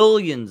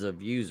billions of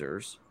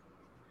users.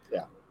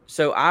 Yeah.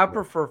 So I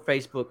prefer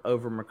Facebook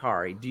over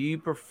Mercari. Do you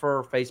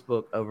prefer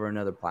Facebook over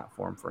another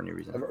platform for any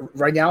reason?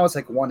 Right now, it's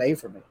like 1A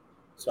for me.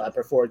 So I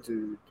prefer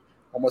to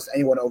almost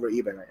anyone over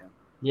eBay right now.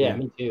 Yeah,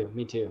 me too.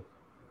 Me too.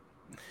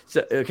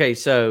 So okay,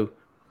 so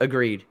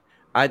agreed.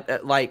 I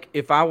like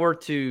if I were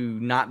to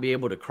not be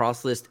able to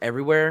cross list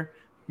everywhere,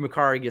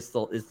 Mercari is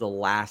the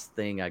last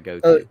thing I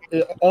go to.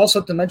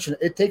 Also to mention,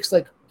 it takes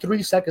like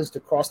 3 seconds to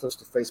cross list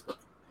to Facebook.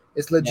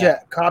 It's legit. Yeah.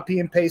 Copy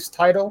and paste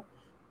title,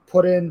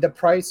 put in the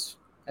price,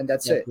 and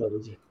that's it. Really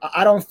easy.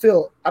 I don't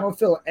feel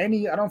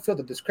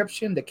the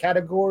description, the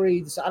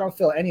categories. I don't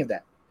feel any of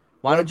that.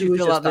 Why All I don't do you is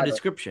fill just out the title.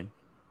 description?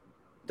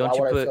 Why Don't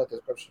you would I put? fill out the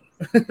description?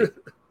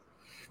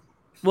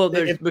 Well,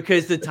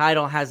 because the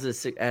title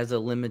has a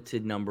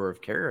limited number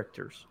of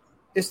characters.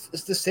 It's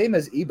the same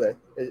as eBay.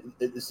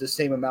 It's the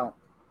same amount.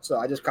 So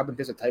I just copy and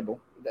paste a table.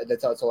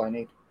 That's all I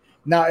need.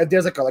 Now, if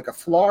there's like a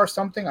flaw or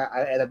something, I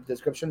add a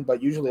description.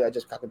 But usually, I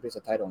just copy and paste a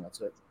title and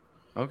that's it.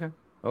 Okay.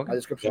 My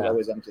description is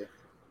always empty.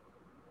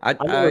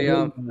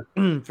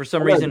 For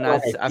some reason,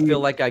 I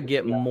feel like I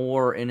get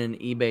more in an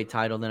eBay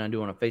title than I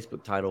do on a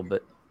Facebook title.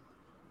 But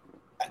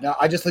no,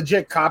 I just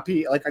legit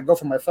copy. Like I go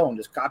from my phone,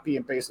 just copy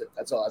and paste it.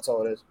 That's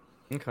all it is.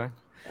 okay.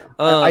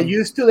 I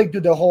used to like do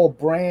the whole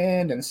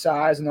brand and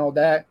size and all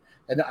that,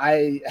 and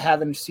I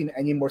haven't seen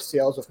any more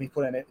sales with me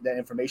putting that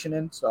information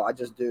in. So I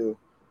just do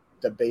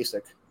the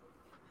basic.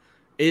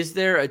 Is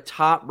there a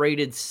top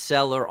rated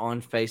seller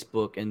on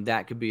Facebook, and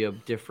that could be a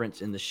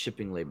difference in the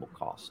shipping label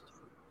cost?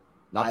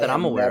 Not that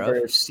I'm aware of. I've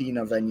never seen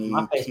of any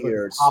My Facebook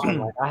tiers. is popping.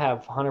 Like I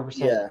have 100%.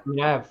 Yeah. I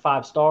mean, I have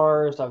 5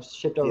 stars. I've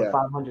shipped over Yeah.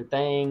 500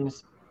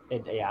 things.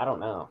 I don't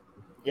know.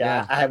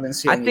 Yeah, I haven't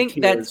seen. I any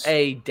think that's tiers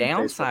a on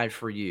downside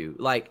for you.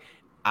 Like,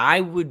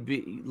 I would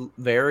be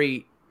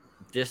very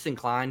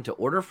disinclined to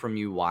order from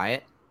you,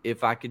 Wyatt,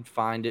 if I could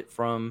find it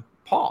from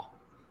Paul,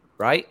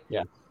 right?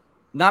 Yeah.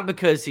 Not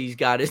because he's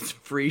got his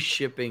free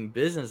shipping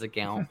business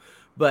account,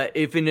 but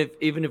even if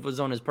it was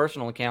on his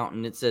personal account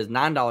and it says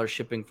 $9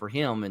 shipping for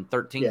him and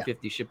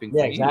 $13.50 shipping for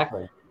you. Yeah,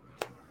 exactly.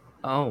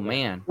 Oh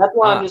man, That's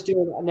why I'm just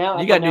doing now.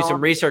 You got to do some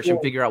research and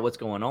figure out what's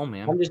going on,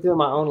 man. I'm just doing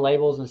my own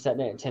labels and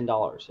setting it at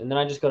 $10, and then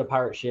I just go to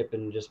Pirate Ship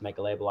and just make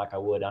a label like I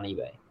would on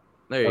eBay.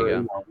 There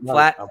you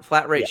go.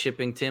 Flat rate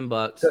shipping, $10.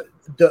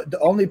 The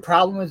only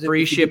problem is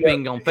free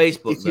shipping on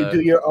Facebook. If you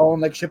do your own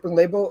like shipping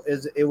label,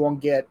 is it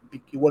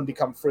wouldn't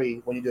become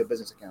free when you do a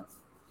business account.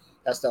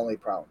 That's the only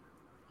problem.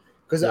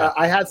 Because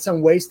I had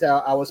some waste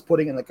that I was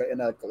putting in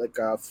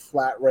a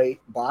flat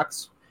rate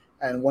box,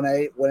 and when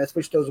I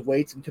switched those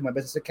weights into my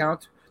business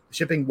account, the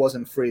shipping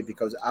wasn't free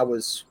because I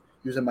was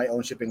using my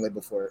own shipping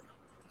label for it.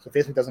 So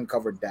Facebook doesn't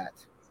cover that.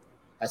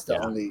 That's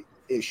the only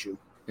issue.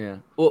 Yeah.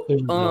 Well,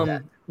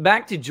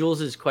 back to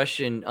Jules's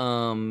question.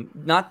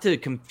 Not to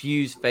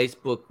confuse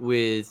Facebook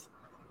with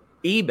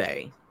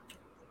eBay.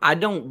 I'm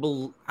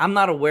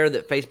not aware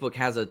that Facebook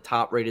has a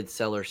top-rated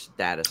seller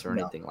status or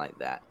anything like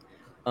that.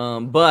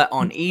 But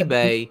on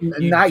eBay,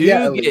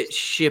 you get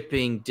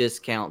shipping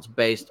discounts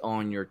based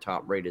on your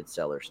top-rated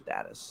seller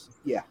status.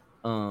 Yeah.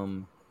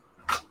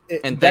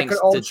 And that could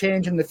all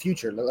change in the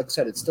future. Like I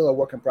said, it's still a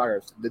work in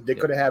progress. They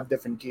could have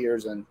different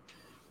tiers and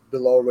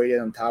below rated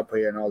and top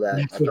rated and all that.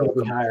 Exactly.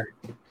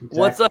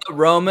 What's up,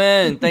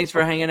 Roman? Thanks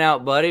for hanging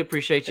out, buddy.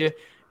 Appreciate you.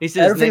 He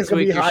says next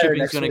week your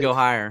shipping's going to go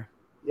higher.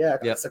 Yeah,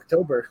 it's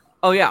October.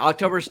 Oh, yeah.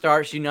 October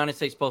starts. United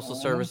States Postal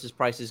Services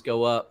prices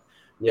go up.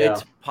 Yeah.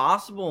 It's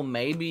possible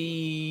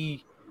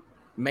maybe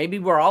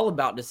we're all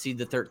about to see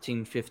the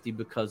 $13.50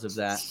 because of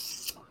that.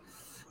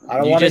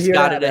 You just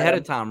got it ahead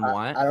of time,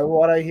 Wyatt. I don't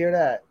want to hear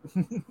that.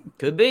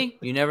 Could be.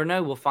 You never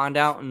know. We'll find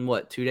out in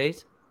 2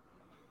 days?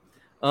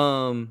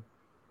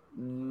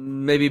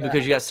 Maybe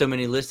because you got so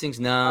many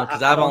listings. No,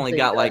 because I've only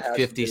got like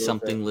 50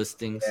 something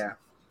listings. Yeah.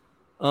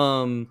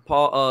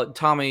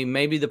 Tommy,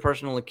 maybe the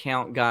personal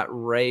account got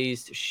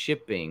raised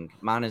shipping.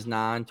 Mine is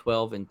 9,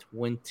 12, and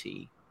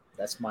 20.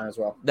 That's mine as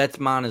well. That's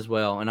mine as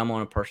well, and I'm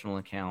on a personal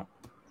account.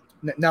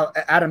 Now,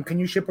 Adam, can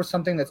you ship with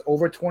something that's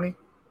over 20,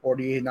 or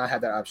do you not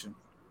have that option?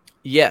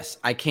 Yes,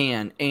 I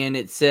can, and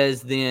it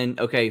says then,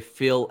 okay,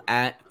 fill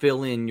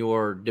in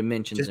your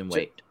dimensions and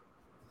weight.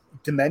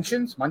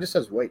 Dimensions? Mine just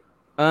says weight.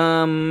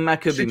 I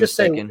could be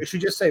mistaken. It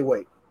should just say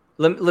weight.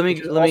 Let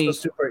me.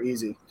 Super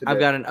easy. I've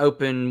got an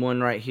open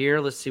one right here.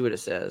 Let's see what it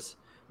says.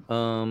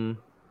 I'm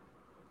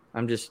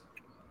just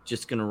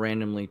gonna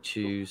randomly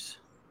choose.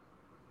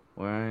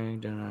 Why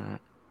did I?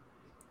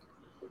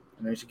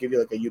 And then it should give you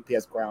like a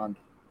UPS ground,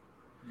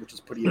 which is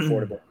pretty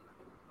affordable.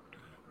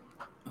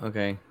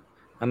 Okay,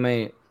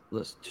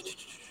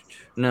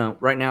 No,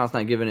 right now it's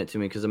not giving it to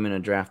me because I'm in a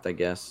draft, I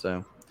guess.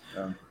 So,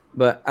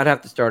 but I'd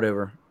have to start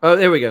over. Oh,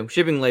 there we go.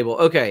 Shipping label.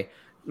 Okay,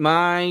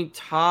 my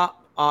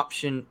top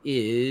option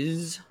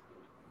is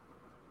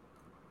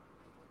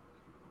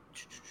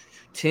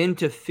 10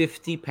 to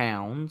 50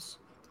 pounds.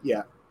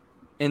 Yeah.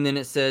 And then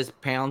it says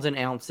pounds and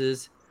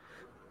ounces,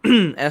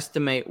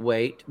 estimate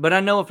weight. But I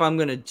know if I'm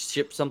going to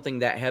ship something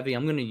that heavy,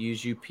 I'm going to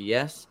use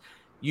UPS.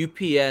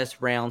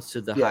 UPS rounds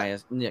to the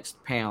highest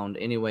next pound.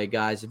 Anyway,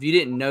 guys, if you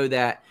didn't know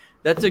that,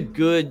 that's a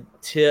good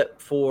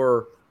tip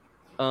for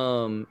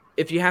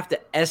if you have to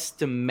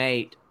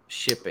estimate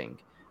shipping,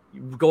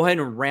 go ahead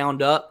and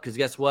round up because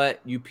guess what?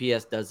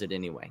 UPS does it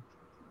anyway.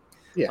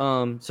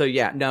 Yeah. So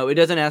yeah, no, it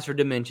doesn't ask for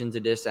dimensions.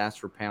 It just asks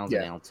for pounds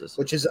and ounces,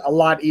 which is a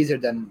lot easier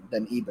than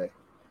eBay,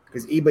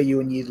 because eBay you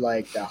would need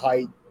like the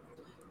height,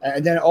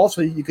 and then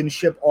also you can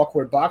ship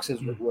awkward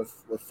boxes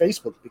with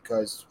Facebook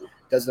because it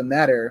doesn't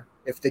matter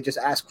if they just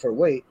ask for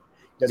weight.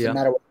 Doesn't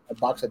matter what the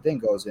box that thing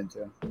goes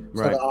into.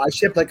 Right. So I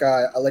shipped like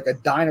a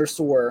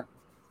dinosaur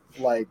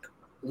like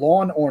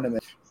lawn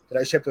ornament that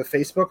I shipped with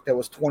Facebook that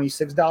was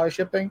 $26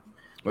 shipping.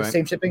 The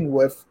same shipping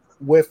with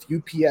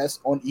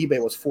UPS on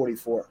eBay was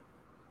 $44.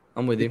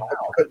 I'm with you.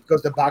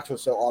 Because the box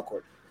was so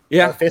awkward.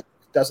 Yeah. Facebook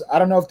I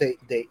don't know if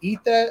they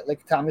eat that.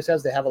 Like Tommy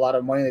says, they have a lot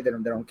of money. They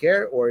don't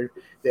care, or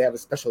they have a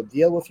special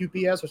deal with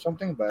UPS or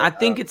something. But I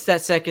think it's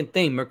that second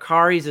thing.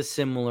 Mercari's a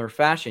similar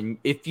fashion.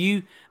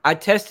 I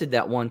tested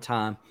that one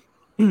time.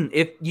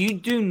 If you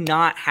do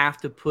not have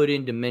to put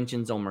in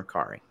dimensions on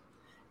Mercari,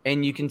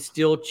 and you can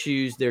still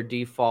choose their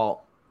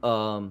default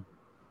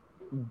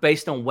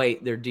based on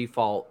weight, their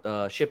default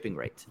shipping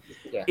rates.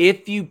 Yeah.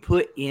 If you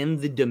put in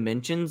the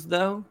dimensions,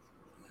 though,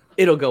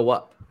 it'll go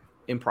up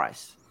in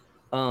price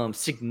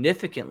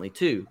significantly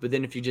too. But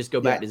then if you just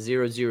go back to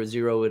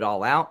 000 it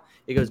all out,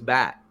 it goes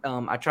back.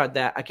 I tried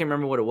that. I can't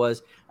remember what it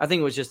was. I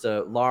think it was just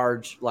a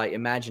large like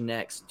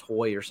Imaginext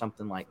toy or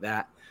something like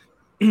that.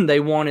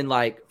 They wanted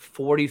like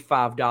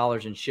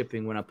 $45 in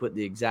shipping when I put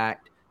the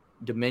exact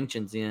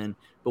dimensions in,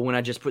 but when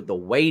I just put the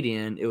weight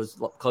in, it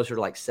was closer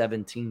to like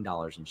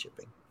 $17 in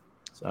shipping.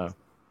 So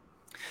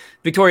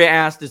Victoria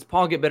asked, does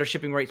Paul get better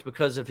shipping rates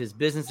because of his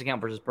business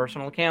account versus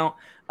personal account?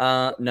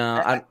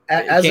 No.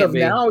 As of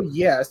now,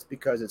 yes,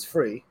 because it's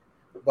free.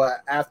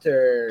 But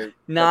after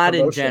not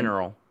in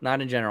general.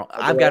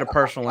 I've got a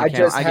personal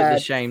account. I get the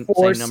same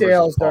numbers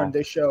sales during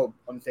this show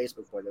on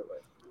Facebook, by the way.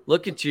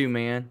 Look at you,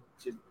 man.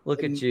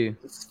 Look at you.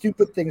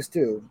 Stupid things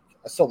too.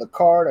 I saw the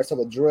card. I saw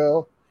the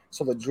drill. I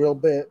saw the drill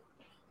bit.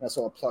 And I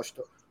saw a plush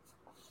toy.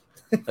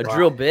 A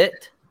drill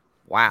bit?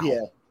 Wow.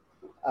 Yeah.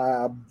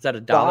 Is that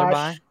a dollar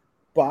buy?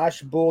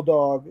 Bosch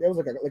Bulldog. It was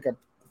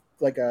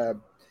like a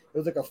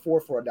 $4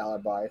 for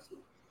 $1 buy.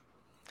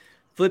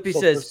 Flippy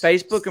says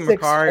Facebook and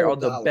Mercari are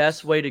the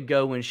best way to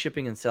go when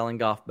shipping and selling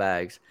golf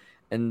bags,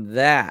 and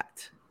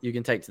that you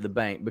can take to the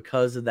bank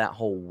because of that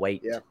whole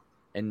weight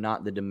and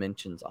not the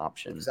dimensions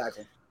option.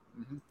 Exactly.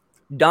 Mm-hmm.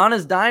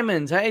 Donna's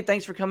Diamonds. Hey,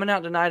 thanks for coming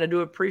out tonight. I do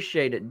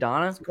appreciate it,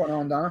 Donna. What's going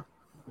on, Donna?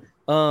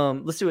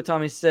 Let's see what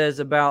Tommy says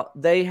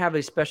about they have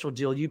a special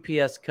deal.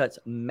 UPS cuts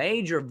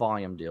major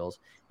volume deals.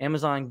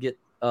 Amazon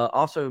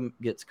also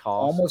gets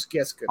calls. Almost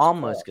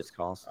gets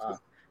calls.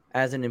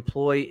 As an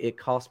employee, it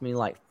cost me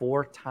like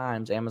 4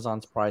 times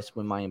Amazon's price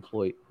with my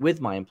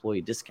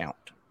employee discount.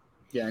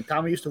 Yeah, and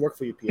Tommy used to work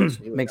for UPS.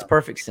 So Makes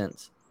perfect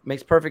sense.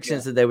 Makes perfect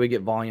sense that they would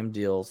get volume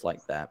deals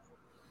like that.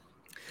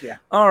 Yeah.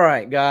 All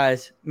right,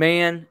 guys.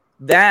 Man,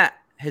 that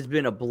has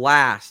been a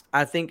blast.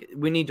 I think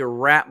we need to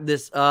wrap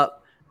this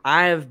up.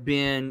 I have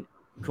been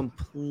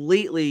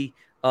completely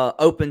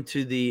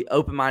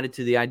open-minded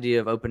to the idea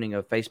of opening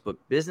a Facebook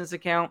business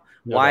account.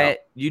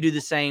 Wyatt, you do the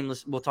same.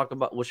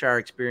 We'll share our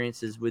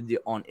experiences with you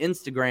on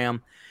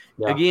Instagram.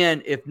 Yeah.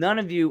 Again, if none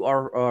of you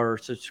are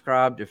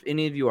subscribed, if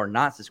any of you are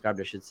not subscribed,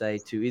 I should say,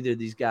 to either of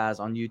these guys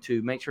on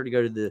YouTube, make sure to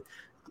go to the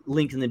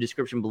link in the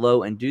description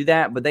below and do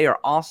that. But they are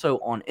also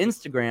on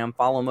Instagram.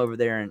 Follow them over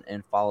there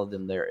and follow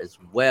them there as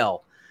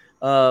well.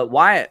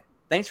 Wyatt,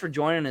 thanks for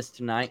joining us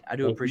tonight. I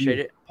do appreciate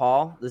it.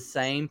 Paul, the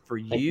same for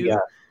you.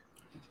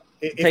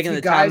 Taking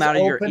the time out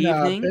of your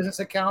evening. A business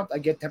account, I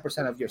get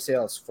 10% of your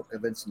sales for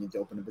convincing you to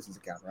open a business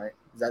account, right?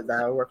 Is that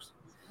how it works?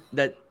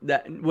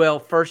 Well,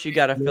 first you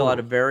got to fill out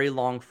a very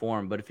long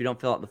form, but if you don't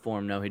fill out the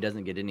form, no, he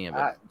doesn't get any of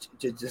it.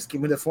 Just give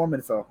me the form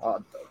info.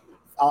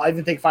 I'll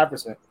even take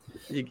 5%.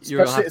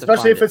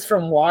 Especially if it's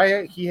from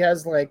Wyatt, he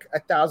has like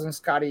 1,000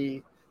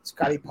 Scotty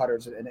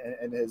putters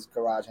in his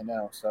garage. I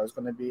know, so it's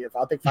going to be. If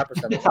I'll take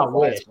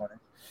 5%,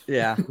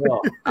 yeah.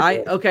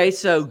 Okay,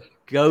 so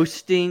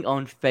ghosting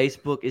on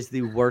Facebook is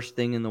the worst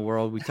thing in the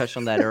world. We touched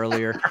on that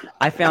earlier.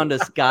 I found a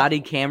Scotty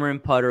Cameron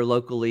putter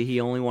locally. He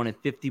only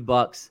wanted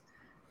 $50.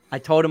 I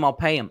told him I'll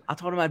pay him. I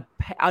told him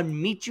I'd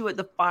meet you at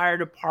the fire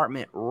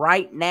department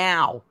right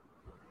now.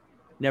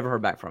 Never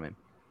heard back from him,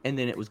 and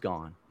then it was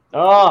gone.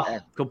 Oh,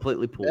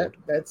 completely pulled.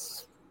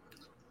 That's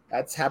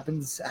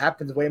happens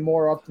way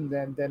more often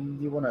than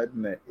you want to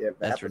admit. Yeah,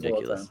 that's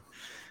ridiculous.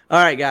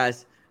 All right,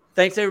 guys.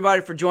 Thanks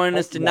everybody for joining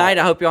us tonight.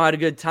 I hope y'all had a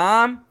good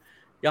time.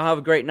 Y'all have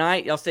a great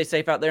night. Y'all stay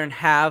safe out there and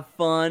have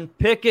fun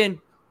picking.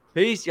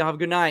 Peace. Y'all have a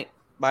good night.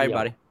 Bye,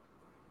 everybody.